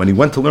Eiger's son, when he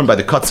went to learn by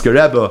the Kotzker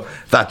Rebbe,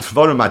 that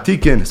Dvarim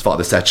Atikin, his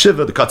father sat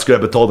Shiva, the Kotzker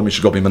Rebbe told him he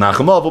should go be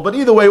Menachem Avol. But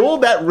either way, all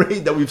that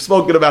raid that we've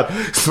spoken about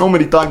so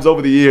many times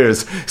over the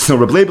years. So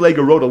Reb Leibel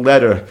Eiger wrote a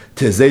letter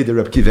to Zayder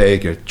Reb Kiva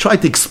Eiger,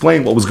 tried to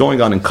explain what was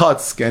going on in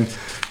Kotzk, and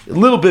a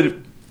little bit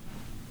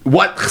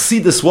what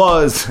Chassidus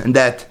was, and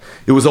that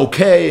it was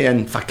okay,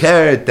 and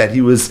fakert, that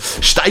he was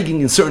steiging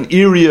in certain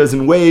areas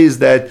in ways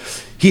that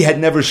he had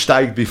never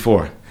steiged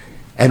before.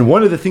 And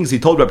one of the things he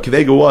told Reb Kiva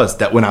Eiger was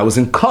that when I was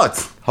in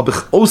Kotz, habe ich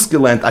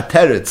ausgelernt a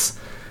teretz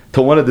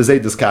to one of the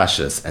Zayda's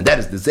kashas. And that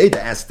is, the Zayda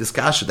asked this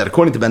kasha that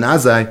according to Ben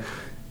Azai,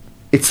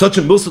 it's such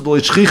a milsa d'lo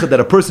shchicha that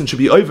a person should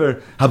be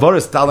over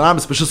Havaras Dalet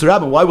Amos b'Shus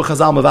HaRabim. Why would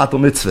Chazal mevatel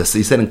mitzvahs? So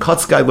he said in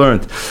Kotzk I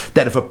learned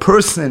that if a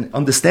person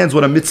understands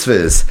what a mitzvah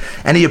is,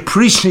 and he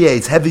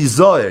appreciates heavy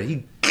zohar,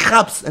 he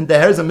chaps and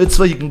there's a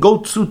mitzvah, you can go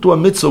to a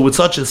mitzvah with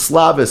such a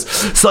slavis,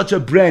 such a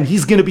brand,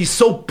 he's going to be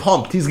so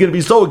pumped, he's going to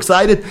be so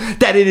excited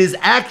that it is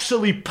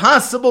actually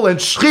possible and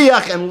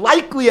shchiach and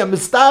likely and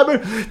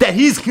mistaber that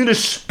he's going to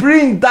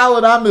spring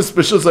Dalet Amos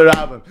b'Shus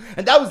HaRabim.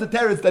 And that was the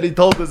teretz that he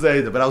told the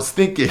Zayda. But I was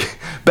thinking,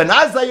 Ben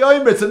Azai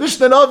Yomer, it's a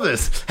Mishnah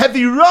Novis,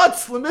 heavy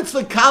rots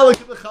l'mitzvah kalak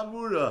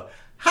v'chamura.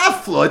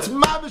 Haflo, it's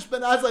Mamish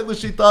Ben Azai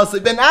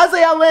L'Shitase, Ben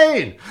Azai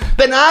Alein.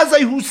 Ben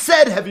Azai, who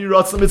said heavy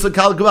Rotz Mitzvah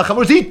Kal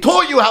B'Chamur, he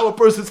taught you how a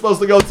person's supposed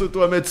to go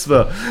to a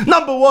mitzvah.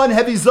 Number one,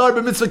 heavy Zor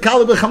Mitzvah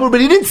Kal B'Chamur, but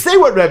he didn't say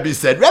what Rebbe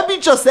said.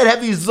 Rebbe just said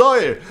heavy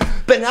Zor.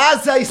 Ben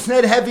Azai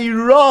said heavy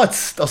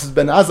Rotz. Das is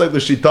Ben Azai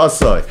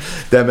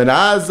L'Shitase. Then Ben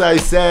Azai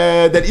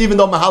said that even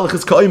though Mahalach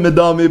is Koim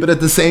Medami, but at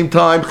the same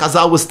time,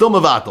 Chazal was still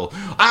Mavatal.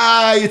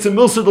 It's a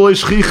Milsad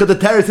L'Shchicha, the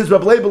teretz is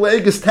Reb Leib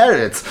Legas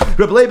teretz.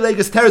 Reb Leib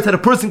Legas teretz that a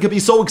person can be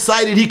so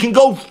excited he can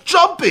go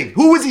jumping.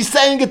 Who is he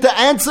saying it to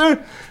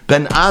answer?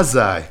 Ben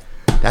Azai.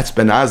 That's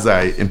Ben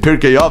Azai in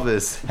Pirkei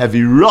Avos,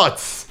 heavy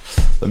Rotz,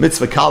 the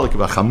mitzvah Kalik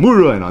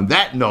V'Chamura. And on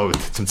that note,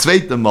 zum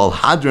zweiten Mal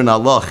Hadron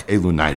Allah Elunai.